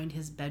up behind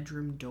his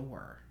bedroom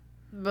door.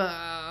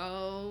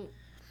 Oh.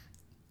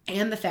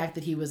 And the fact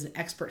that he was an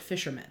expert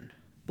fisherman.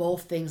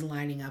 Both things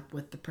lining up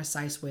with the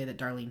precise way that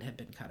Darlene had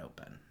been cut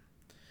open.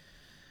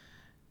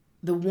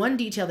 The one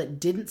detail that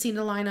didn't seem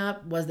to line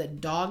up was that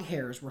dog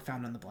hairs were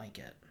found on the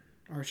blanket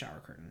or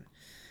shower curtain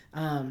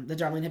that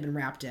Darlene had been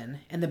wrapped in,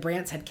 and the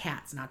Brandts had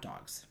cats, not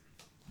dogs.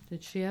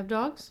 Did she have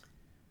dogs?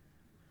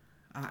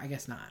 I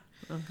guess not.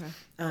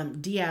 Okay.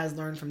 Diaz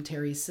learned from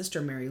Terry's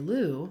sister, Mary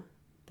Lou,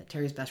 that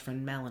Terry's best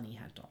friend, Melanie,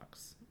 had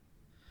dogs.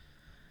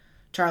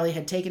 Charlie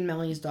had taken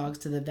Melanie's dogs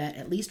to the vet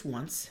at least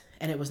once,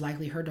 and it was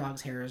likely her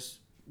dog's hairs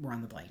were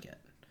on the blanket.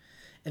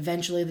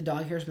 Eventually, the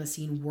dog hairs from the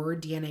scene were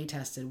DNA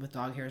tested with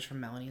dog hairs from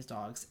Melanie's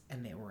dogs,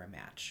 and they were a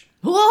match.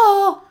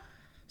 Whoa!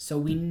 So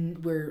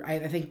I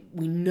think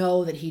we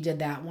know that he did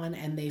that one,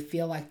 and they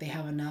feel like they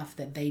have enough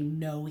that they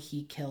know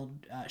he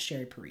killed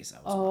Sherry Pariso.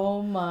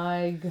 Oh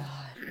my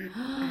God.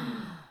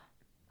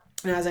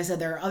 And as I said,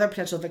 there are other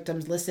potential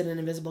victims listed in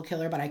Invisible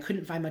Killer, but I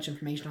couldn't find much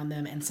information on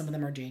them, and some of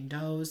them are Jane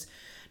Doe's.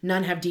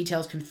 None have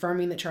details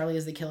confirming that Charlie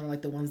is the killer,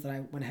 like the ones that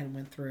I went ahead and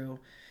went through.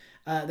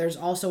 There's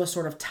also a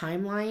sort of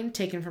timeline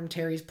taken from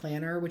Terry's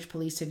planner, which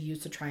police have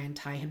used to try and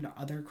tie him to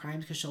other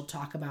crimes, because she'll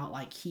talk about,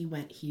 like, he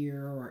went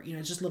here, or,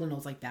 it's just little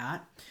notes like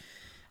that.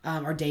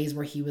 Or days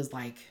where he was,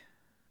 like,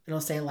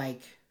 it'll say,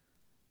 like,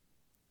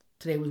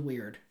 today was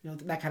weird.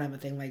 That kind of a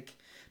thing. Like,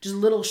 just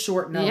little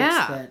short notes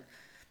that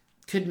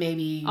could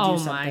maybe do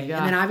something. My God.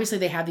 And then obviously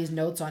they have these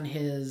notes on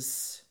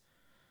his...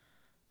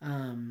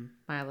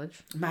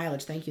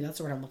 Mileage, thank you. That's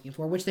the word I'm looking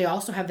for. Which they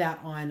also have that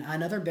on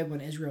another big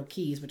one, Israel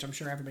Keys, which I'm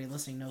sure everybody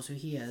listening knows who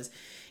he is.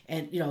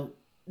 And,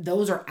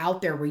 those are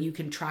out there where you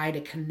can try to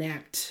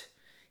connect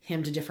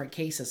him to different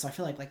cases. So I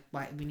feel like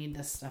why we need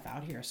this stuff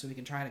out here so we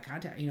can try to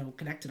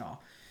connect it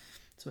all.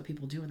 That's what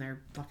people do in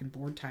their fucking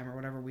board time or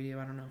whatever we do.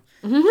 I don't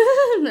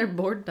know. Their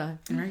board time.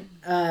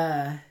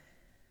 Right.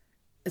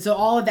 So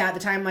all of that, the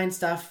timeline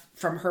stuff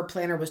from her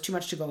planner was too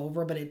much to go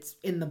over, but it's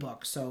in the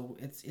book, so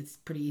it's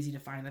pretty easy to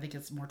find. I think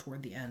it's more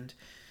toward the end.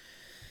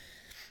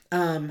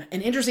 An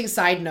interesting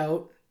side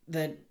note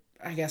that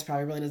I guess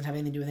probably really doesn't have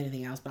anything to do with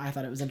anything else, but I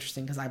thought it was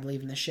interesting because I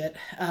believe in this shit,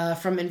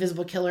 from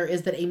Invisible Killer,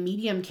 is that a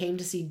medium came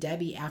to see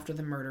Debbie after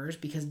the murders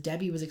because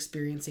Debbie was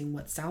experiencing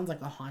what sounds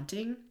like a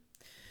haunting.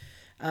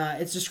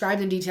 It's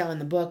described in detail in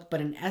the book,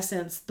 but in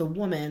essence, the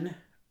woman,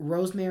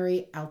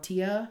 Rosemary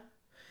Altia,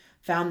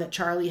 found that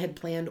Charlie had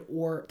planned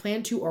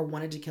to or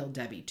wanted to kill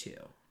Debbie too.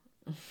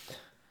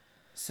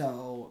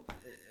 So,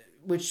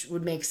 which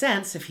would make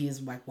sense if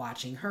he's like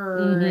watching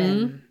her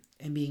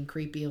and being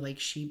creepy. Like,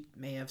 she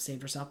may have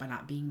saved herself by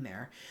not being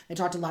there. They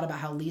talked a lot about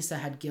how Lisa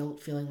had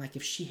guilt, feeling like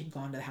if she had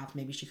gone to the house,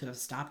 maybe she could have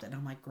stopped it. And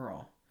I'm like,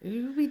 girl,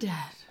 you would be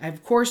dead.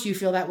 Of course you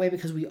feel that way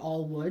because we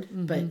all would,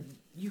 but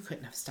you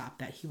couldn't have stopped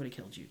that. He would have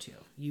killed you too.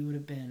 You would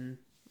have been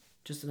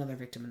just another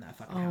victim in that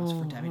fucking house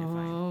for Debbie to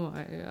find. Oh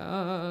my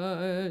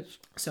gosh.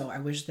 So I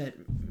wish that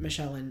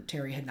Michelle and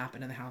Terry had not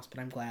been in the house, but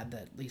I'm glad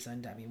that Lisa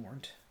and Debbie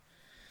weren't.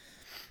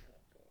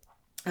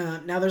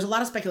 Now, there's a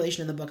lot of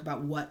speculation in the book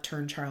about what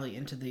turned Charlie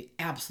into the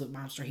absolute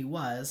monster he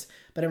was,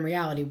 but in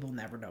reality, we'll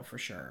never know for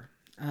sure.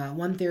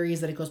 One theory is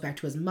that it goes back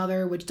to his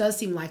mother, which does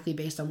seem likely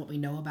based on what we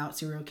know about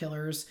serial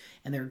killers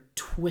and their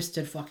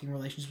twisted fucking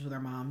relationships with their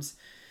moms.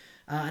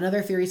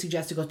 Another theory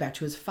suggests it goes back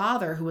to his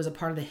father, who was a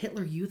part of the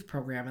Hitler Youth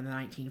program in the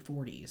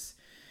 1940s.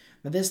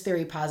 Now, this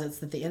theory posits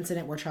that the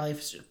incident where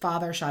Charlie's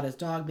father shot his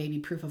dog may be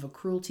proof of a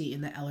cruelty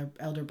in the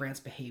elder Brandt's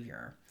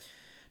behavior.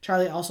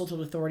 Charlie also told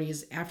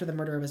authorities after the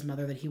murder of his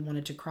mother that he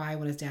wanted to cry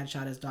when his dad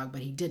shot his dog,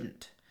 but he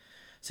didn't,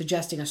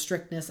 suggesting a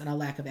strictness and a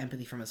lack of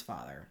empathy from his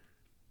father.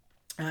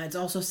 It's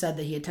also said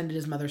that he attended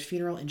his mother's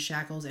funeral in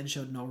shackles and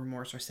showed no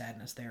remorse or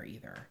sadness there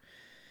either.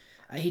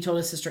 He told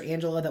his sister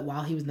Angela that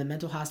while he was in the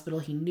mental hospital,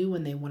 he knew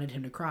when they wanted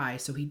him to cry,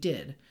 so he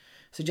did,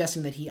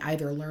 suggesting that he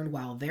either learned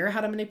while there how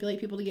to manipulate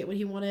people to get what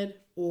he wanted,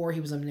 or he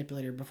was a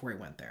manipulator before he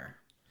went there.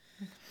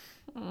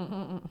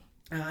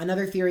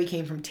 Another theory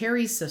came from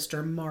Terry's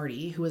sister,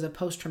 Marty, who was a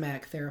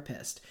post-traumatic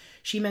therapist.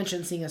 She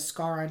mentioned seeing a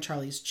scar on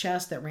Charlie's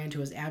chest that ran to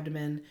his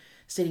abdomen,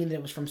 stating that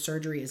it was from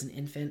surgery as an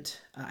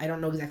infant. I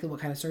don't know exactly what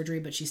kind of surgery,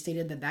 but she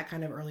stated that that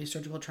kind of early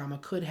surgical trauma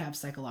could have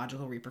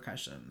psychological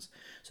repercussions.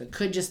 So it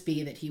could just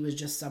be that he was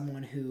just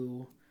someone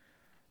who,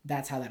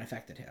 that's how that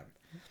affected him.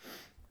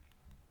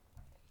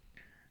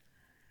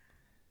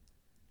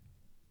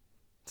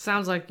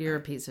 Sounds like you're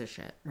a piece of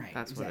shit. Right.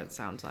 That's exactly what it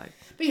sounds like.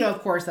 But,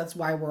 of course, that's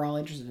why we're all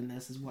interested in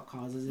this, is what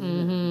causes it,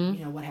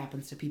 and, what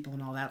happens to people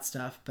and all that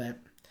stuff. But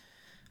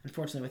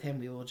unfortunately with him,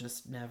 we will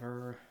just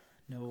never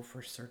know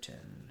for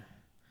certain.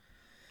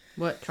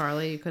 What,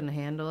 Charlie, you couldn't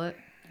handle it?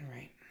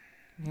 Right.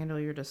 Handle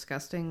your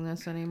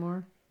disgustingness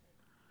anymore?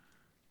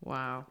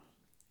 Wow.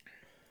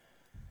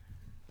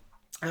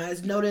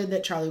 It's noted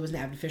that Charlie was an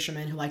avid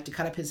fisherman who liked to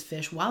cut up his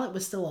fish while it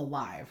was still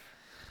alive,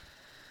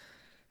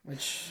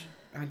 which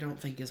I don't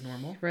think is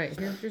normal. Right,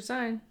 here's your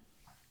sign.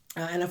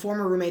 And a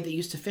former roommate that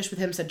used to fish with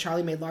him said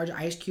Charlie made large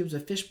ice cubes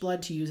of fish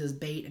blood to use as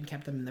bait and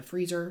kept them in the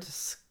freezer.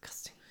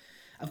 Disgusting.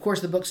 Of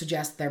course, the book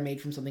suggests they're made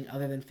from something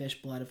other than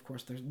fish blood. Of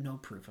course, there's no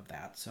proof of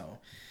that. So,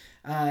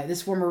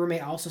 this former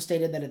roommate also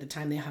stated that at the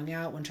time they hung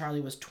out, when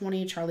Charlie was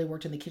 20, Charlie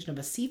worked in the kitchen of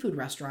a seafood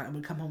restaurant and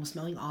would come home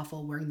smelling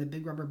awful, wearing the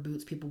big rubber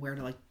boots people wear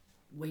to, like,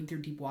 wade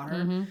through deep water.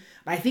 Mm-hmm.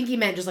 But I think he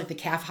meant just, like, the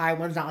calf-high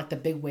ones, not, like, the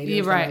big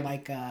waders that are,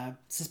 like,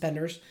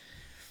 suspenders.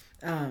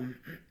 And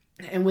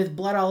with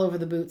blood all over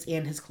the boots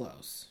and his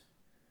clothes.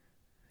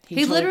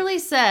 He literally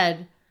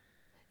said,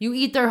 you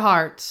eat their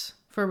hearts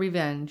for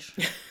revenge.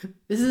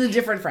 This is a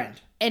different friend.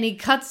 And he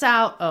cuts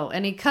out,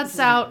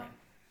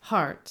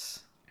 hearts.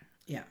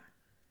 Yeah.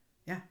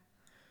 Yeah.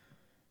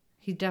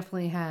 He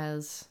definitely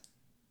has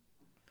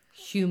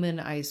human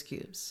ice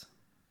cubes.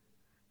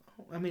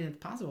 I mean, it's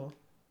possible.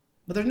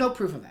 But there's no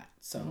proof of that.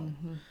 So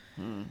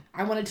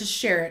I wanted to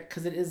share it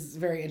because it is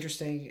very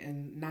interesting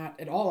and not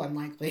at all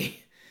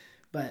unlikely.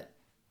 But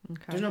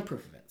there's no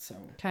proof of it. So.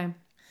 Okay.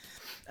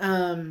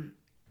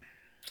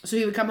 So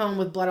he would come home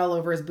with blood all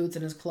over his boots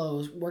and his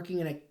clothes, working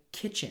in a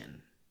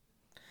kitchen.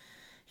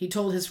 He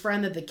told his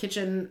friend that the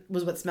kitchen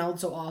was what smelled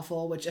so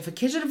awful, which if a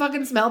kitchen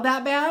fucking smelled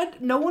that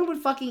bad, no one would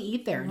fucking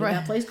eat there. Did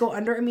that place go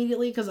under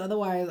immediately? Because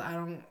otherwise, I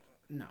don't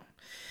know.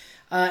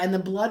 And the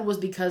blood was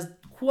because,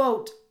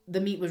 quote,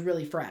 the meat was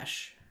really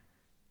fresh.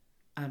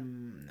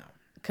 No.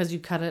 Because you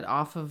cut it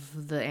off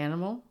of the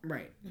animal?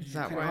 Right. Is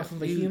that cut it off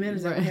of a human?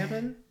 Is that what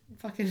happened?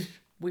 Fucking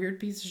weird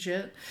piece of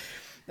shit.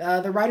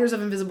 The writers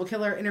of Invisible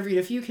Killer interviewed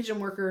a few kitchen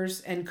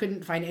workers and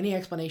couldn't find any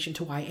explanation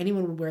to why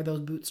anyone would wear those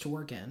boots to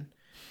work in.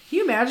 Can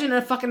you imagine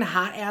a fucking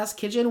hot-ass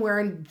kitchen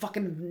wearing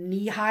fucking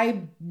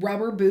knee-high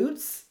rubber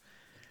boots?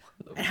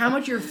 And how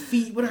much your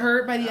feet would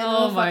hurt by the end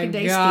of the fucking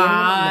day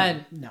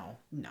standing?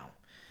 No.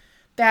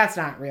 That's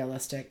not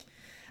realistic.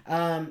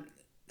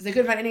 They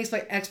couldn't find any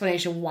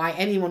explanation why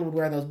anyone would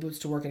wear those boots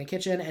to work in a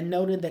kitchen and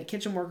noted that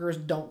kitchen workers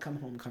don't come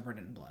home covered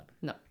in blood.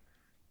 No.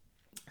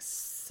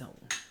 So...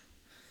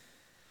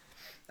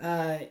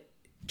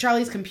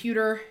 Charlie's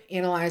computer,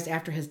 analyzed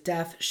after his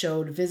death,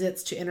 showed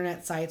visits to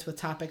internet sites with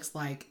topics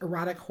like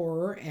erotic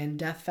horror and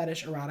death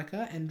fetish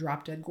erotica and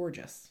drop dead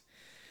gorgeous.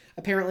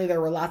 Apparently there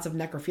were lots of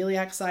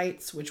necrophiliac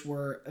sites, which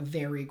were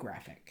very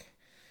graphic.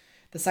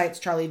 The sites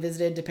Charlie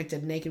visited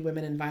depicted naked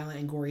women in violent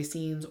and gory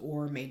scenes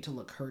or made to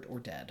look hurt or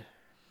dead.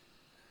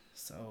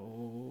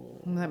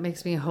 So... That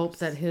makes me hope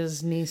that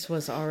his niece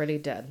was already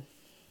dead.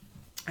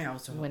 I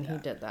also hope when he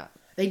did that.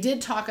 They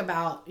did talk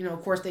about,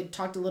 of course, they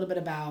talked a little bit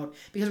about,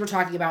 because we're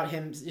talking about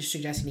him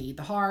suggesting to eat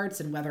the hearts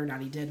and whether or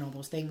not he did and all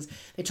those things.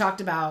 They talked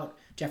about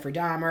Jeffrey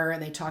Dahmer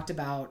and they talked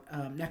about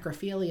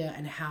necrophilia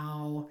and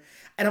how,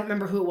 I don't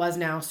remember who it was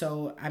now,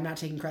 so I'm not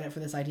taking credit for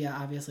this idea.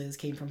 Obviously, this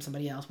came from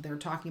somebody else, but they were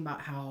talking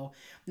about how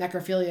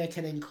necrophilia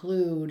can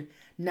include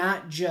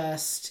not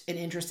just an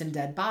interest in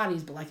dead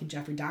bodies, but like in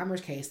Jeffrey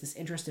Dahmer's case, this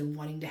interest in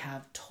wanting to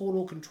have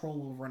total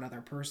control over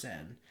another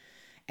person.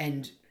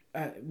 And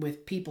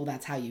with people,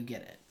 that's how you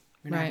get it.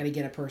 You're not going to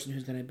get a person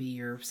who's going to be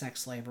your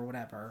sex slave or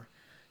whatever.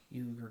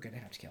 You're going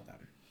to have to kill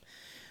them.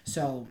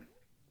 So,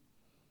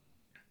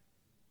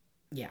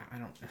 yeah, I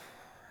don't...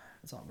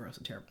 It's all gross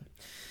and terrible.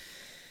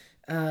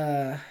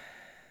 I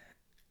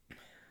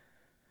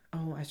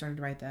started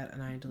to write that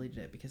and I deleted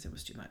it because it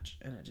was too much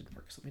and it didn't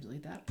work. So let me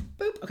delete that.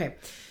 Boop. Okay.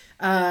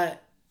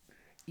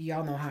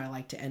 Y'all know how I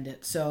like to end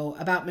it. So,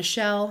 about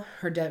Michelle,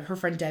 her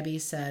friend Debbie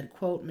said,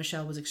 quote,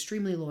 Michelle was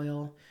extremely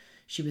loyal.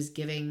 She was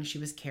giving, she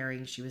was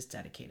caring, she was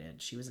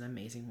dedicated. She was an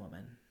amazing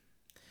woman.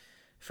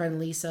 Friend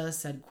Lisa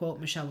said,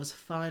 quote, Michelle was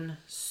fun,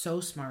 so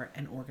smart,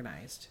 and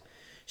organized.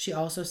 She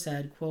also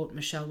said, quote,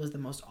 Michelle was the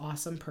most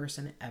awesome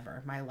person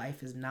ever. My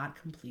life is not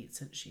complete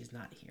since she's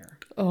not here.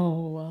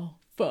 Oh, well,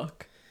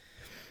 fuck.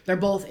 They're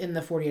both in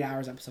the 48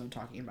 Hours episode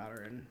talking about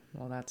her. And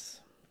well, that's...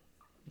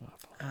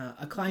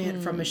 a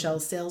client from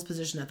Michelle's sales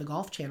position at the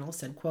Golf Channel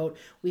said, quote,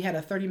 we had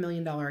a $30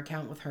 million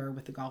account with her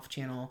with the Golf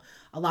Channel,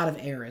 a lot of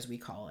air as we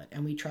call it,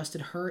 and we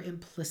trusted her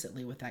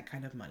implicitly with that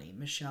kind of money.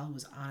 Michelle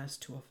was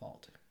honest to a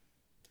fault.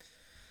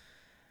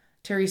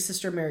 Terry's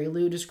sister Mary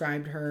Lou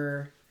described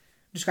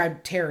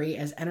Terry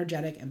as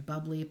energetic and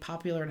bubbly,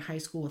 popular in high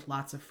school with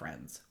lots of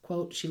friends.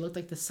 Quote, she looked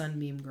like the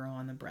sunbeam girl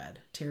on the bread.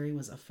 Terry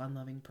was a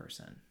fun-loving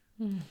person.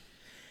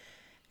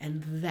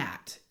 And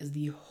that is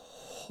the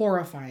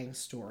horrifying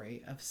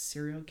story of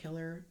serial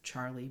killer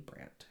Charlie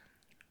Brandt.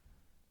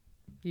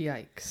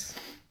 Yikes.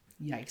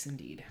 Yikes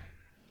indeed.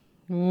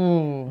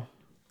 Ooh,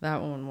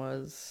 that one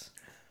was...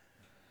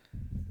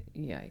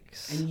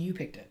 Yikes. And you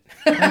picked it.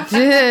 I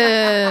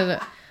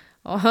did.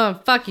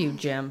 Fuck you,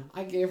 Jim.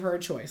 I gave her a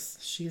choice.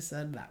 She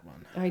said that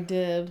one. I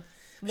did.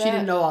 She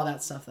didn't know all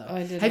that stuff, though.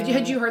 I did.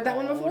 Had you heard that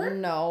one before?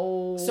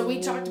 No. So we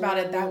talked about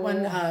it. That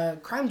one,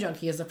 Crime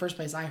Junkie, is the first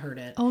place I heard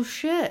it. Oh,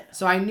 shit.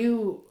 So I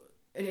knew...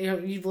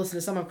 you've listened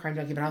to some of Crime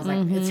Junkie, but I was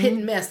like, it's hit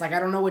and miss. Like, I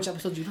don't know which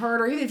episodes you've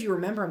heard, or even if you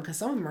remember them, because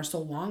some of them are so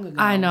long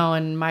ago. I know,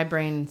 and my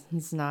brain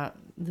is not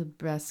the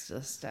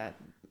bestest at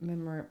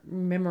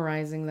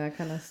memorizing that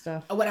kind of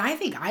stuff. What I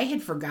think I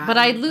had forgotten. But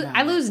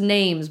I lose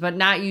names, but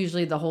not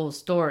usually the whole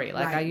story.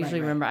 Like, I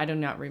usually remember. I do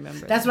not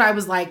remember. That's what I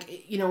was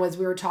like, you know, as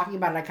we were talking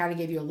about it, I kind of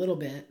gave you a little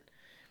bit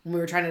when we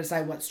were trying to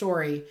decide what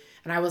story.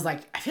 And I was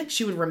like, I think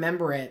she would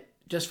remember it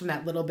just from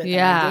that little bit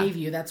that I gave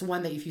you. That's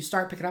one that if you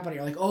start picking up on it,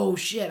 you're like, oh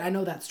shit, I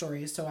know that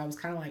story. So I was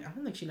kind of like, I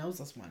don't think she knows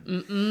this one.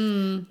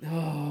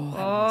 Oh,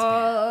 that was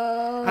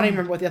bad. I don't even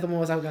remember what the other one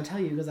was I was going to tell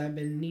you because I've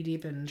been knee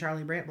deep in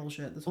Charlie Brandt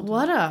bullshit this whole time.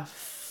 What a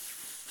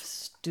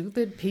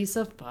stupid piece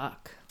of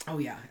fuck. Oh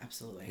yeah,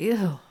 absolutely.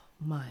 Ew,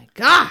 my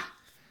God.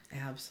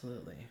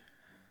 Absolutely.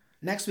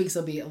 Next week's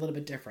will be a little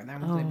bit different. That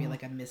one's going to be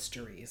like a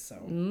mystery. So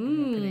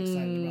I'm pretty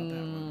excited about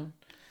that one.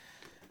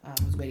 I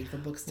was waiting for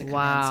books to come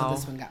in, so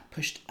this one got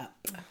pushed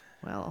up.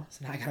 Well,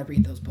 so now I gotta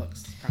read those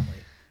books. Probably.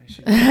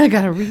 I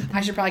gotta read.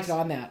 I should probably get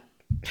on that.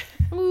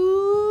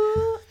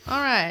 Ooh.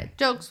 All right,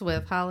 jokes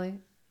with Holly.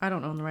 I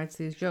don't own the rights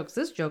to these jokes.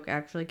 This joke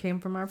actually came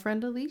from our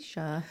friend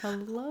Alicia.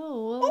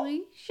 Hello,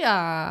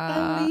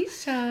 Alicia.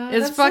 Alicia,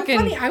 it's that's fucking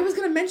so funny. I was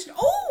gonna mention.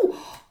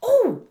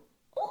 Oh.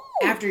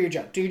 After your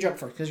joke, do your joke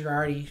first because you're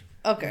already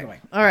okay.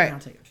 Going. All right, I'll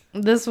take it.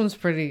 This one's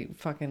pretty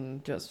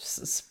fucking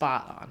just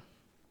spot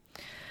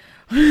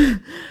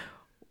on.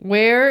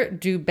 Where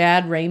do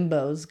bad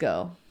rainbows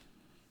go?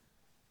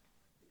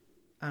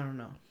 I don't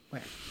know.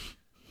 Where?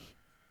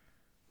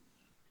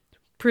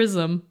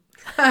 Prism.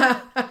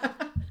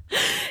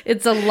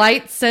 It's a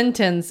light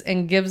sentence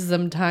and gives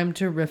them time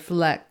to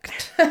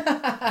reflect.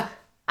 That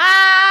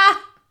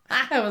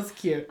was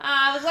cute.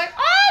 I was like,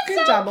 oh,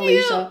 good job,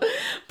 cute. Alicia.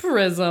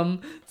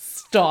 Prism.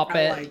 Stop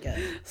it. I like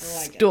it.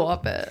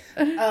 Stop it.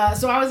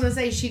 So I was going to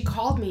say, she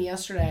called me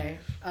yesterday.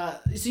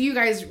 So you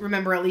guys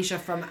remember Alicia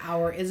from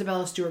our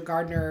Isabella Stewart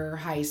Gardner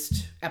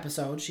heist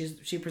episode.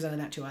 She presented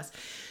that to us.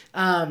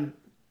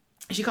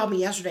 She called me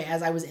yesterday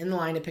as I was in the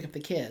line to pick up the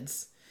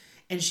kids.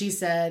 And she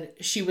said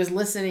she was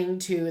listening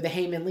to the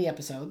Heyman Lee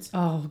episodes.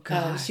 Oh,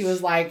 God. She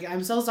was like,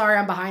 I'm so sorry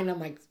I'm behind. I'm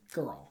like,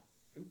 girl,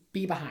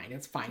 be behind.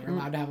 It's fine. You're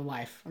allowed to have a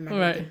life. I'm not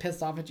going to get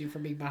pissed off at you for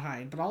being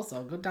behind. But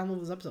also, go download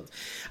those episodes.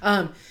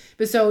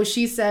 But so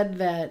she said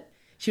that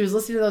she was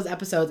listening to those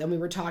episodes and we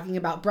were talking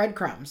about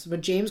breadcrumbs.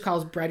 What James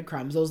calls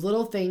breadcrumbs. Those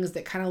little things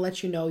that kind of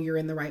let you know you're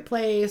in the right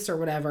place or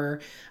whatever.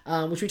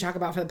 Which we talk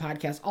about for the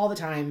podcast all the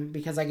time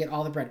because I get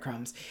all the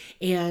breadcrumbs.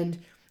 And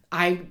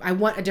I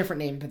want a different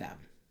name for them.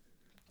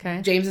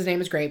 Okay. James's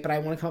name is great, but I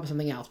want to come up with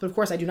something else. But of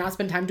course, I do not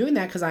spend time doing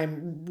that because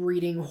I'm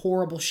reading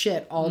horrible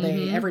shit all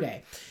day, every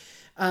day.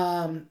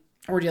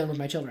 Or dealing with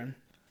my children,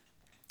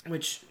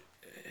 which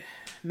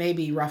may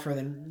be rougher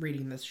than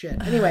reading this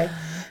shit. Anyway,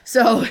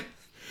 so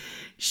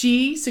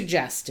she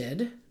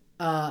suggested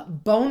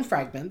bone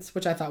fragments,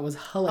 which I thought was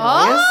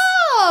hilarious.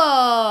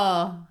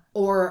 Oh!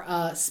 Or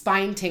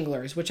spine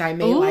tinglers, which I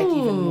may like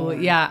even more.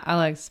 Yeah, I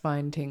like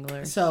spine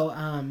tinglers. So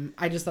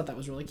I just thought that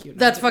was really cute.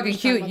 That's fucking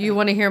cute. You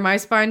want to hear my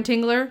spine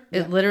tingler?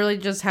 Yeah. It literally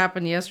just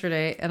happened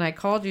yesterday, and I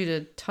called you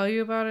to tell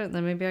you about it, and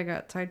then maybe I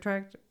got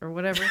sidetracked or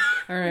whatever.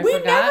 Or I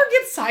forgot. Never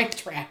get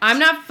sidetracked. I'm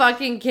not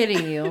fucking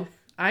kidding you.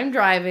 I'm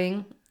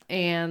driving,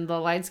 and the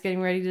light's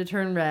getting ready to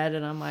turn red,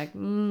 and I'm like,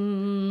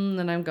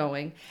 and I'm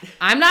going.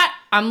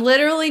 I'm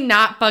literally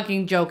not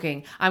fucking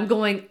joking. I'm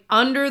going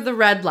under the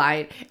red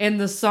light,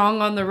 and the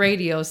song on the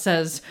radio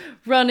says,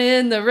 run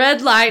in the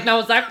red light, and I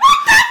was like,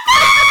 what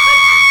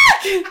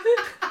the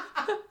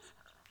fuck?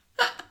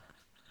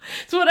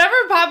 So whatever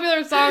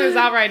popular song is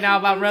out right now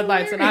about red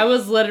lights, and I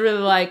was literally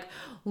like,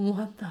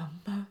 what the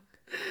fuck?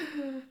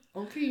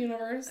 Okay,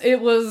 universe.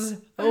 It was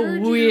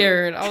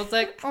weird. I was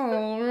like,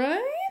 all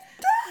right.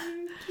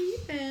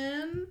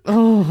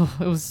 Oh,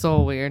 it was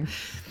so weird.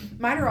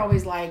 Mine are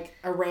always like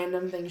a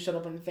random thing showed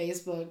up on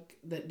Facebook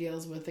that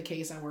deals with the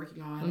case I'm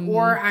working on.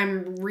 Or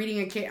I'm reading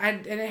a case.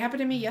 And it happened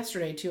to me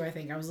yesterday, too, I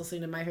think. I was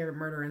listening to My Favorite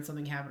Murder and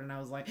something happened. And I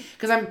was like,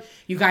 because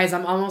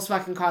I'm almost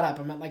fucking caught up.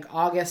 I'm at like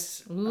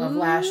August of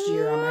last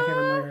year on My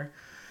Favorite Murder.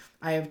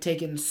 I have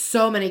taken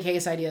so many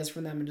case ideas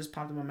from them and just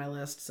popped them on my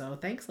list. So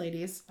thanks,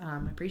 ladies. I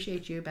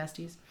appreciate you,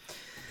 besties.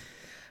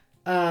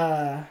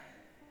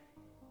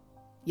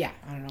 Yeah,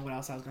 I don't know what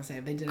else I was gonna say.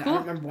 They did. Cool. I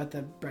don't remember what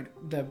the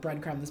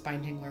breadcrumb, the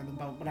spine tingler, the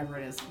bone, whatever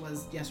it is,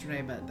 was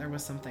yesterday. But there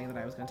was something that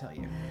I was gonna tell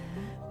you.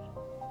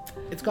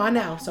 It's gone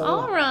now. So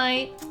all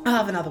right, I'll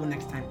have another one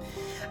next time.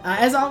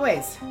 As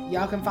always,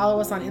 y'all can follow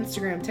us on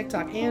Instagram,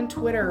 TikTok, and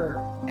Twitter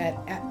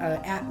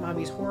at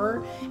Mommy's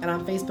Horror, and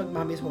on Facebook,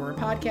 Mommy's Horror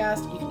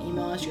Podcast. You can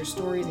email us your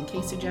stories and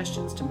case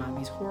suggestions to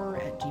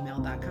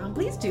mommyshorror@gmail.com.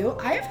 Please do.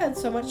 I have had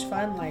so much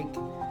fun,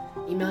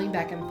 emailing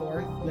back and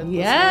forth with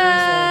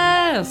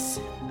yes.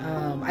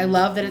 I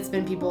love that it's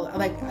been people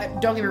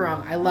don't get me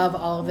wrong, I love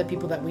all of the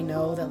people that we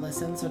know that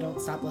listen, so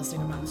don't stop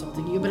listening. I'm not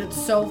insulting you, but it's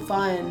so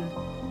fun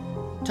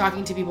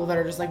talking to people that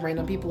are just like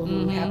random people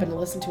who happen to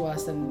listen to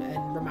us and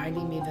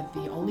reminding me that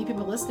the only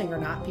people listening are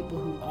not people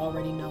who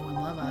already know and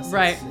love us.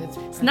 Right.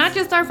 It's not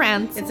just our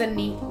friends. It's a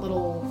neat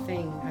little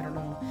thing. I don't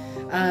know.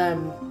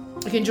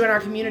 You can join our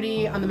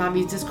community on the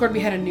Mommies Discord.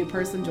 We had a new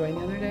person join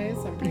the other day,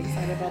 so I'm pretty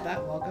excited about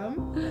that.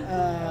 Welcome.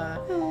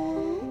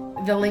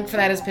 The link for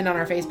that is pinned on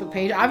our Facebook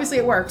page. Obviously,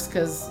 it works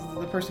because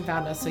the person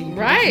found us, so you can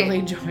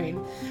definitely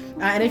join.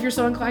 And if you're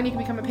so inclined, you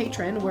can become a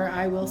patron, where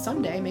I will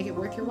someday make it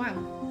worth your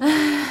while.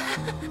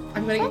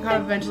 I'm going to get caught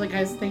up eventually,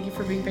 guys. Thank you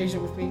for being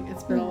patient with me.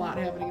 It's been a lot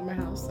happening in my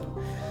house,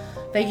 so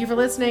thank you for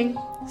listening.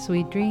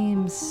 Sweet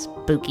dreams,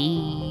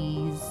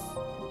 spookies.